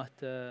glemme at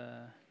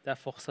det er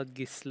fortsatt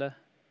gisler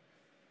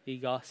i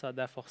Gaza.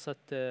 Det er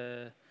fortsatt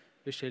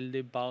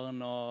uskyldige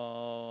barn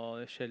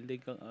og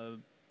uskyldige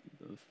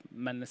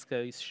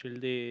mennesker,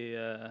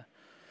 uskyldige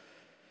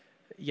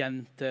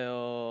jenter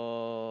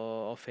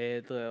og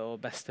fedre og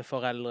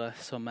besteforeldre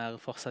som er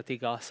fortsatt i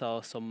Gaza,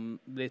 og som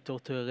blir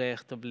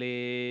torturert, og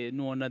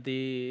noen av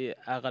de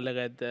er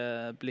allerede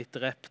blitt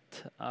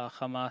drept av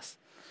Hamas.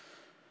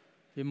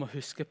 Vi må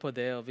huske på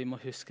det, og vi må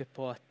huske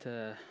på at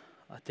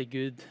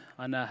Gud,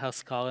 han er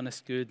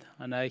herskarenes Gud.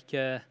 Han er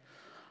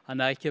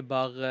ikke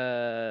bare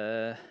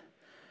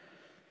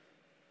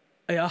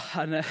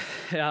han er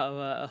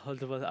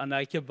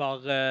ikke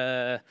bare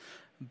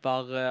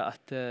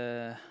at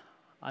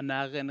han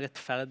er en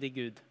rettferdig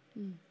Gud.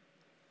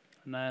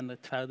 Han er en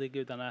rettferdig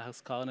Gud, han er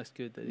herskarenes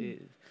Gud.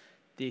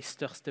 De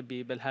største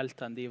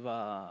bibelheltene, de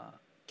var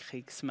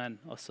krigsmenn.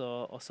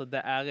 Også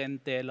det er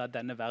en del av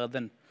denne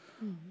verden.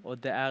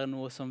 Og det er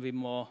noe som vi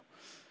må...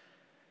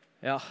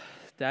 Ja,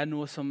 det er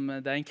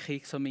en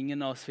krig som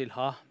ingen av oss vil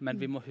ha, men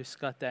vi må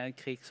huske at det er en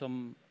krig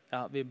som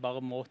vi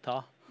bare må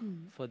ta.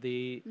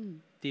 Fordi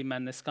de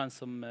menneskene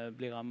som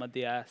blir rammet,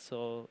 de er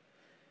så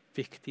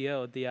viktige,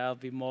 og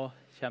vi må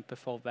kjempe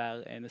for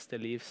hver eneste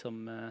liv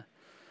som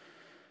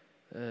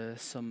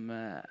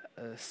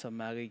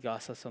er i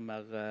Gaza,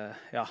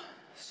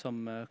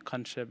 som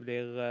kanskje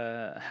blir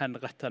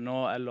henrettet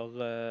nå, eller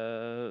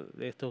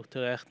blir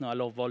torturert nå,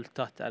 eller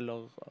voldtatt, eller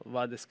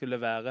hva det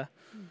skulle være.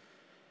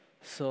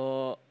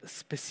 Så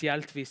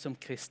spesielt vi som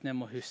kristne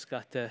må huske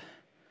at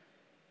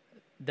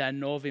det er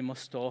nå vi må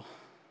stå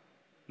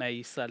med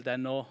Israel. Det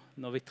er nå,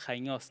 når vi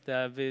trenger oss.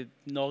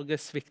 Norge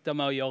sviktet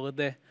med å gjøre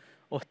det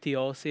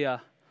 80 år siden.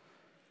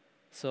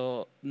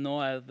 Så nå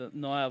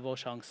er vår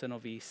sjanse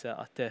å vise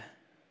at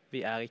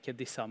vi er ikke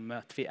de samme.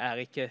 At vi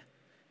er ikke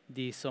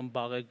de som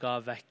bare ga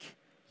vekk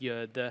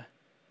jøder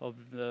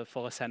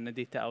for å sende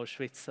de til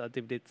Auschwitz, at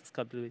de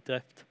skal bli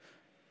drept.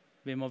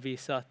 Vi må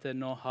vise at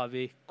nå har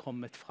vi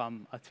kommet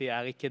fram. At vi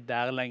er ikke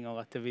der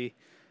lenger, at vi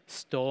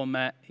står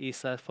med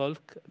Israels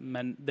folk.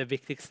 Men det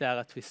viktigste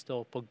er at vi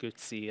står på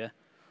Guds side.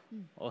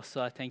 Og så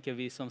jeg tenker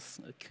vi som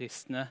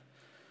kristne,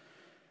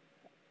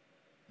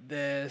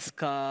 det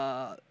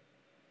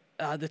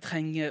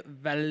trenger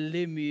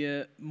veldig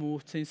mye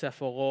mot, synes jeg,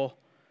 for å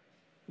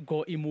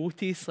gå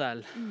imot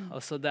Israel.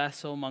 Altså, det er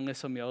så mange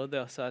som gjør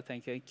det, og så jeg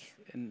tenker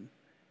en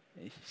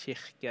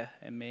kirke,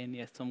 en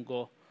menighet som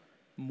går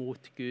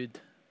mot Gud.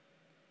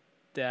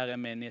 Det er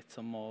en menighet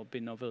som må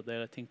begynne å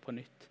vurdere ting på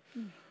nytt.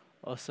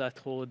 Og så jeg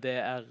tror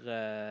det er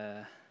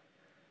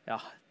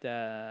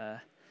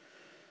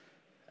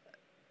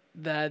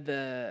det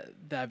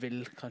jeg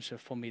vil kanskje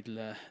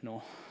formidle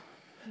nå.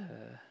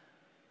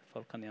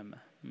 Folkene hjemme.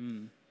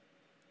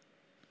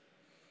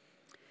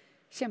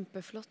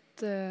 Kjempeflott,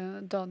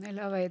 Daniel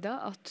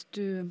Aveida, at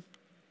du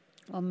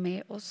var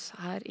med oss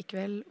her i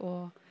kveld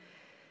og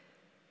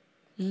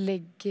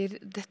legger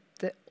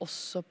dette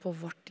også på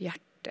vårt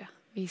hjerte.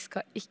 Vi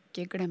skal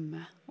ikke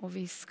glemme, og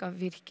vi skal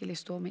virkelig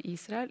stå med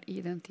Israel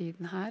i den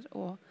tiden her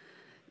og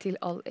til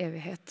all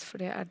evighet. For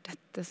det er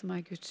dette som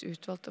er Guds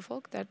utvalgte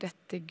folk. Det er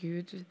dette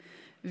Gud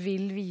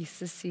vil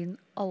vise sin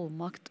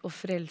allmakt og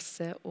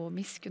frelse og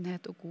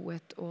miskunnhet og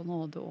godhet og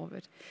nåde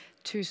over.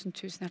 Tusen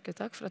hjertelig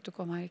takk for at du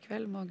kom her i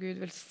kveld. Må Gud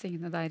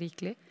velsigne deg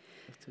rikelig.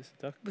 Tusen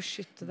takk.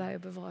 Beskytte deg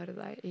og bevare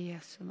deg i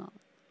Jesu navn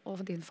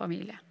og din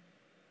familie.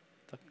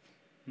 Takk.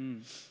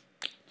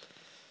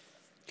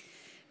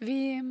 Vi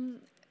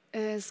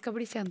skal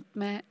bli kjent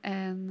med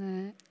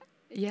en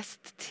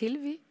gjest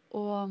til, vi.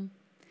 Og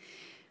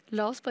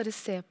la oss bare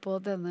se på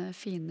denne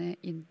fine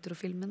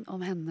introfilmen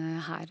om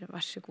henne her.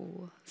 Vær så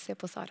god, se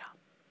på Sara.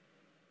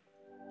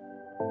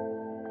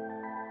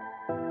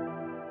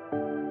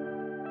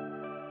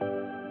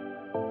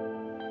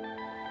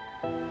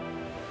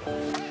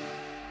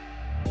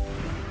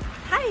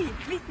 Hei,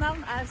 mitt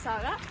navn er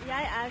Sara.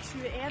 Jeg er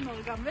 21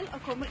 år gammel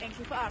og kommer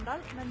egentlig fra Arendal,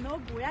 men nå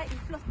bor jeg i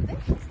flotte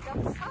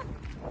Kristiansand.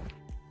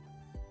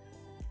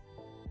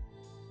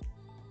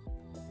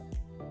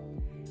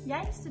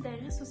 Jeg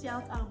studerer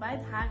sosialt arbeid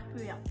her på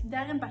UiA. Det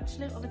er en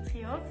bachelor over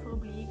 3 år for å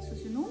bli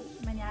sosionom,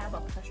 men jeg er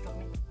bare på første år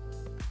min.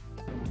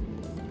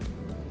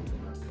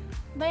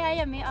 Når jeg er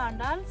hjemme i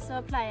Arendal, så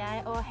pleier jeg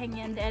å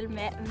henge en del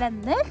med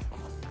venner.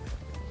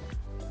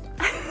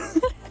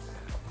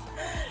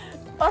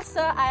 Og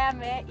så er jeg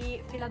med i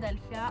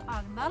Philadelphia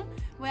Arendal,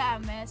 hvor jeg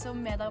er med som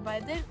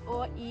medarbeider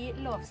og i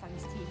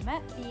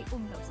lovsangsteamet i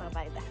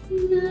ungdomsarbeidet.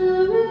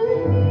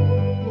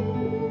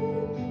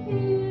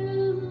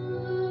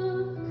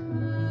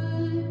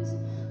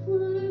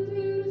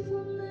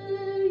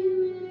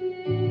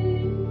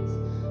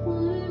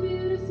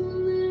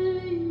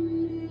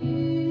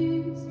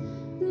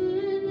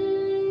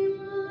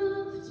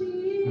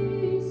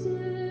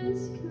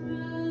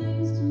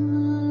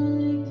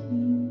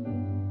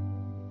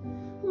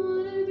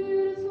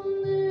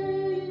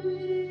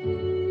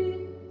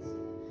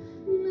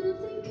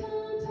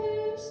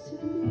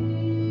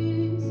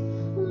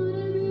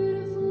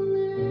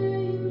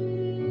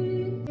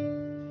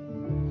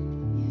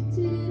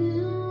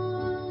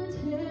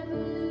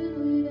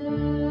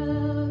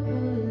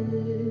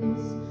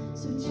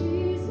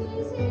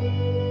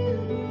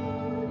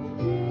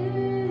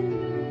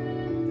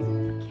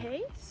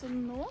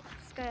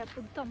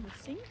 på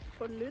dansing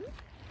på Lund.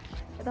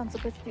 Jeg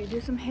danser på et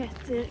studio som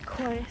heter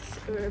KS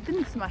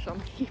Urban, som er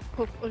sånn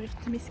hiphop og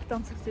rytmisk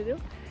dansestudio.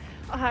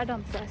 Og her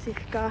danser jeg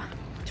ca.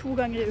 2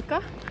 ganger i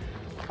uka,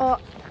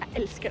 og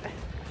jeg elsker det.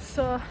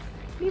 Så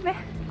bli med!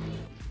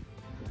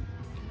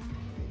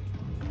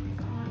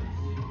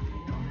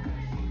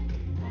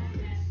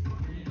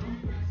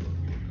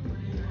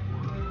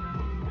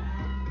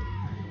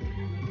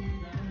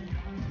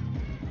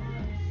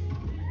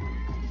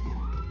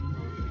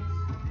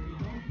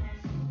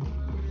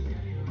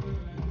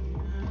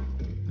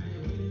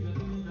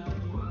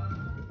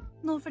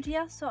 Nå for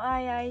tida så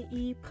er jeg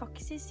i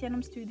praksis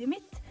gjennom studiet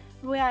mitt,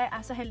 hvor jeg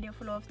er så heldig å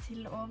få lov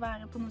til å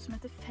være på noe som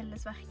heter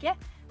Fellesverket,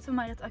 som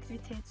er et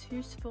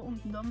aktivitetshus for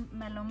ungdom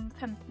mellom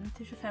 15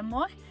 til 25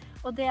 år.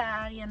 Og det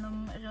er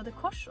gjennom Røde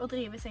Kors og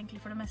drives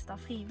egentlig for det meste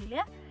av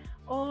frivillige.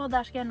 Og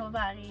der skal jeg nå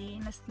være i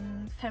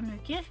nesten 5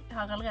 uker. Jeg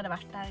har allerede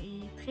vært der i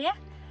 3.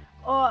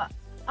 Og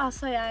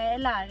altså,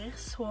 jeg lærer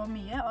så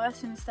mye, og jeg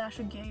synes det er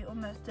så gøy å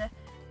møte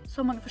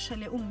så mange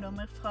forskjellige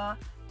ungdommer fra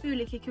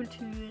ulike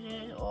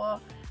kulturer og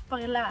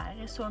bare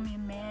lære så mye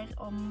mer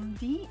om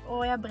de.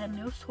 Og jeg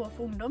brenner jo så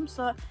for ungdom,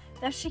 så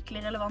det er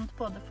skikkelig relevant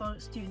både for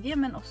studiet,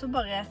 men også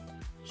bare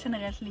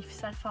generelt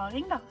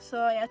livserfaring da. Så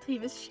jeg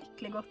trives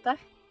skikkelig godt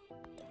der.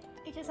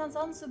 I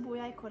Kristiansand så bor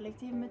jeg i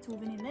kollektiv med 2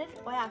 venninner,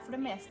 og jeg er for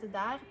det meste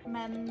der,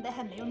 men det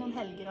hender jo noen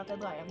helger at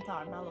jeg drar hjem til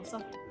Arendal også.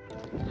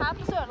 Her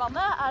på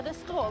Sørlandet er det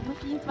strålende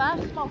fint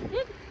vær som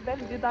alltid.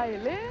 Veldig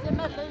deilig. Det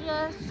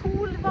melder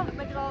sol,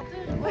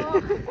 varmegrader og...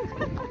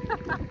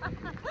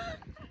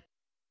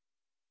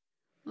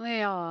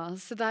 Ja,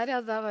 så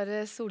der var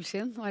det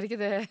solskinn. Var det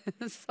ikke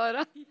det,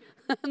 Sara?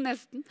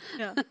 Nesten.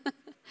 Ja.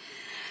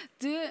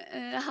 Du,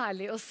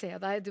 herlig å se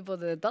deg. Du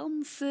både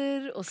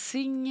danser og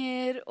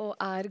synger og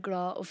er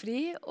glad og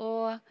fri.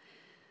 Og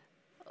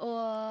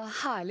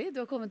herlig,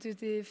 du har kommet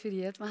ut i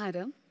frihet med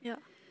Herren. Ja.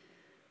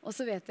 Og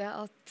så vet jeg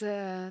at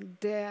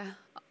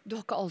du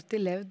har ikke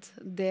alltid levd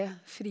det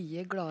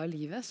frie, glade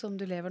livet som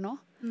du lever nå.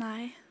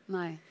 Nei.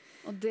 Nei.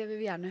 Og det vil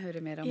vi gjerne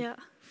høre mer om. Ja.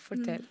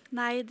 Fortell.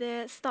 Nei,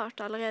 det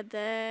startet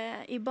allerede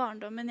i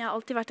barndommen. Jeg har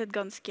alltid vært et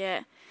ganske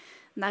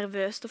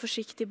nervøst og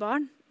forsiktig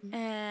barn.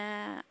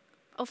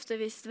 Ofte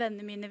hvis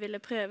vennene mine ville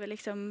prøve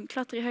liksom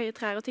klatre i høye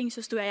trær og ting, så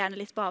sto jeg gjerne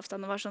litt på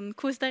avstand og var sånn,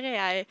 kos dere,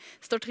 jeg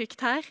står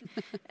trygt her.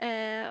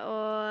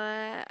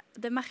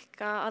 Og det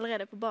merket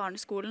allerede på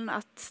barneskolen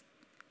at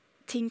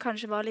ting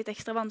kanskje var litt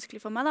ekstra vanskelig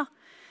for meg da.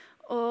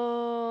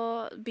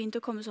 Og begynte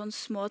å komme sånne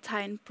små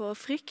tegn på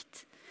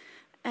frykt.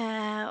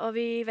 Og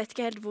vi vet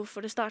ikke helt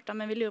hvorfor det startet,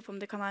 men vi lurer på om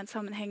det kan ha en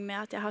sammenheng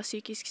med at jeg har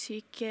psykisk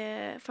syk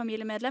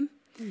familiemedlem,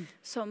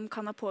 som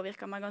kan ha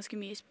påvirket meg ganske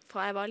mye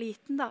fra jeg var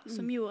liten da,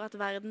 som gjorde at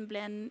verden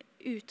ble en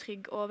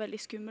utrygg og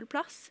veldig skummel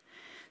plass.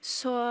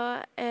 Så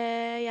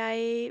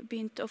jeg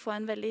begynte å få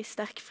en veldig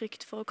sterk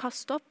frykt for å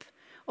kaste opp,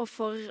 og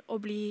for å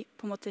bli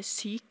på en måte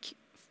syk,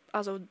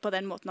 altså på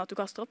den måten at du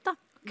kaster opp da.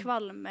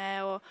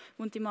 Kvalme og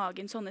vondt i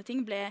magen, sånne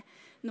ting ble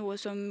noe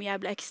som jeg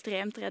ble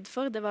ekstremt redd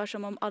for. Det var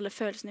som om alle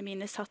følelsene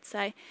mine satt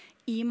seg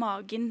i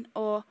magen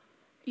og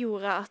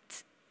gjorde at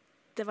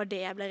det var det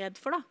jeg ble redd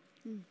for da.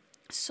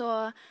 Så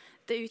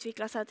det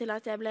utviklet seg til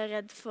at jeg ble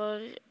redd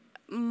for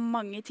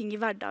mange ting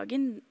i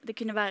hverdagen. Det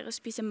kunne være å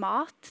spise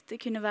mat, det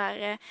kunne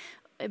være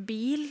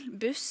bil,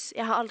 buss.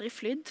 Jeg har aldri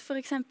flydd,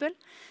 for eksempel.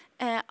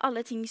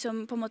 Alle ting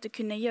som på en måte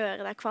kunne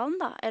gjøre deg kvalm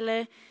da,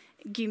 eller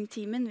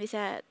gymtimen, hvis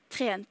jeg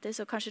trente,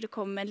 så kanskje det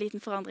kom en liten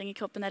forandring i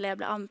kroppen, eller jeg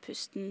ble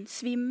andpusten,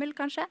 svimmel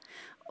kanskje.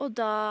 Og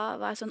da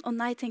var jeg sånn, å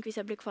nei, tenk hvis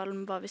jeg blir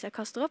kvalm, hva hvis jeg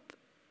kaster opp?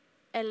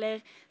 Eller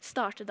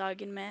starte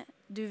dagen med,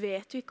 du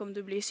vet jo ikke om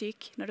du blir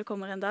syk når det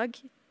kommer en dag.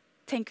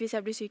 Tenk hvis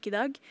jeg blir syk i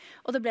dag.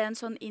 Og det ble en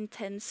sånn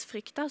intens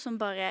frykt da, som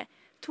bare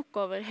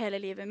tok over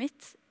hele livet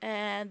mitt.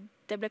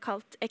 Det ble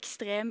kalt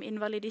ekstrem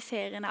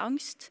invalidiserende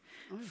angst,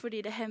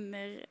 fordi det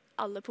hemmer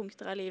alle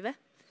punkter av livet,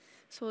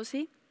 så å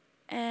si.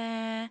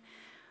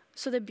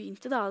 Så det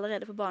begynte da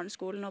allerede på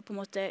barneskolen og på en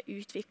måte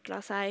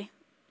utviklet seg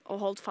og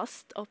holdt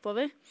fast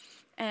oppover.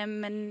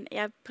 Men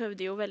jeg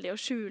prøvde jo veldig å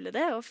skjule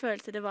det og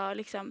følte det var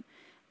liksom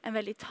en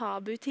veldig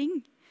tabu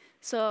ting.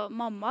 Så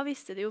mamma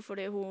visste det jo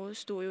fordi hun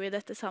sto jo i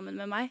dette sammen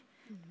med meg.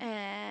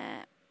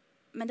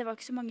 Men det var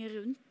ikke så mange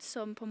rundt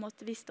som på en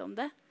måte visste om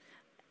det.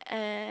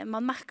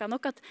 Man merket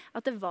nok at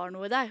det var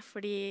noe der,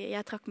 fordi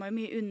jeg trakk meg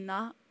mye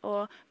unna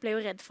og ble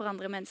jo redd for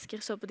andre mennesker,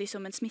 så på de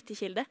som en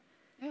smittekilde.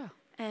 Ja.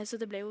 Så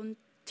det ble jo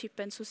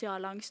en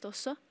sosial angst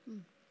også.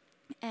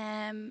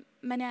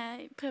 Men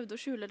jeg prøvde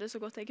å skjule det så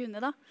godt jeg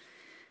kunne da.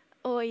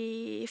 Og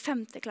i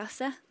 5.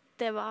 klasse,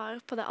 det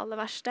var på det aller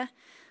verste.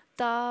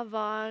 Da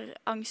var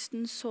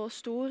angsten så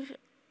stor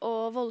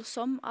og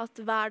voldsom at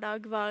hver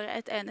dag var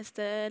et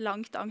eneste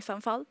langt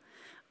angstanfall.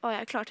 Og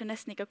jeg klarte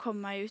nesten ikke å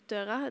komme meg ut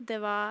døra. Det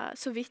var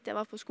så vidt jeg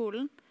var på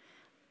skolen.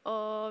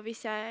 Og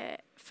hvis jeg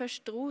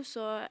først dro,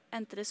 så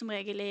endte det som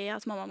regel i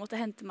at mamma måtte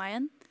hente meg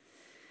igjen.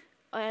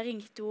 Og jeg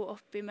ringte henne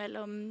opp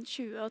mellom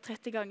 20 og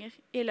 30 ganger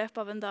i løpet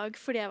av en dag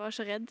fordi jeg var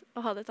så redd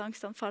og hadde et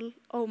angstanfall.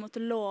 Og hun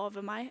måtte love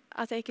meg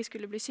at jeg ikke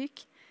skulle bli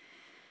syk.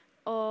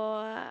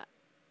 Og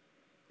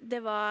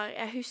det var,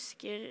 jeg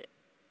husker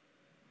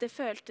det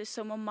føltes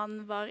som om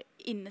man var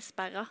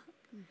innesperret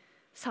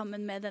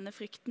sammen med denne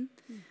frykten.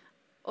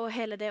 Og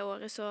hele det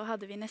året så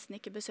hadde vi nesten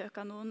ikke besøk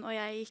av noen, og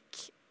jeg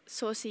gikk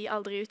så å si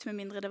aldri ut med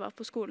mindre det var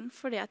på skolen,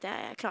 fordi at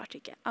jeg klarte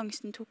ikke.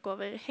 Angsten tok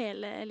over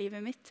hele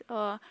livet mitt,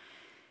 og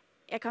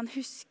jeg kan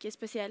huske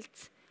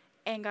spesielt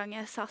en gang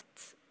jeg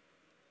satt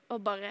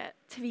og bare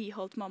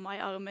tviholdt mamma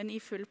i armen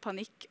i full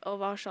panikk, og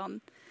var sånn,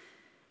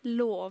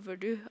 lover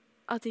du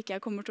at ikke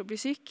jeg kommer til å bli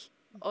syk?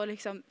 Og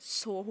liksom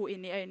så hun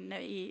inn i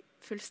øynene i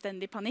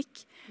fullstendig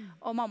panikk.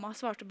 Og mamma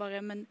svarte bare,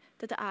 men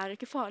dette er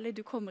ikke farlig,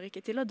 du kommer ikke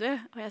til å dø.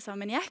 Og jeg sa,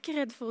 men jeg er ikke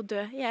redd for å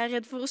dø, jeg er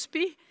redd for å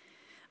spy.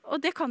 Og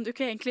det kan du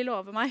ikke egentlig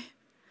love meg.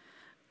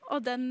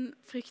 Og den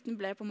frykten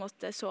ble på en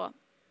måte så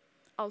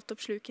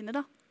altoppslukende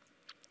da.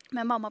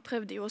 Men mamma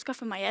prøvde jo å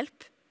skaffe meg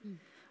hjelp.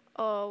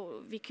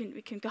 Og vi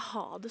kunne ikke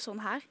ha det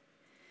sånn her.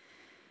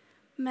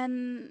 Men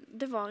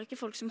det var ikke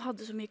folk som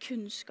hadde så mye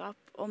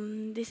kunnskap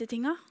om disse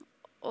tingene.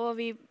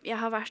 Og jeg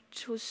har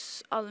vært hos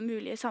alle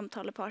mulige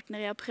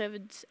samtalepartnere. Jeg har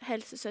prøvd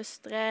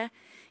helsesøstre.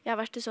 Jeg har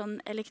vært til sånn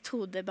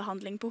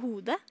elektrodebehandling på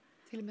hodet.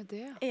 Til og med det,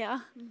 ja. Ja.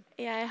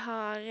 Jeg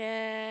har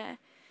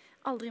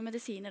aldri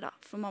medisiner da,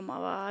 for mamma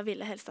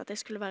ville helst at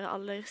jeg skulle være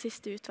aller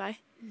siste utvei.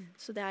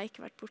 Så det har jeg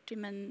ikke vært borti,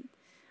 men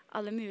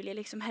alle mulige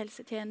liksom,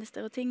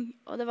 helsetjenester og ting.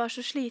 Og det var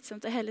så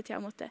slitsomt å hele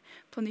tiden måtte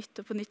på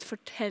nytt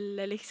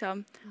fortelle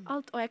liksom,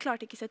 alt. Og jeg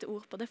klarte ikke å sette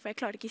ord på det, for jeg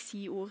klarte ikke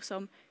si ord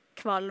som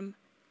kvalm,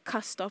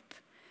 kast opp.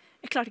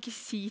 Jeg klarte ikke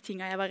si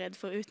ting jeg var redd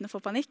for uten å få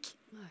panikk.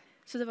 Nei.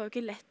 Så det var jo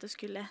ikke lett å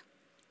skulle.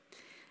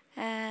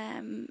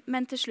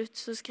 Men til slutt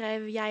så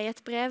skrev jeg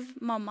et brev,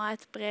 mamma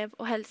et brev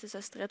og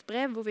helsesøster et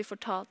brev, hvor vi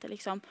fortalte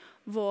liksom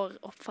vår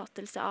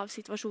oppfattelse av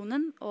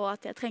situasjonen, og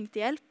at jeg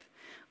trengte hjelp,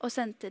 og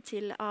sendte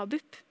til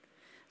ABUP,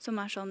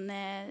 som er sånn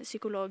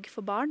psykolog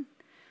for barn.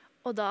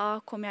 Og da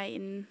kom jeg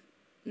inn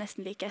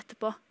nesten like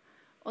etterpå.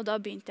 Og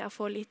da begynte jeg å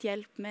få litt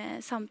hjelp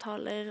med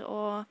samtaler,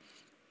 og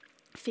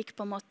fikk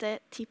på en måte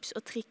tips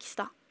og triks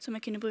da, som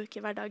jeg kunne bruke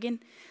i hverdagen.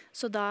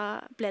 Så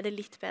da ble det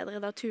litt bedre.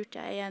 Da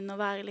turte jeg igjen å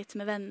være litt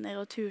med venner,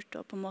 og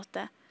turte å på en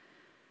måte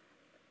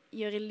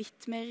gjøre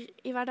litt mer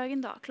i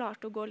hverdagen da.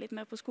 Klarte å gå litt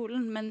mer på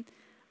skolen, men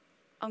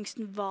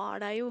angsten var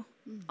der jo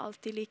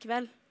alltid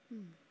likevel.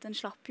 Den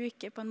slapp jo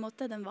ikke på en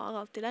måte, den var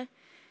alltid der.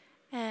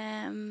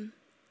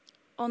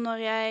 Og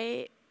når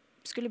jeg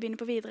skulle begynne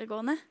på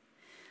videregående,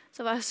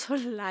 så var jeg så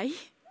lei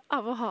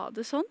av å ha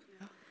det sånn.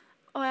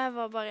 Og jeg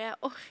var bare, jeg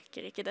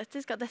orker ikke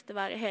dette. Skal dette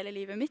være hele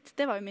livet mitt?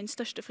 Det var jo min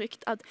største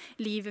frykt, at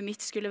livet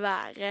mitt skulle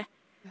være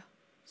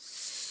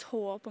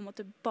så på en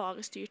måte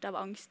bare styrt av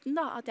angsten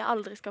da. At jeg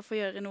aldri skal få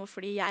gjøre noe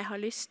fordi jeg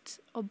har lyst,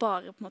 og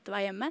bare på en måte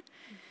være hjemme.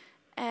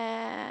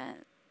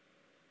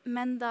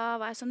 Men da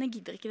var jeg sånn, jeg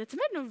gidder ikke dette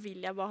mer, nå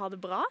vil jeg bare ha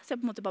det bra. Så jeg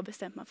på en måte bare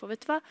bestemte meg for,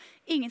 vet du hva,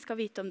 ingen skal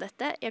vite om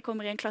dette. Jeg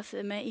kommer i en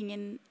klasse med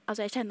ingen,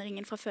 altså jeg kjenner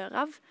ingen fra før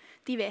av.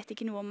 De vet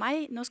ikke noe om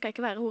meg. Nå skal jeg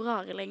ikke være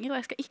horare lenger, og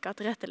jeg skal ikke ha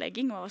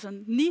tilrettelegging. Og jeg var sånn,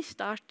 ny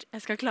start,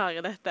 jeg skal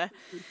klare dette.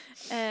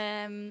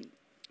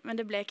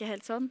 Men det ble ikke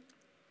helt sånn.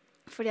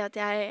 Fordi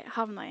at jeg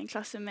havnet i en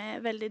klasse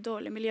med veldig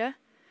dårlig miljø.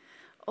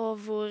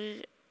 Og hvor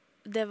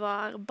det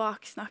var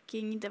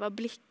baksnakking, det var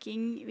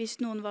blikking. Hvis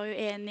noen var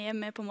uenige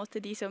med på en måte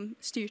de som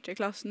styrte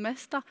klassen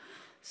mest, da,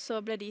 så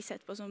ble de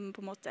sett på som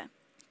på en måte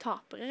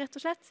tapere, rett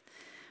og slett.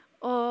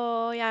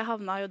 Og jeg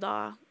havnet jo da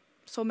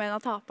som en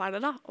av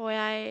taperne, da. Og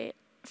jeg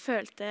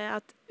følte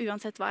at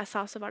uansett hva jeg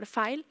sa, så var det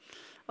feil.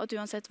 Og at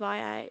uansett hva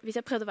hvis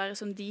jeg prøvde å være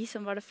som de,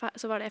 så var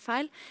det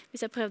feil.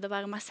 Hvis jeg prøvde å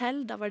være meg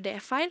selv, da var det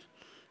feil.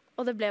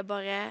 Og det ble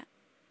bare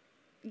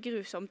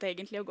grusomt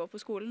egentlig å gå på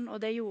skolen, og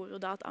det gjorde jo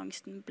da at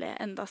angsten ble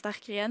enda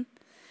sterkere igjen.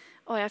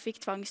 Og jeg fikk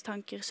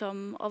tvangstanker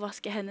som å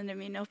vaske hendene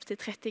mine opp til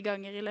 30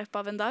 ganger i løpet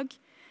av en dag,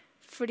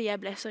 fordi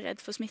jeg ble så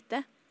redd for smitte.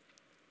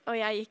 Og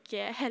jeg gikk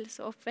helse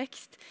og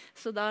oppvekst,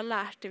 så da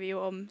lærte vi jo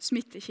om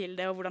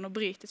smittekilde og hvordan å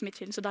bryte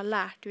smittekilden, så da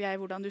lærte jo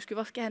jeg hvordan du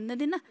skulle vaske hendene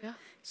dine. Ja.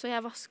 Så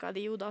jeg vasket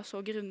de jo da så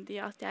grundig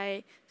at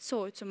jeg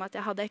så ut som at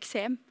jeg hadde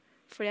eksem,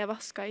 fordi jeg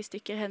vasket i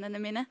stykker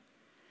hendene mine.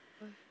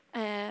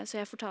 Så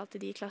jeg fortalte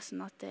de i klassen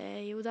at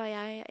jo da,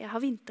 jeg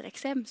har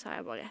vintereksem, sa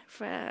jeg bare.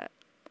 For jeg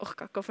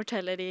orket ikke å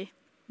fortelle de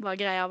hva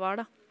greia var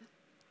da.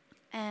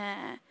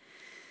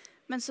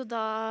 Men så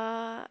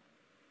da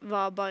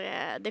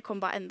det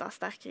kom bare enda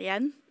sterkere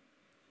igjen.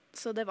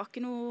 Så det var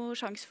ikke noe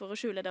sjans for å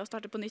skjule det og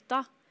starte på nytt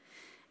da.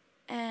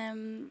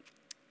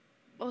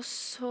 Og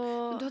så...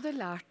 Du hadde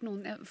lært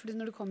noen, fordi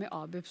når du kom i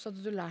ABUP, så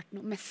hadde du lært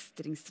noen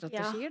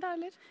mestringsstrategier da,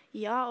 eller?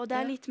 Ja, og det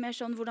er litt mer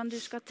sånn hvordan du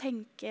skal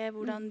tenke,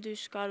 hvordan du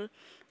skal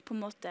på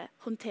en måte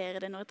håndtere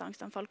det når et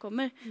angstanfall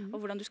kommer,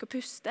 og hvordan du skal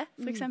puste,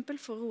 for eksempel,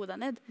 for å roe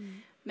deg ned.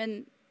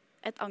 Men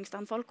et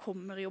angstanfall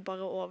kommer jo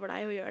bare over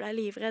deg og gjør deg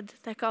livredd.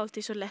 Det er ikke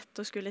alltid så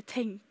lett å skulle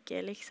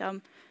tenke, liksom,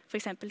 for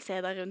eksempel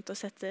se deg rundt og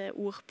sette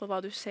ord på hva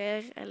du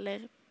ser,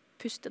 eller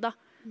puste da.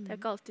 Det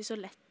er ikke alltid så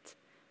lett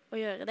å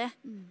gjøre det.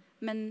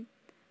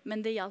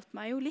 Men det hjalp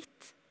meg jo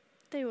litt.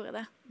 Det gjorde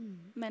det.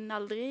 Men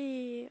aldri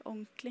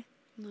ordentlig.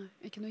 Nei,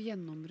 ikke noe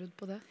gjennombrudd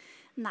på det?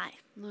 Nei,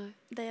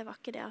 det var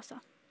ikke det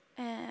altså.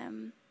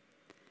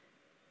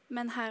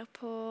 Men her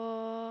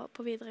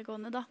på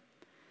videregående da,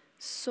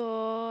 så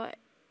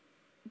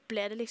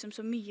ble det liksom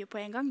så mye på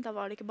en gang. Da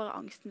var det ikke bare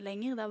angsten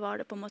lenger. Da var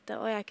det på en måte,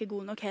 jeg er ikke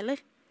god nok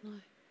heller. Nei.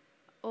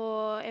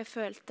 Og jeg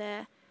følte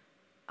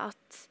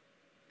at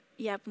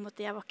jeg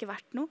var ikke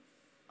verdt noe.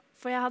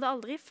 For jeg hadde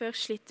aldri før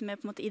slitt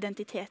med på en måte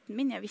identiteten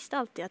min. Jeg visste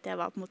alltid at jeg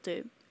var på en måte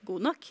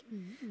god nok.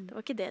 Det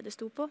var ikke det det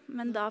sto på.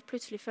 Men da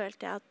plutselig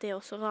følte jeg at det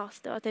også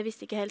raste, og at jeg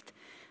visste ikke helt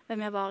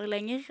hvem jeg var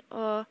lenger.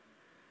 Og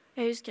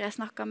jeg husker jeg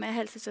snakket med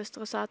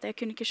helsesøster og sa at jeg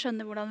kunne ikke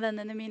skjønne hvordan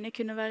vennene mine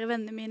kunne være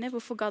vennene mine.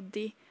 Hvorfor gadd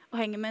de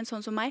å henge med en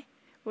sånn som meg?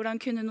 Hvordan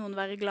kunne noen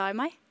være glad i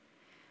meg?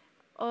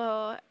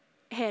 Og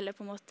hele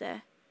på en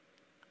måte,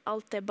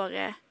 alt det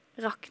bare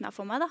rakna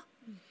for meg da.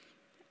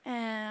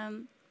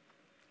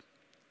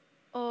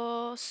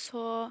 Og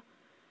så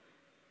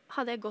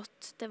hadde jeg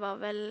gått, det var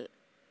vel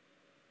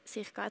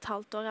cirka et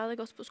halvt år jeg hadde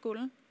gått på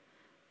skolen,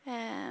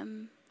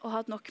 og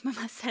hatt nok med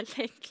meg selv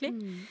egentlig.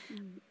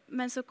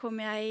 Men så kom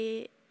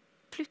jeg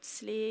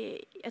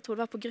plutselig, jeg tror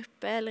det var på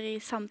gruppe eller i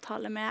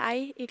samtale med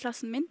ei i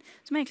klassen min,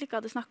 som jeg egentlig ikke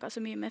hadde snakket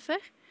så mye med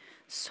før,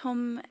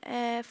 som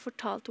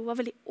fortalte, hun var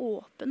veldig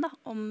åpen da,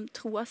 om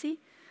troa si,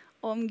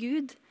 om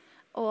Gud,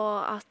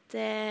 og at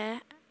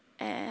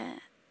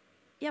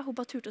hun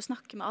bare turte å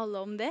snakke med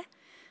alle om det.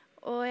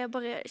 Og jeg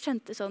bare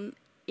kjente sånn,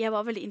 jeg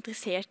var veldig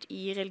interessert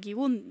i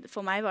religion.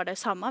 For meg var det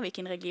samme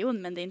hvilken religion,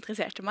 men det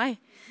interesserte meg.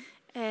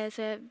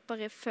 Så jeg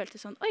bare følte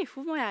sånn,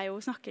 hun må jeg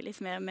jo snakke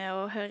litt mer med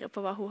og høre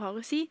på hva hun har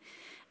å si.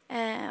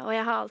 Og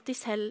jeg har alltid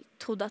selv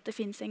trodd at det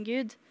finnes en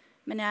Gud,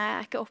 men jeg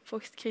er ikke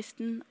oppvokst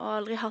kristen og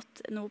har aldri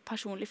hatt noe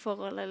personlig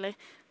forhold eller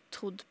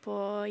trodd på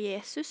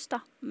Jesus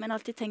da. Men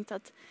alltid tenkt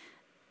at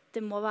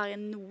det må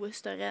være noe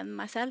større enn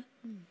meg selv.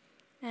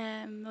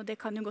 Og det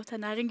kan jo godt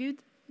hende er en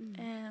Gud.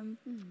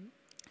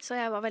 Så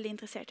jeg var veldig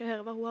interessert i å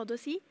høre hva hun hadde å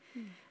si.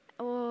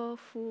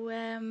 Og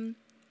hun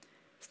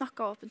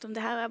snakket åpent om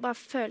det her, og jeg bare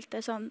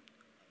følte sånn,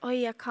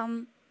 jeg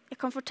kan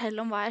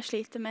fortelle om hva jeg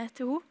sliter med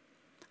til hun.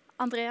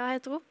 Andrea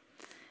heter hun.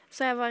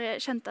 Så jeg bare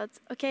kjente at,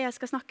 jeg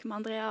skal snakke med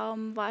Andrea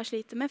om hva jeg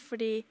sliter med,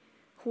 fordi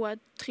hun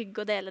er trygg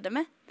å dele det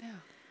med. Ja.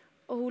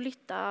 Og hun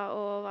lyttet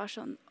og var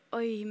sånn,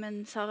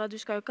 men Sara, du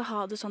skal jo ikke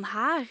ha det sånn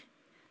her.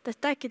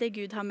 Dette er ikke det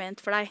Gud har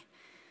ment for deg.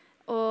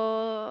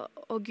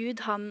 Og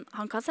Gud, han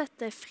kan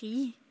sette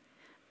fri.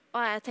 Og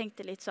jeg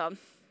tenkte litt sånn,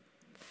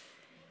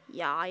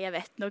 jeg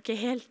vet nok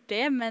ikke helt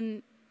det,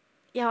 men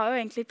jeg har jo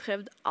egentlig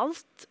prøvd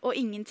alt, og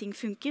ingenting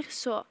funker,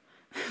 så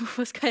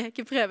hvorfor skal jeg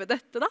ikke prøve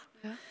dette da?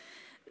 Ja.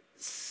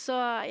 Så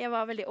jeg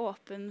var veldig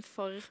åpen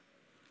for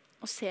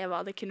å se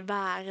hva det kunne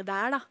være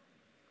der da.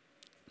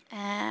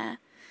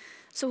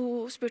 Så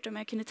hun spurte om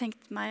jeg kunne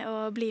tenkt meg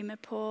å bli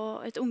med på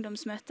et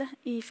ungdomsmøte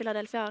i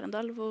Philadelphia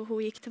Arendal, hvor hun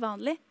gikk til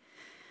vanlig.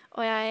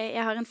 Og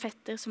jeg har en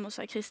fetter som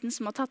også er kristen,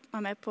 som har tatt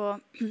meg med på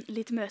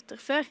litt møter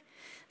før.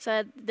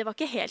 Så det var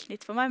ikke helt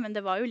nytt for meg, men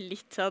det var jo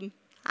litt sånn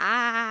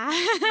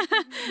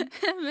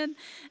Men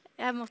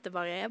jeg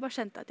bare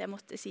kjente at jeg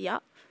måtte si ja,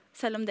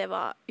 selv om det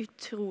var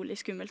utrolig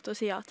skummelt å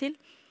si ja til.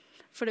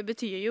 For det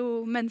betyr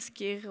jo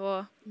mennesker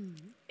og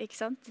ikke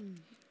sant?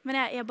 Men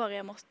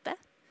jeg måtte.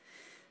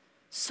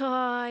 Så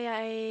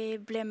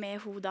jeg ble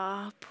med henne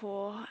da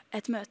på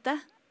et møte.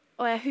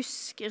 Og jeg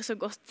husker så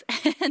godt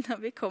når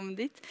vi kom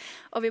dit,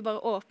 og vi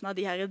bare åpnet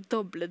de her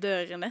doble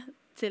dørene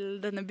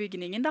til denne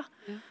bygningen da.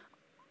 Ja.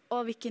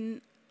 Og hvilken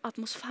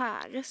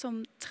atmosfære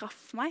som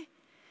traff meg.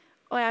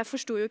 Og jeg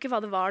forstod jo ikke hva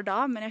det var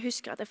da, men jeg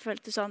husker at jeg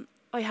følte sånn,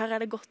 her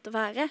er det godt å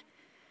være.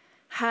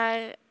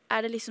 Her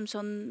er det liksom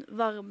sånn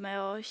varme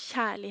og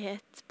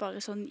kjærlighet bare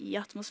sånn i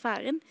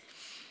atmosfæren.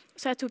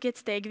 Så jeg tok et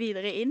steg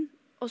videre inn,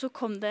 og så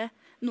kom det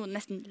noen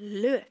nesten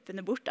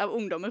løpende bort av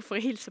ungdommer for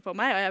å hilse på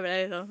meg, og jeg ble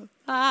sånn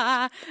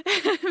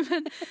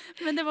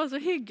men det var så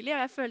hyggelig,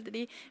 og jeg følte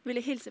de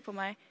ville hilse på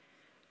meg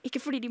ikke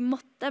fordi de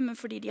måtte, men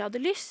fordi de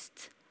hadde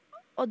lyst.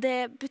 Og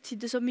det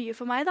betydde så mye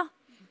for meg da,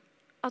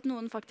 at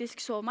noen faktisk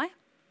så meg.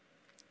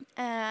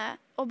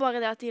 Og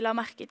bare det at de la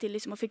merke til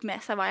liksom, og fikk med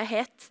seg hva jeg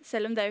het,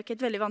 selv om det er jo ikke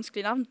et veldig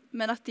vanskelig navn,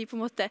 men at de på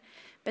en måte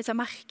bet seg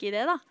merke i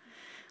det da.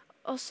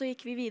 Og så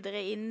gikk vi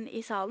videre inn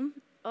i salen,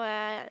 og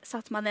jeg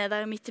satte meg ned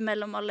der midt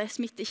imellom alle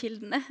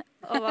smittekildene,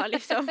 og var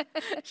liksom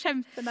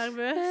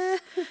kjempenervøs.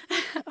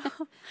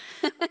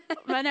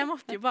 Men jeg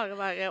måtte jo bare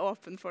være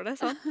åpen for det,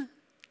 sånn.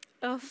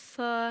 Og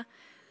så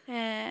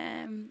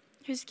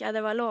husker jeg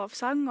det var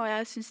lovsang, og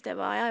jeg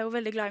er jo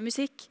veldig glad i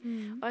musikk,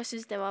 og jeg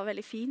synes det var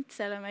veldig fint,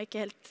 selv om jeg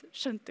ikke helt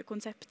skjønte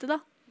konseptet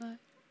da. Nei.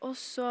 Og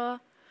så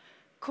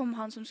kom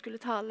han som skulle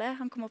tale,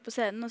 han kom opp på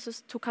scenen, og så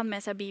tok han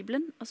med seg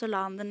Bibelen, og så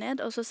la han den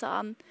ned, og så sa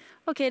han,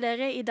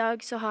 dere, i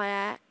dag så har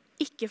jeg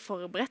ikke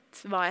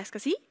forberedt hva jeg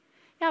skal si.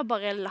 Jeg har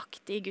bare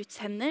lagt det i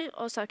Guds hender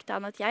og sagt til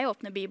han at jeg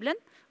åpner Bibelen,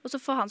 og så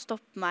får han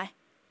stoppe meg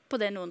på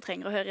det noen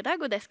trenger å høre i dag,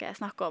 og det skal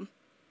jeg snakke om.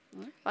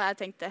 Og jeg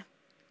tenkte,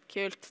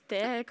 kult,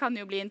 det kan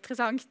jo bli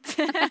interessant.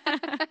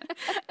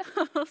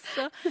 Og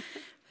så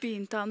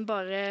begynte han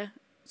bare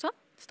sånn,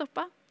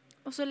 stoppa.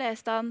 Og så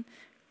leste han,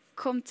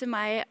 kom til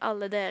meg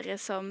alle dere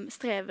som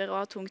strever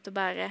og har tungt å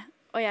bære,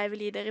 og jeg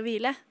vil gi dere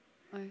hvile.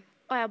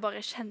 Og jeg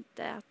bare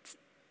kjente at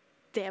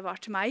det var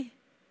til meg.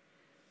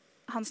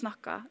 Han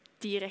snakket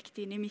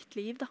direkte inn i mitt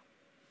liv da.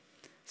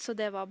 Så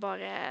det var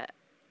bare,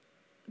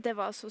 det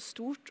var så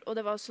stort, og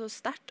det var så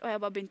sterkt, og jeg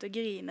bare begynte å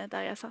grine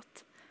der jeg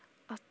satt.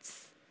 At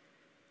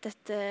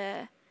dette,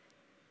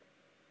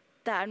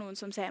 det er noen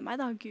som ser meg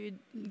da,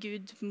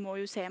 Gud må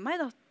jo se meg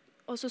da.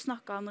 Og så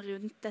snakket han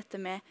rundt dette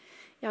med,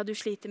 ja, du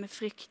sliter med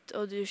frykt,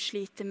 og du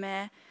sliter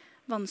med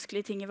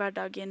vanskelige ting i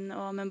hverdagen,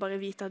 men bare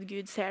vite at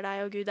Gud ser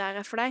deg, og Gud er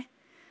her for deg.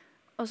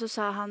 Og så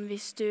sa han,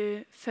 hvis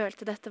du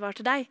følte dette var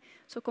til deg,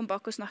 så kom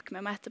bak og snakk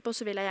med meg etterpå,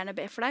 så vil jeg gjerne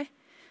be for deg.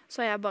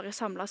 Så jeg bare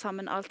samlet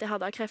sammen alt jeg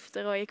hadde av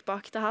krefter, og gikk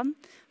bak til han.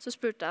 Så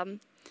spurte han,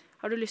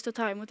 har du lyst til å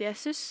ta imot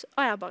Jesus?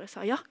 Og jeg bare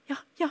sa, ja,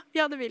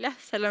 det vil jeg.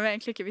 Selv om jeg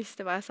egentlig ikke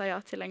visste hva jeg sa ja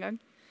til en gang.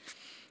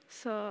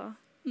 Så,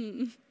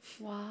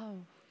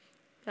 Wow.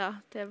 ja,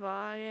 det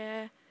var...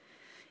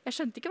 Jeg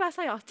skjønte ikke hva jeg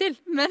sa ja til,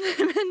 men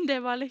det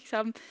var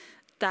liksom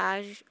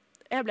der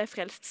jeg ble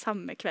frelst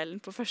samme kvelden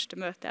på første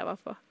møte jeg var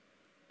på.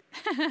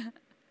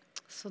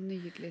 Så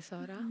nydelig,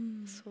 Sara.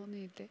 Så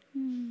nydelig.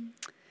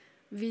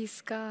 Vi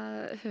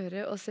skal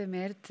høre og se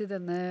mer til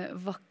denne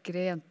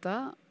vakre jenta,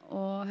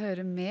 og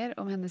høre mer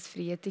om hennes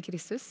frihet i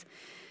Kristus.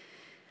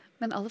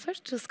 Men aller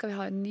først så skal vi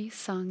ha en ny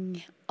sang.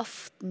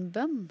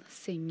 Aftenbønn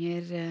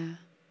synger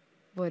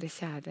våre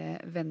kjære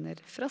venner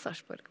fra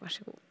Sarpsborg. Vær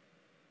så god.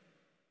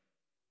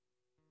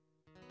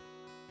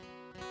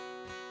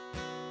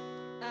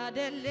 Er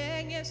det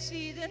lenge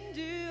siden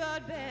du har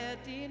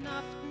bedt din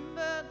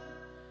aftenbønn?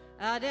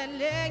 Er det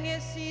lenge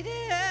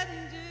siden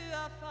du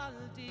har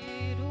falt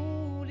i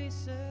rolig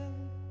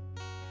søvn?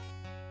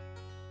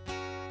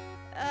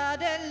 Er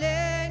det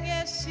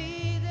lenge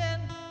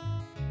siden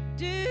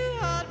du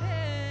har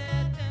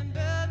bedt en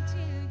bønn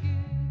til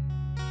Gud?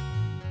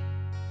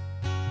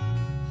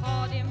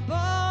 Har din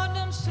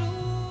barndomstro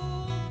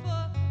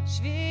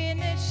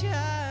forsvinnet,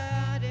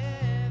 kjære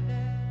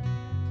venn?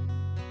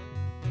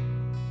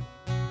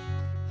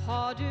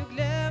 Har du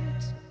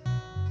glemt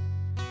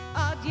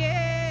at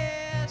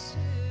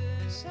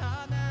Jesus,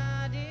 han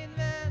er din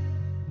venn?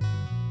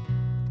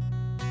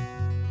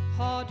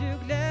 Har du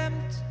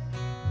glemt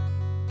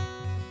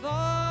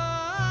hva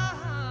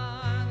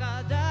han ga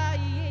deg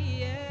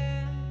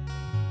igjen?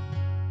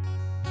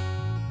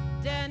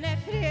 Denne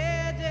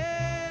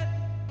freden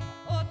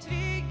og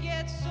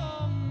trygghet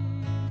som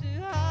du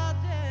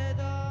hadde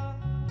da.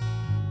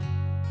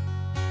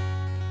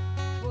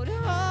 Hvor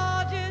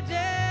har du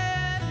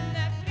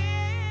denne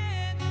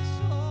freden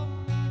som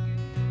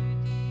Gud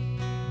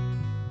gir?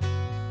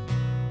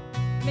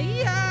 Men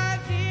jeg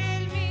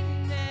vil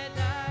minne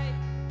deg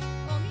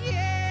om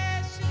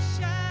Jesus,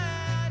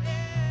 kjære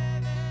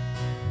venn.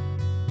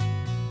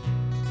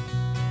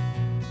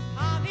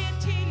 Han vil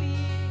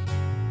tilgi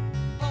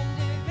om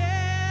du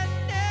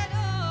vender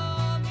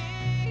om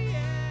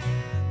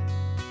igjen.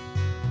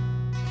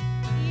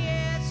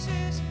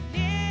 Jesus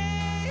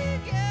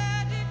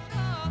leger ditt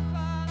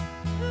frafall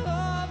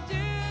om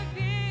du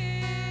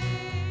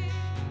vil.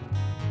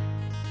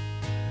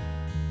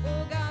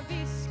 Og han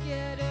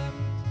hvisker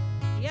ømt,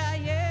 jeg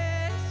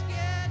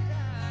elsker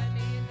deg,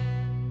 min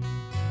venn.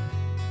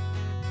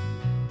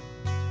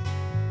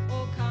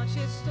 Og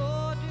kanskje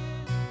står du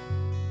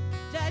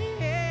der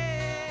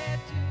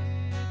helt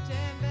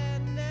uten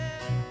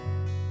venner.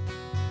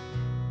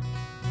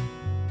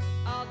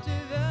 Alt du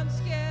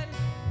ønsker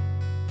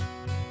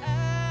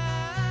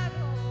er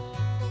å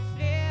få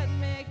fred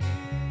med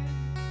Gud.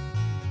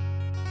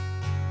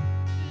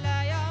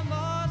 Lei av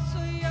mas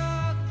og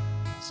jag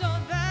som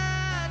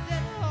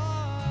verden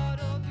har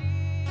å by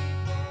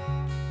på.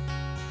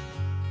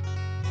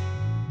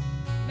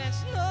 Mens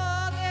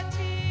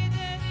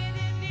nådetiden i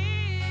ditt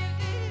liv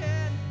de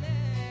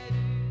renner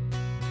ut.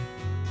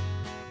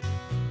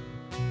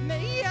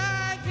 Men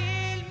jeg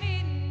vil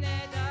minne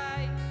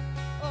deg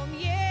om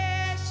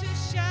Jesus,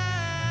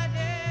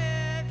 kjære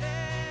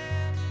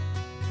venn.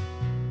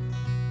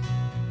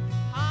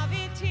 Han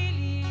vil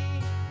tilgi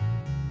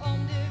om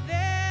du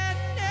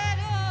vender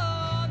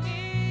om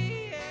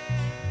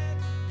igjen.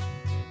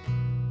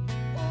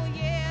 Og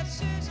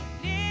Jesus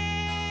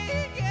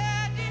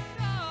leger ditt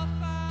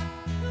frafall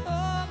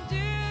om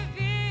du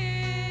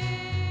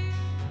vil.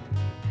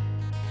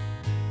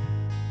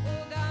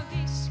 Og han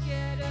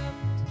hvisker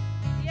ømt,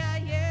 jeg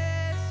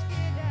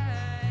elsker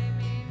deg,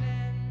 min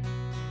venn.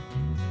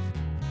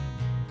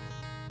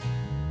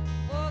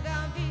 Og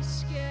han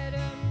hvisker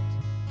ømt,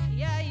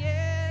 jeg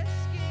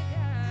elsker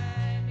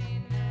deg,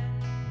 min venn.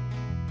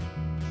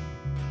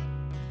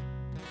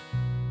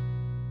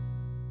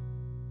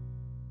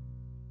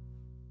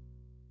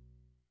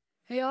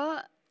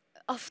 Ja,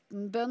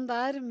 aftenbønn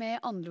der med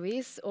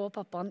Anne-Louise og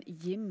pappaen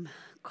Jim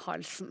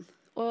Karlsen.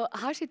 Og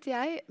her sitter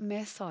jeg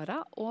med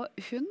Sara, og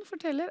hun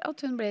forteller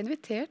at hun ble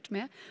invitert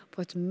med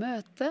på et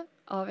møte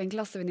av en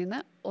klassevenninne,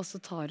 og så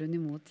tar hun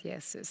imot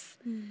Jesus.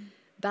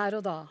 Der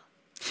og da.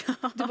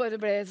 Du bare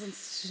ble sånn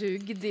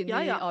sugd inn Ja,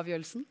 ja. i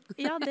avgjørelsen.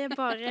 Ja, det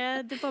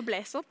bare ble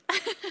sånn.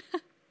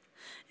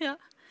 Ja.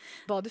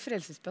 Ba du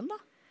frelsesbønn da?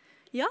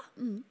 Ja.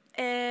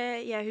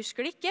 Jeg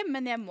husker det ikke,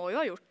 men jeg må jo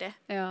ha gjort det.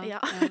 Ja. Ja.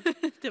 Du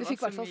Det var fikk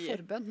i hvert så fall mye.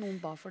 forbønn. Noen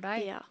ba for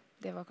deg. Ja.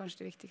 Det var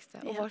kanskje det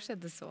viktigste. Og Ja. hva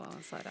skjedde så,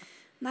 Sara?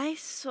 Nei,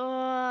 så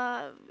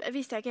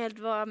visste jeg ikke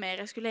helt hva mer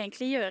jeg skulle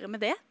egentlig gjøre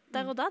med det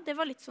der og da. Det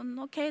var litt sånn,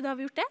 ok, da har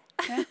vi gjort det.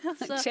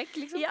 Ja. Check,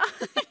 liksom. Ja.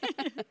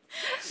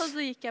 Og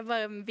så gikk jeg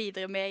bare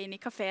videre med inn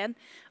i kaféen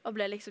og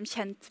ble liksom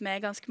kjent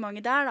med ganske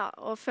mange der da,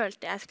 og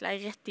følte jeg skulle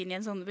rett inn i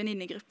en sånn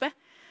venninnegruppe.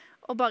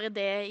 Og bare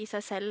det i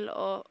seg selv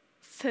å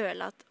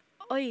føle at,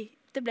 oi,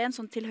 det ble en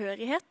sånn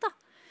tilhørighet da.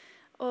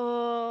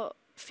 Og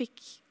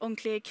fikk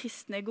ordentlig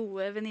kristne,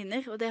 gode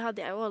venninner, og det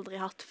hadde jeg jo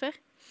aldri hatt før.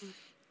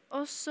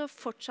 Og så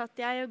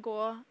fortsatte jeg å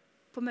gå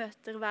på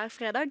møter hver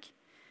fredag,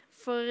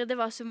 for det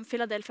var som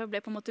Philadelphia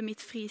ble på en måte mitt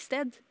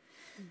fristed.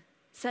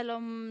 Selv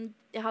om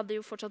jeg hadde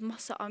jo fortsatt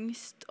masse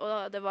angst,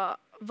 og det var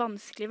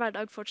vanskelig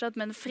hverdag fortsatt,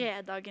 men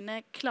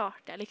fredagene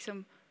klarte jeg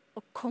liksom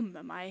å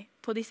komme meg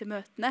på disse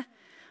møtene,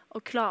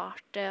 og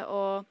klarte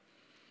å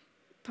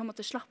på en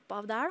måte slappe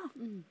av der da.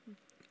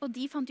 Og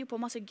de fant jo på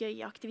masse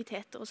gøye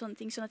aktiviteter og sånne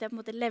ting, sånn at jeg på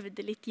en måte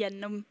levde litt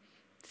gjennom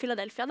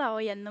Philadelphia da,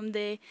 og gjennom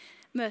de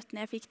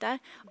møtene jeg fikk der.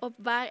 Og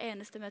hver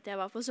eneste møte jeg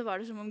var på, så var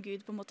det som om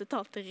Gud på en måte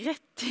talte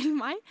rett til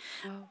meg.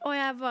 Ja. Og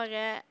jeg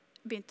bare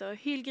begynte å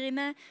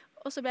hylgrine,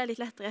 og så ble jeg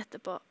litt lettere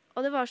etterpå.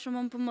 Og det var som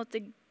om på en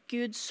måte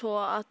Gud så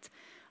at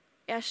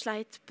jeg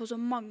sleit på så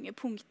mange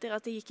punkter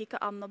at det gikk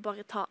ikke an å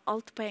bare ta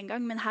alt på en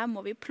gang, men her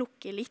må vi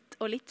plukke litt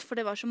og litt, for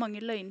det var så mange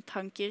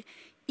løgntanker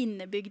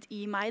innebygd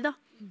i meg da,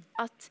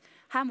 at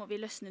her må vi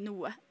løsne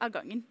noe av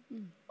gangen.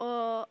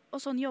 Og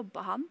sånn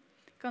jobbet han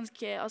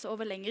altså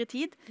over lengre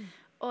tid.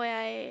 Og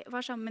jeg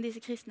var sammen med disse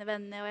kristne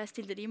vennene, og jeg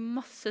stilte de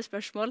masse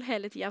spørsmål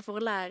hele tiden for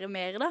å lære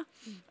mer da.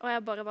 Og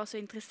jeg bare var så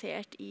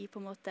interessert i på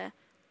en måte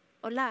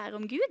å lære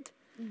om Gud,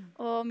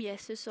 og om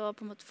Jesus, og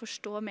på en måte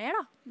forstå mer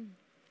da.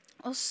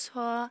 Og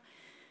så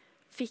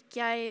fikk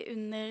jeg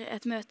under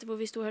et møte hvor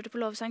vi stod og hørte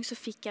på lovsang, så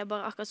fikk jeg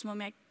bare akkurat som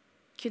om jeg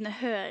kunne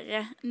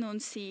høre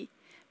noen si,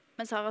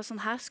 men Sara,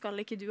 sånn her skal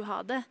ikke du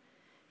ha det.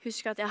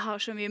 Husk at jeg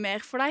har så mye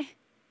mer for deg.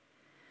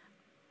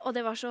 Og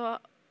det var så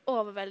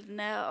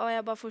overveldende, og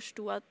jeg bare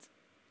forstod at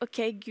ok,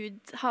 Gud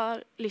har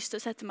lyst til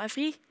å sette meg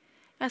fri.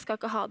 Jeg skal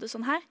ikke ha det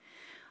sånn her.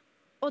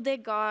 Og det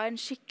ga en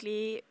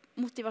skikkelig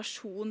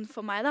motivasjon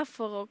for meg da,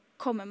 for å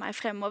komme meg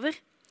fremover.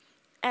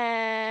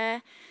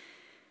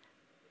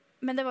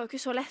 Men det var jo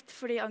ikke så lett,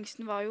 fordi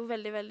angsten var jo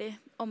veldig, veldig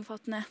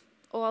omfattende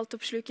og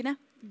altoppslukende.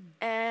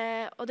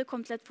 Og det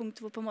kom til et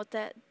punkt hvor på en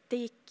måte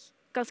det gikk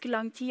ganske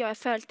lang tid, og jeg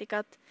følte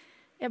ikke at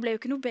jeg ble jo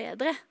ikke noe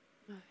bedre.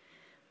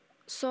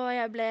 Så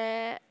jeg ble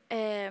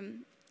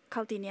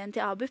kalt inn igjen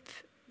til ABUP,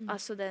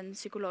 altså den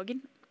psykologen,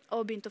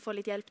 og begynte å få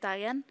litt hjelp der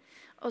igjen.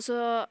 Og så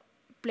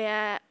ble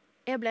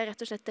jeg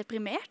rett og slett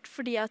deprimert,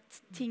 fordi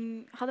at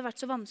ting hadde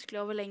vært så vanskelig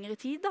over lengre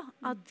tid da,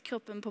 at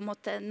kroppen på en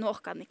måte, nå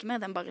orket den ikke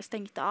mer, den bare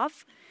stengte av.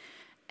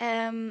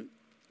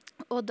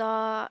 Og da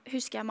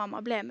husker jeg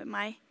mamma ble med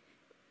meg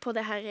på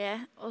det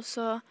her, og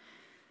så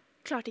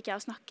klarte ikke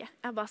jeg å snakke.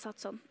 Jeg bare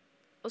satt sånn,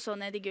 og så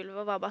ned i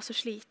gulvet og var bare så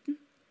sliten.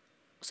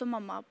 Så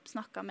mamma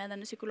snakket med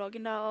denne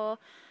psykologen da, og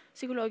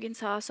psykologen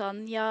sa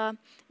sånn, ja,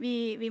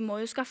 vi må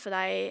jo skaffe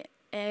deg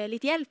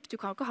litt hjelp, du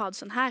kan jo ikke ha det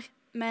sånn her.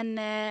 Men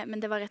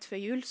det var rett før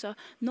jul, så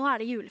nå er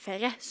det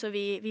juleferie, så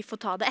vi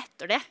får ta det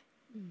etter det.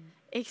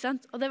 Ikke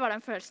sant? Og det var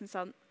den følelsen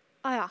sånn,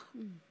 ja,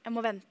 jeg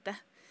må vente,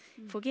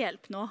 får ikke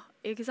hjelp nå,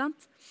 ikke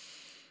sant?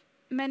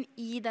 Men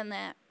i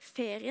denne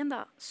ferien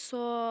da,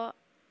 så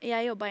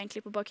jeg jobbet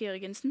egentlig på Bakke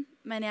Jørgensen,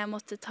 men jeg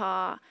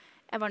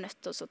var nødt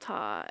til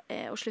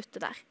å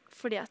slutte der,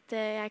 fordi at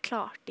jeg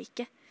klarte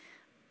ikke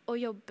å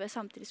jobbe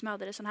samtidig som jeg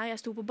hadde det sånn her. Jeg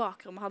sto på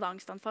bakrommet og hadde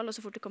angstanfall, og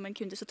så fort det kom en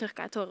kunde, så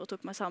tørket jeg tårer og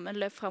tok meg sammen,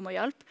 løp frem og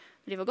hjalp.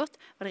 Når de var gått,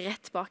 var det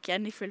rett bak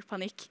igjen i full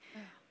panikk.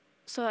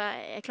 Så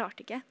jeg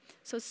klarte ikke.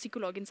 Så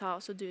psykologen sa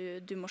også,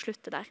 du må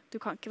slutte der.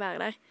 Du kan ikke være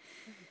der.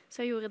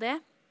 Så jeg gjorde det.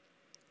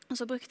 Og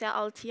så brukte jeg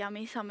all tida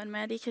mi sammen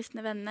med de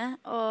kristne vennene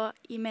og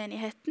i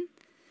menigheten.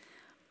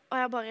 Og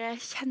jeg bare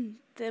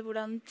kjente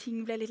hvordan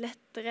ting ble litt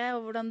lettere,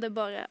 og hvordan det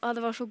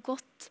var så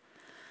godt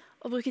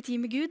å bruke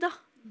tid med Gud da.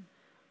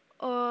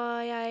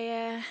 Og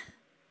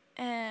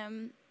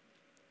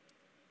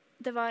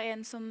det var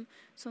en som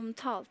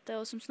talte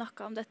og som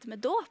snakket om dette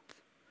med dåp.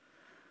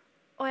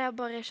 Og jeg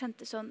bare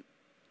kjente sånn,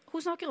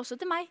 hun snakker også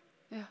til meg.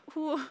 Ja.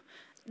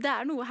 Det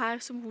er noe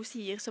her som hun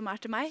sier som er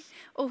til meg.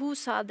 Og hun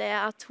sa det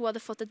at hun hadde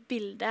fått et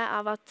bilde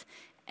av at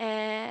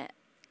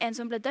en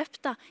som ble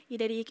døpt da, i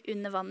det de gikk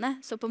under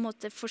vannet, så på en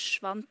måte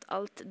forsvant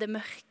alt det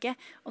mørke.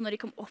 Og når de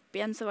kom opp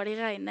igjen, så var de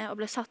rene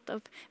og ble satt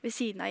opp ved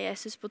siden av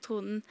Jesus på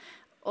tronen.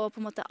 Og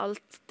på en måte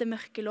alt det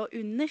mørke lå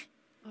under,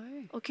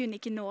 og kunne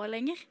ikke nå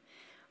lenger.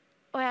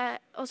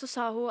 Og så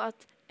sa hun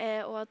at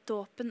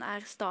dåpen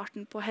er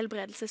starten på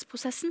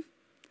helbredelsesprosessen.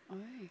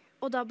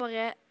 Og da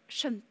bare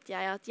skjønte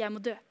jeg at jeg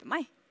må døpe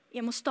meg.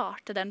 Jeg må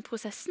starte den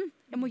prosessen.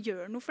 Jeg må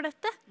gjøre noe for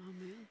dette.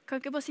 Jeg kan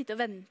ikke bare sitte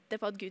og vente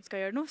på at Gud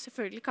skal gjøre noe.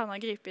 Selvfølgelig kan han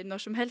gripe inn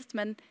når som helst,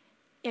 men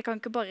jeg kan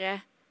ikke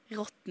bare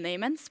råtne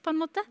imens, på en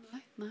måte.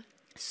 Nei.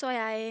 Så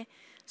jeg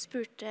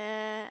spurte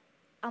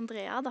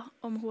Andrea da,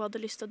 om hun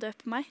hadde lyst til å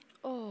døpe meg.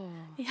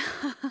 Ja.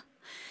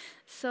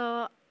 Så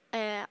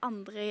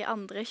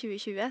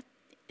 2.2.2020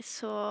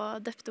 så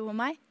døpte hun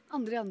meg.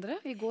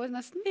 2.2. I går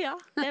nesten? Ja,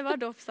 det var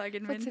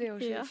dåpsdagen min.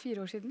 For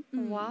 4 år siden?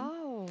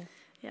 Wow!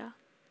 Ja.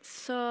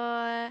 Så,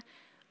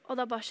 og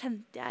da bare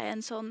kjente jeg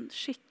en sånn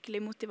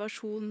skikkelig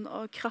motivasjon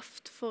og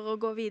kraft for å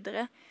gå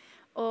videre.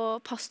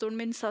 Og pastoren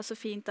min sa så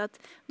fint at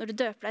når du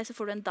døper deg, så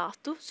får du en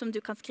dato som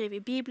du kan skrive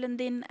i Bibelen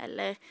din,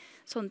 eller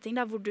sånne ting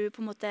da, hvor du på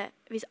en måte,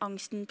 hvis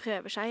angsten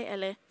prøver seg,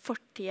 eller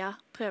fortida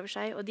prøver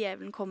seg, og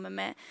djevelen kommer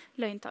med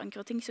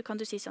løgntanker og ting, så kan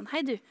du si sånn,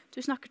 hei du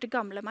snakker til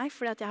gamle meg,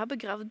 fordi at jeg har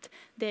begravd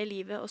det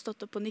livet og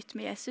stått opp på nytt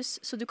med Jesus,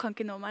 så du kan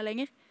ikke nå meg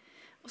lenger.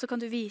 Og så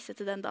kan du vise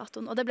til den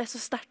datoen. Og det ble så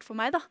sterkt for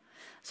meg da.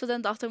 Så den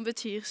datoen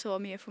betyr så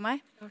mye for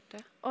meg.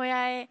 Og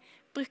jeg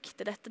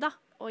brukte dette da,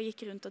 og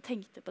gikk rundt og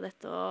tenkte på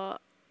dette, og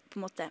på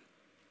en måte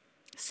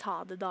sa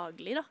det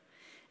daglig da.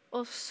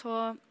 Og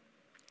så,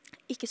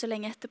 ikke så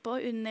lenge etterpå,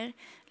 under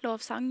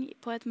lovsang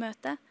på et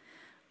møte,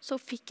 så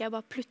fikk jeg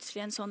bare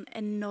plutselig en sånn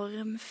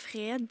enorm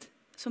fred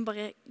som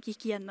bare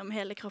gikk gjennom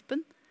hele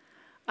kroppen.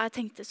 Og jeg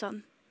tenkte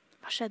sånn,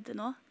 hva skjedde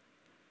nå?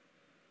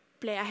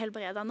 Ble jeg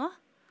helbredet nå?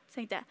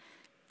 Så tenkte jeg,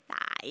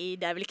 nei,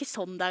 det er vel ikke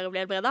sånn der å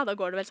bli helbredet. Da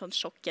går det vel sånn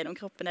sjokk gjennom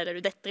kroppen, eller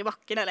du detter i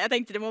bakken, eller jeg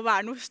tenkte det må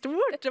være noe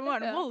stort, det må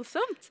være noe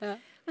voldsomt. Ja.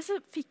 Men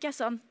så fikk jeg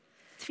sånn,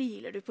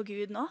 tviler du på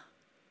Gud nå?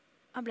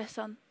 Jeg ble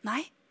sånn,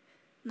 nei.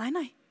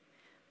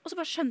 Og så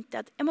bare skjønte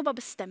jeg at jeg må bare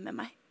bestemme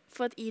meg,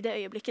 for at i det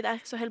øyeblikket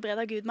der så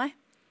helbredet Gud meg.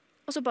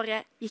 Og så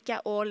bare gikk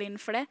jeg all in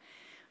for det.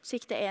 Så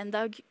gikk det 1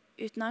 dag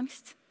uten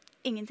angst.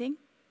 Ingenting.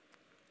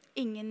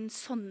 Ingen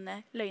sånne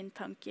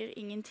løgntanker,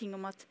 ingenting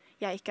om at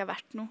jeg ikke har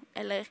vært noe,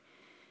 eller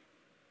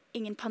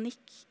ingen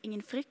panikk,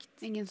 ingen frykt.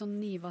 Ingen sånn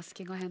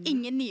nivasking av hendene.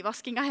 Ingen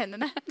nivasking av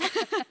hendene.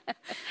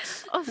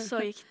 Og så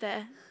gikk det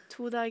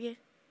 2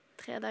 dager,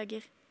 3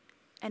 dager,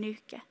 1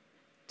 uke,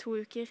 2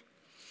 uker.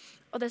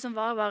 Og det som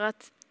var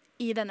at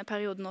i denne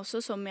perioden også,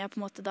 som jeg på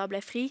en måte da ble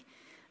fri,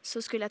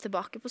 så skulle jeg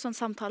tilbake på sånn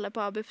samtale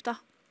på ABUP da.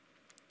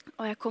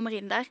 Og jeg kommer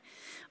inn der,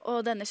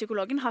 og denne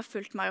psykologen har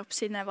fulgt meg opp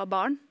siden jeg var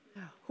barn.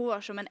 Ja. Hun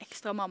var som en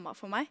ekstra mamma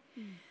for meg.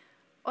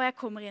 Og jeg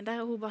kommer inn der,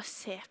 og hun bare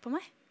ser på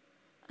meg.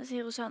 Og så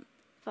sier hun sånn,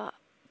 hva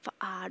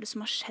er det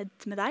som har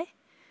skjedd med deg?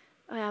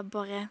 Og jeg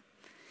bare,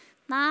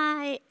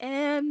 nei,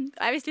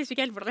 jeg visste liksom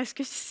ikke helt hvordan jeg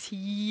skulle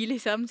si,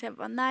 liksom. Så jeg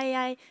bare, nei,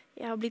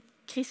 jeg har blitt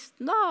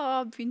kristen da,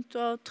 og begynt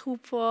å tro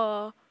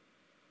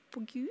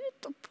på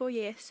Gud og på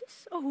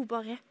Jesus. Og hun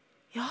bare,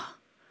 ja.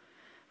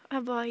 Og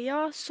jeg bare,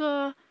 ja, så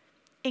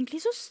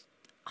egentlig så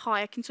har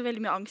jeg ikke så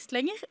veldig mye angst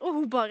lenger.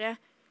 Og hun bare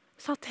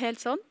satt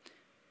helt sånn.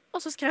 Og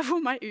så skrev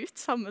hun meg ut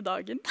samme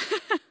dagen.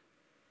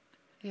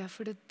 Ja,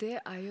 for det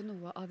er jo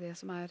noe av det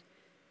som er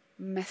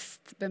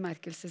mest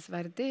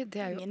bemerkelsesverdig.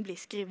 Det er jo... Ingen blir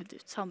skrevet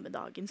ut samme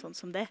dagen sånn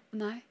som det.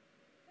 Nei.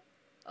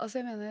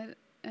 Altså jeg mener,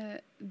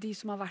 de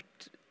som har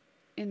vært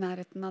i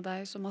nærheten av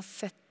deg, som har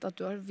sett at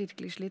du har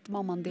virkelig slitt,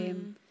 mammaen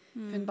din,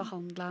 hun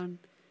behandleren,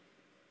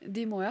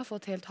 de må jo ha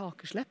fått helt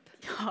hakeslepp.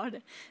 Ja,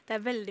 det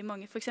er veldig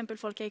mange. For eksempel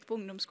folk jeg gikk på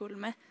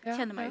ungdomsskolen med,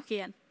 kjenner meg jo ikke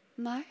igjen.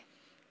 Nei.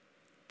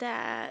 Du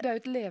er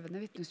jo et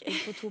levende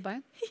vitnesbyrd på 2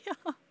 bein. Ja.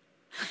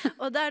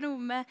 Og det er noe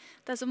med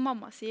det som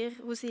mamma sier.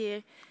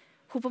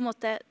 Hun på en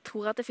måte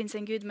tror at det finnes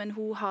en Gud, men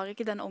hun har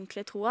ikke den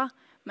ordentlige troa.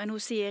 Men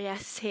hun sier,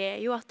 jeg ser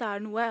jo at det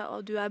er noe,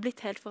 og du er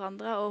blitt helt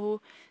forandret. Og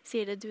hun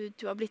sier det,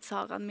 du har blitt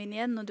Saraen min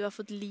igjen, og du har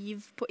fått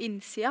liv på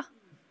innsida.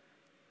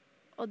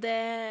 Og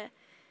det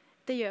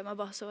gjør meg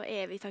bare så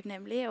evig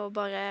takknemlig, og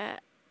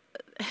bare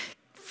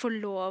få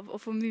lov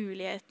og få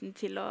muligheten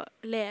til å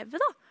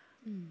leve, da.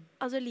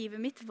 Altså,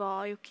 livet mitt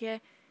var jo ikke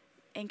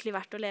egentlig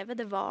verdt å leve.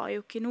 Det var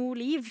jo ikke noe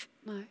liv.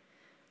 Nei.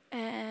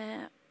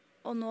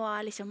 Og nå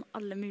er liksom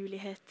alle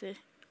muligheter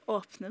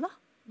åpne, da,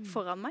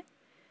 foran meg.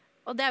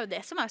 Og det er jo det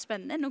som er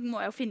spennende. Nå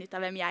må jeg jo finne ut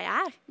av hvem jeg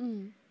er.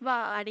 Hva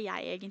er det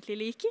jeg egentlig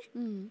liker?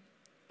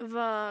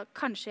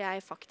 Kanskje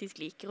jeg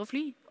faktisk liker å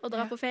fly og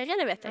dra på ferie?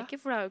 Det vet jeg ikke,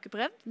 for det har jeg jo ikke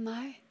prøvd.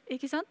 Nei.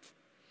 Ikke sant?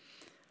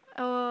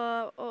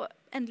 Og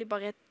endelig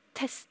bare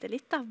teste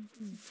litt, da.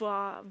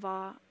 Hva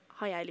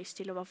har jeg lyst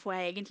til, og hva får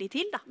jeg egentlig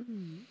til, da?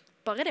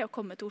 Bare det å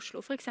komme til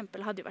Oslo, for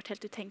eksempel, hadde jo vært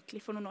helt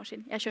utenkelig for noen år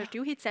siden. Jeg kjørte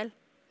jo hit selv.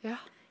 Ja.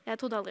 Jeg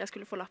trodde aldri jeg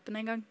skulle få lappen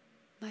en gang.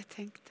 Nei,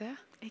 tenk det.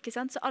 Ikke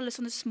sant? Så alle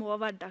sånne små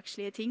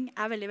hverdagslige ting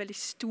er veldig, veldig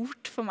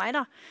stort for meg,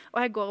 da. Og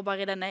jeg går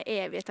bare i denne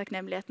evige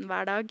takknemligheten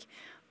hver dag.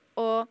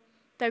 Og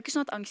det er jo ikke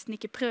sånn at angsten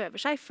ikke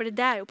prøver seg, for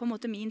det er jo på en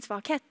måte min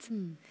svakhet.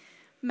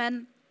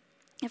 Men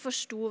jeg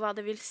forstod hva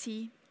det vil si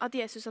at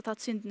Jesus har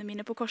tatt syndene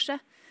mine på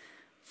korset.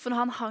 For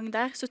når han hang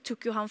der, så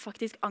tok jo han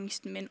faktisk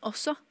angsten min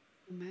også.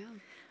 Amen.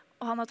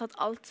 Og han har tatt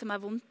alt som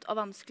er vondt og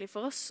vanskelig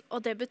for oss.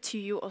 Og det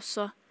betyr jo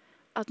også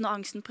at når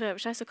angsten prøver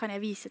seg, så kan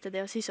jeg vise til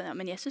det og si sånn, ja,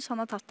 men Jesus, han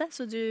har tatt det,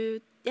 så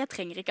jeg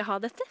trenger ikke ha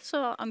dette. Så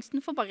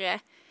angsten får bare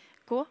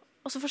gå,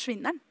 og så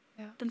forsvinner den.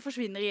 Ja. Den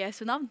forsvinner i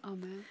Jesu navn.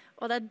 Amen.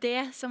 Og det er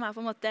det som er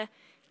på en måte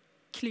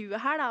kluet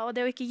her, da. Og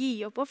det å ikke gi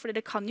opp på, for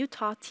det kan jo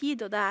ta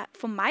tid. Og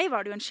for meg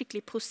var det jo en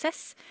skikkelig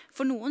prosess.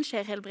 For noen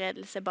skjer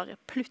helbredelse bare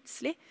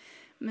plutselig,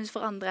 mens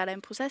for andre er det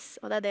en prosess.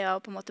 Og det er det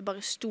å på en måte bare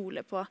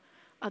stole på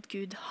at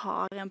Gud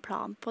har en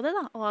plan på det,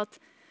 da. Og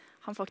at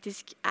han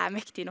faktisk er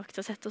mektig nok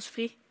til å sette oss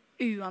fri,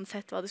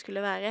 uansett hva det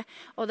skulle være.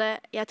 Og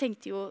jeg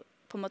tenkte jo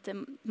på en måte,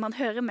 man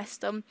hører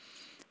mest om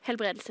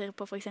helbredelser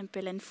på for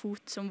eksempel en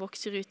fot som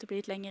vokser ut og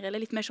blir litt lengre,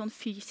 eller litt mer sånn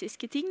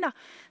fysiske ting da.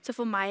 Så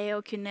for meg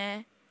å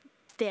kunne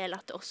dele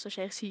at det også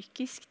skjer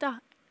psykisk da,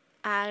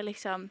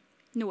 liksom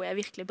noe jeg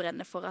virkelig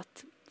brenner for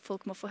at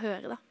folk må få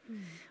høre da.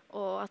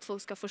 Og at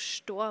folk skal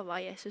forstå hva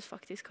Jesus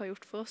faktisk har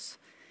gjort for oss.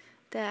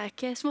 Det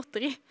ikke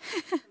småtteri.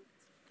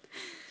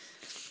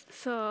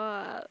 Så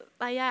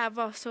nei, jeg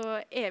bare så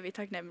evig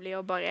takknemlig,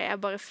 og jeg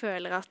bare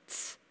føler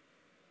at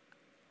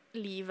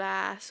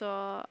livet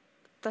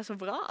det så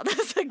bra, det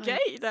så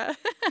gøy det.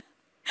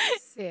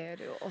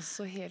 Ser jo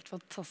også helt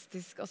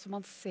fantastisk, altså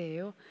man ser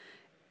jo,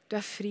 du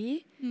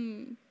fri,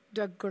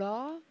 du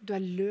glad, du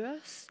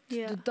løst,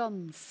 du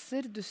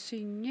danser, du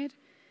synger.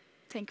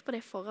 Tenk på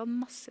det foran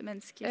masse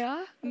mennesker.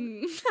 Ja,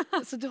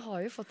 så du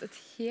har jo fått et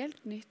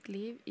helt nytt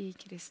liv i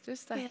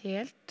Kristus. Det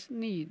helt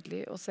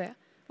nydelig å se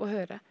og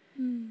høre.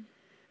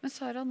 Men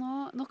Sara,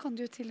 nå kan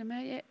du jo til og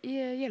med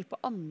hjelpe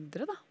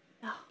andre da,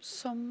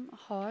 som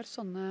har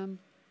sånne,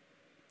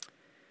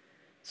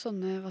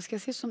 hva skal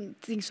jeg si,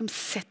 ting som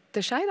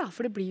setter seg da,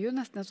 for det blir jo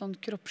nesten et sånn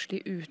kroppslig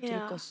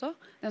uttrykk også,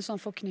 en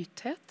sånn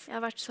forknytthet. Jeg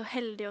har vært så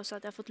heldig også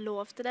at jeg har fått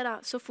lov til det da.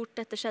 Så fort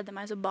dette skjedde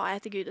meg, så ba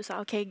jeg til Gud og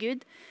sa, ok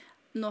Gud,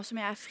 nå som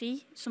jeg fri,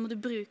 så må du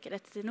bruke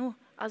dette til noe.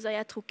 Altså,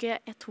 jeg tror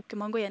ikke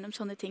man går gjennom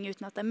sånne ting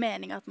uten at det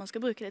meningen at man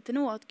skal bruke det til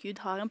noe, og at Gud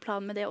har en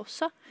plan med det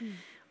også.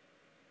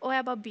 Og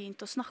jeg bare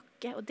begynte å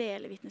snakke og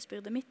dele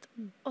vitnesbyrdet mitt,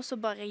 og så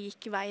bare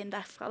gikk veien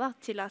derfra da,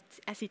 til at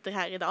jeg sitter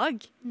her i dag.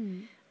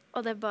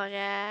 Og det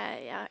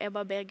jeg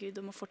bare ber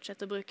Gud om å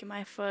fortsette å bruke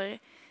meg, for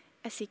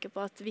jeg sikker på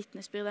at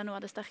vitnesbyrd noe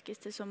av det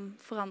sterkeste som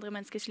forandrer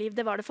menneskers liv.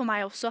 Det var det for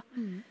meg også.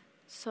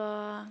 Så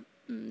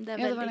det veldig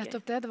gøy. Det var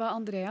nettopp det. Det var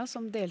Andrea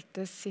som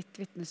delte sitt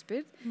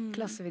vitnesbyrd,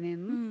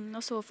 klassevenninnen.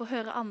 Og så å få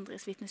høre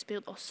andres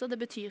vitnesbyrd også, det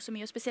betyr så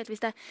mye, og spesielt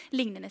hvis det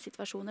lignende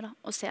situasjoner da,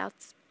 å se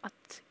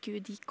at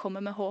Gud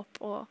kommer med håp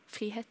og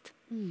frihet.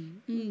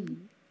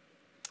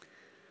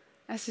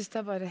 Jeg synes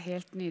det bare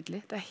helt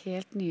nydelig. Det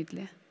helt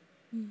nydelig.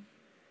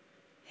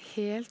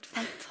 Helt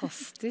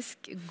fantastisk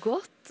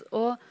godt,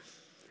 og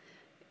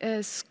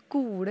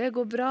skole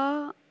går bra,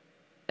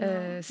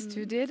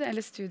 studier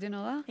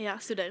nå da? Ja,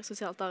 studerer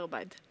sosialt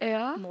arbeid.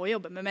 Ja. Må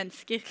jobbe med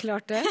mennesker.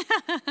 Klart det.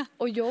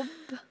 Og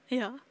jobb.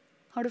 Ja.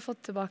 Har du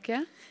fått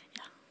tilbake?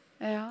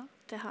 Ja,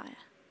 det har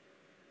jeg.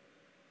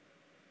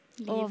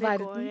 Og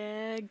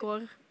Livet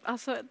går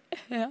altså,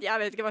 jeg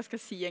vet ikke hva jeg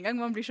skal si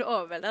engang, man blir så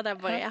overveldet. Det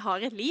bare, jeg har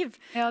et liv.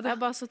 Jeg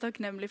bare så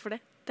takknemlig for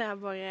det. Det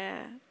bare,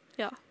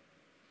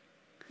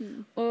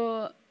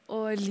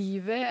 Og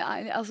livet,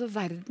 altså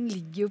verden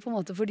ligger jo på en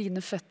måte for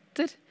dine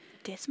føtter.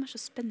 Det som så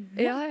spennende.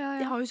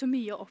 Jeg har jo så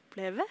mye å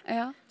oppleve.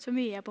 Så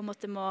mye jeg på en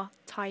måte må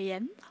ta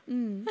igjen.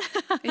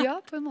 Ja,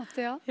 på en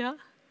måte,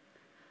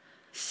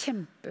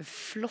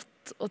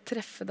 Kjempeflott å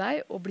treffe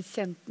deg, og bli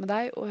kjent med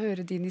deg, og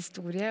høre din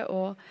historie,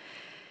 og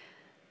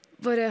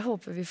bare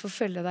håper vi får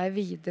følge deg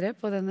videre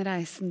på den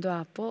reisen du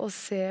på, og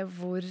se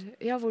hvor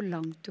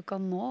langt du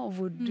kan nå, og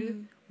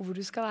hvor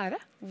du skal være.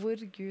 Hvor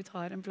Gud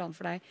har en plan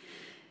for deg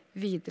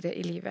videre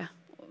i livet.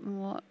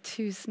 Og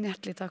tusen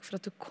hjertelig takk for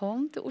at du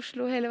kom til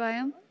Oslo hele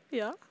veien.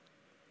 Ja.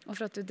 Og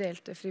for at du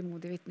delte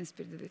frimodig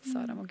vitnesbyrdet ditt,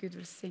 Sara. Må Gud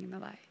velsigne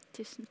deg.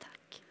 Tusen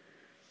takk.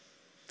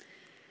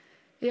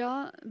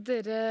 Ja,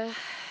 dere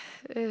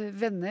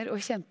venner og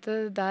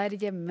kjente der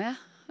hjemme,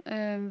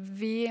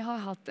 vi har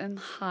hatt en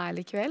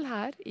herlig kveld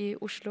her i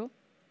Oslo.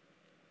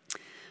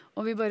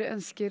 Og vi bare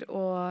ønsker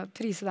å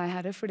prise deg,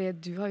 Herre, for det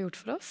du har gjort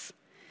for oss.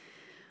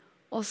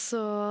 Og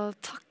så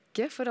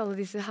takke for alle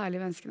disse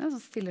herlige menneskene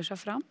som stiller seg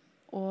fram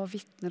og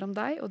vittner om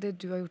deg og det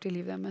du har gjort i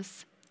livet deres.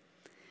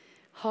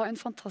 Ha en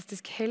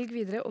fantastisk helg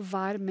videre, og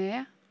vær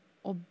med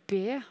og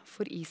be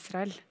for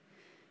Israel.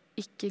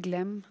 Ikke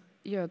glem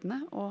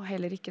jødene, og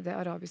heller ikke det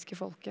arabiske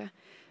folket.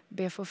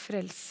 Be for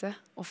frelse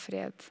og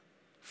fred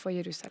for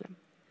Jerusalem.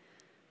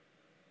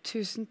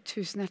 Tusen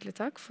hjertelig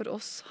takk for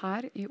oss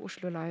her i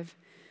Oslo Live.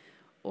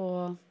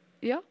 Og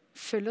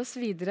følg oss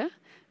videre.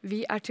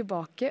 Vi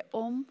tilbake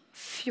om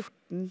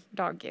 14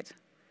 dager.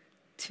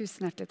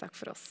 Tusen hjertelig takk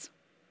for oss.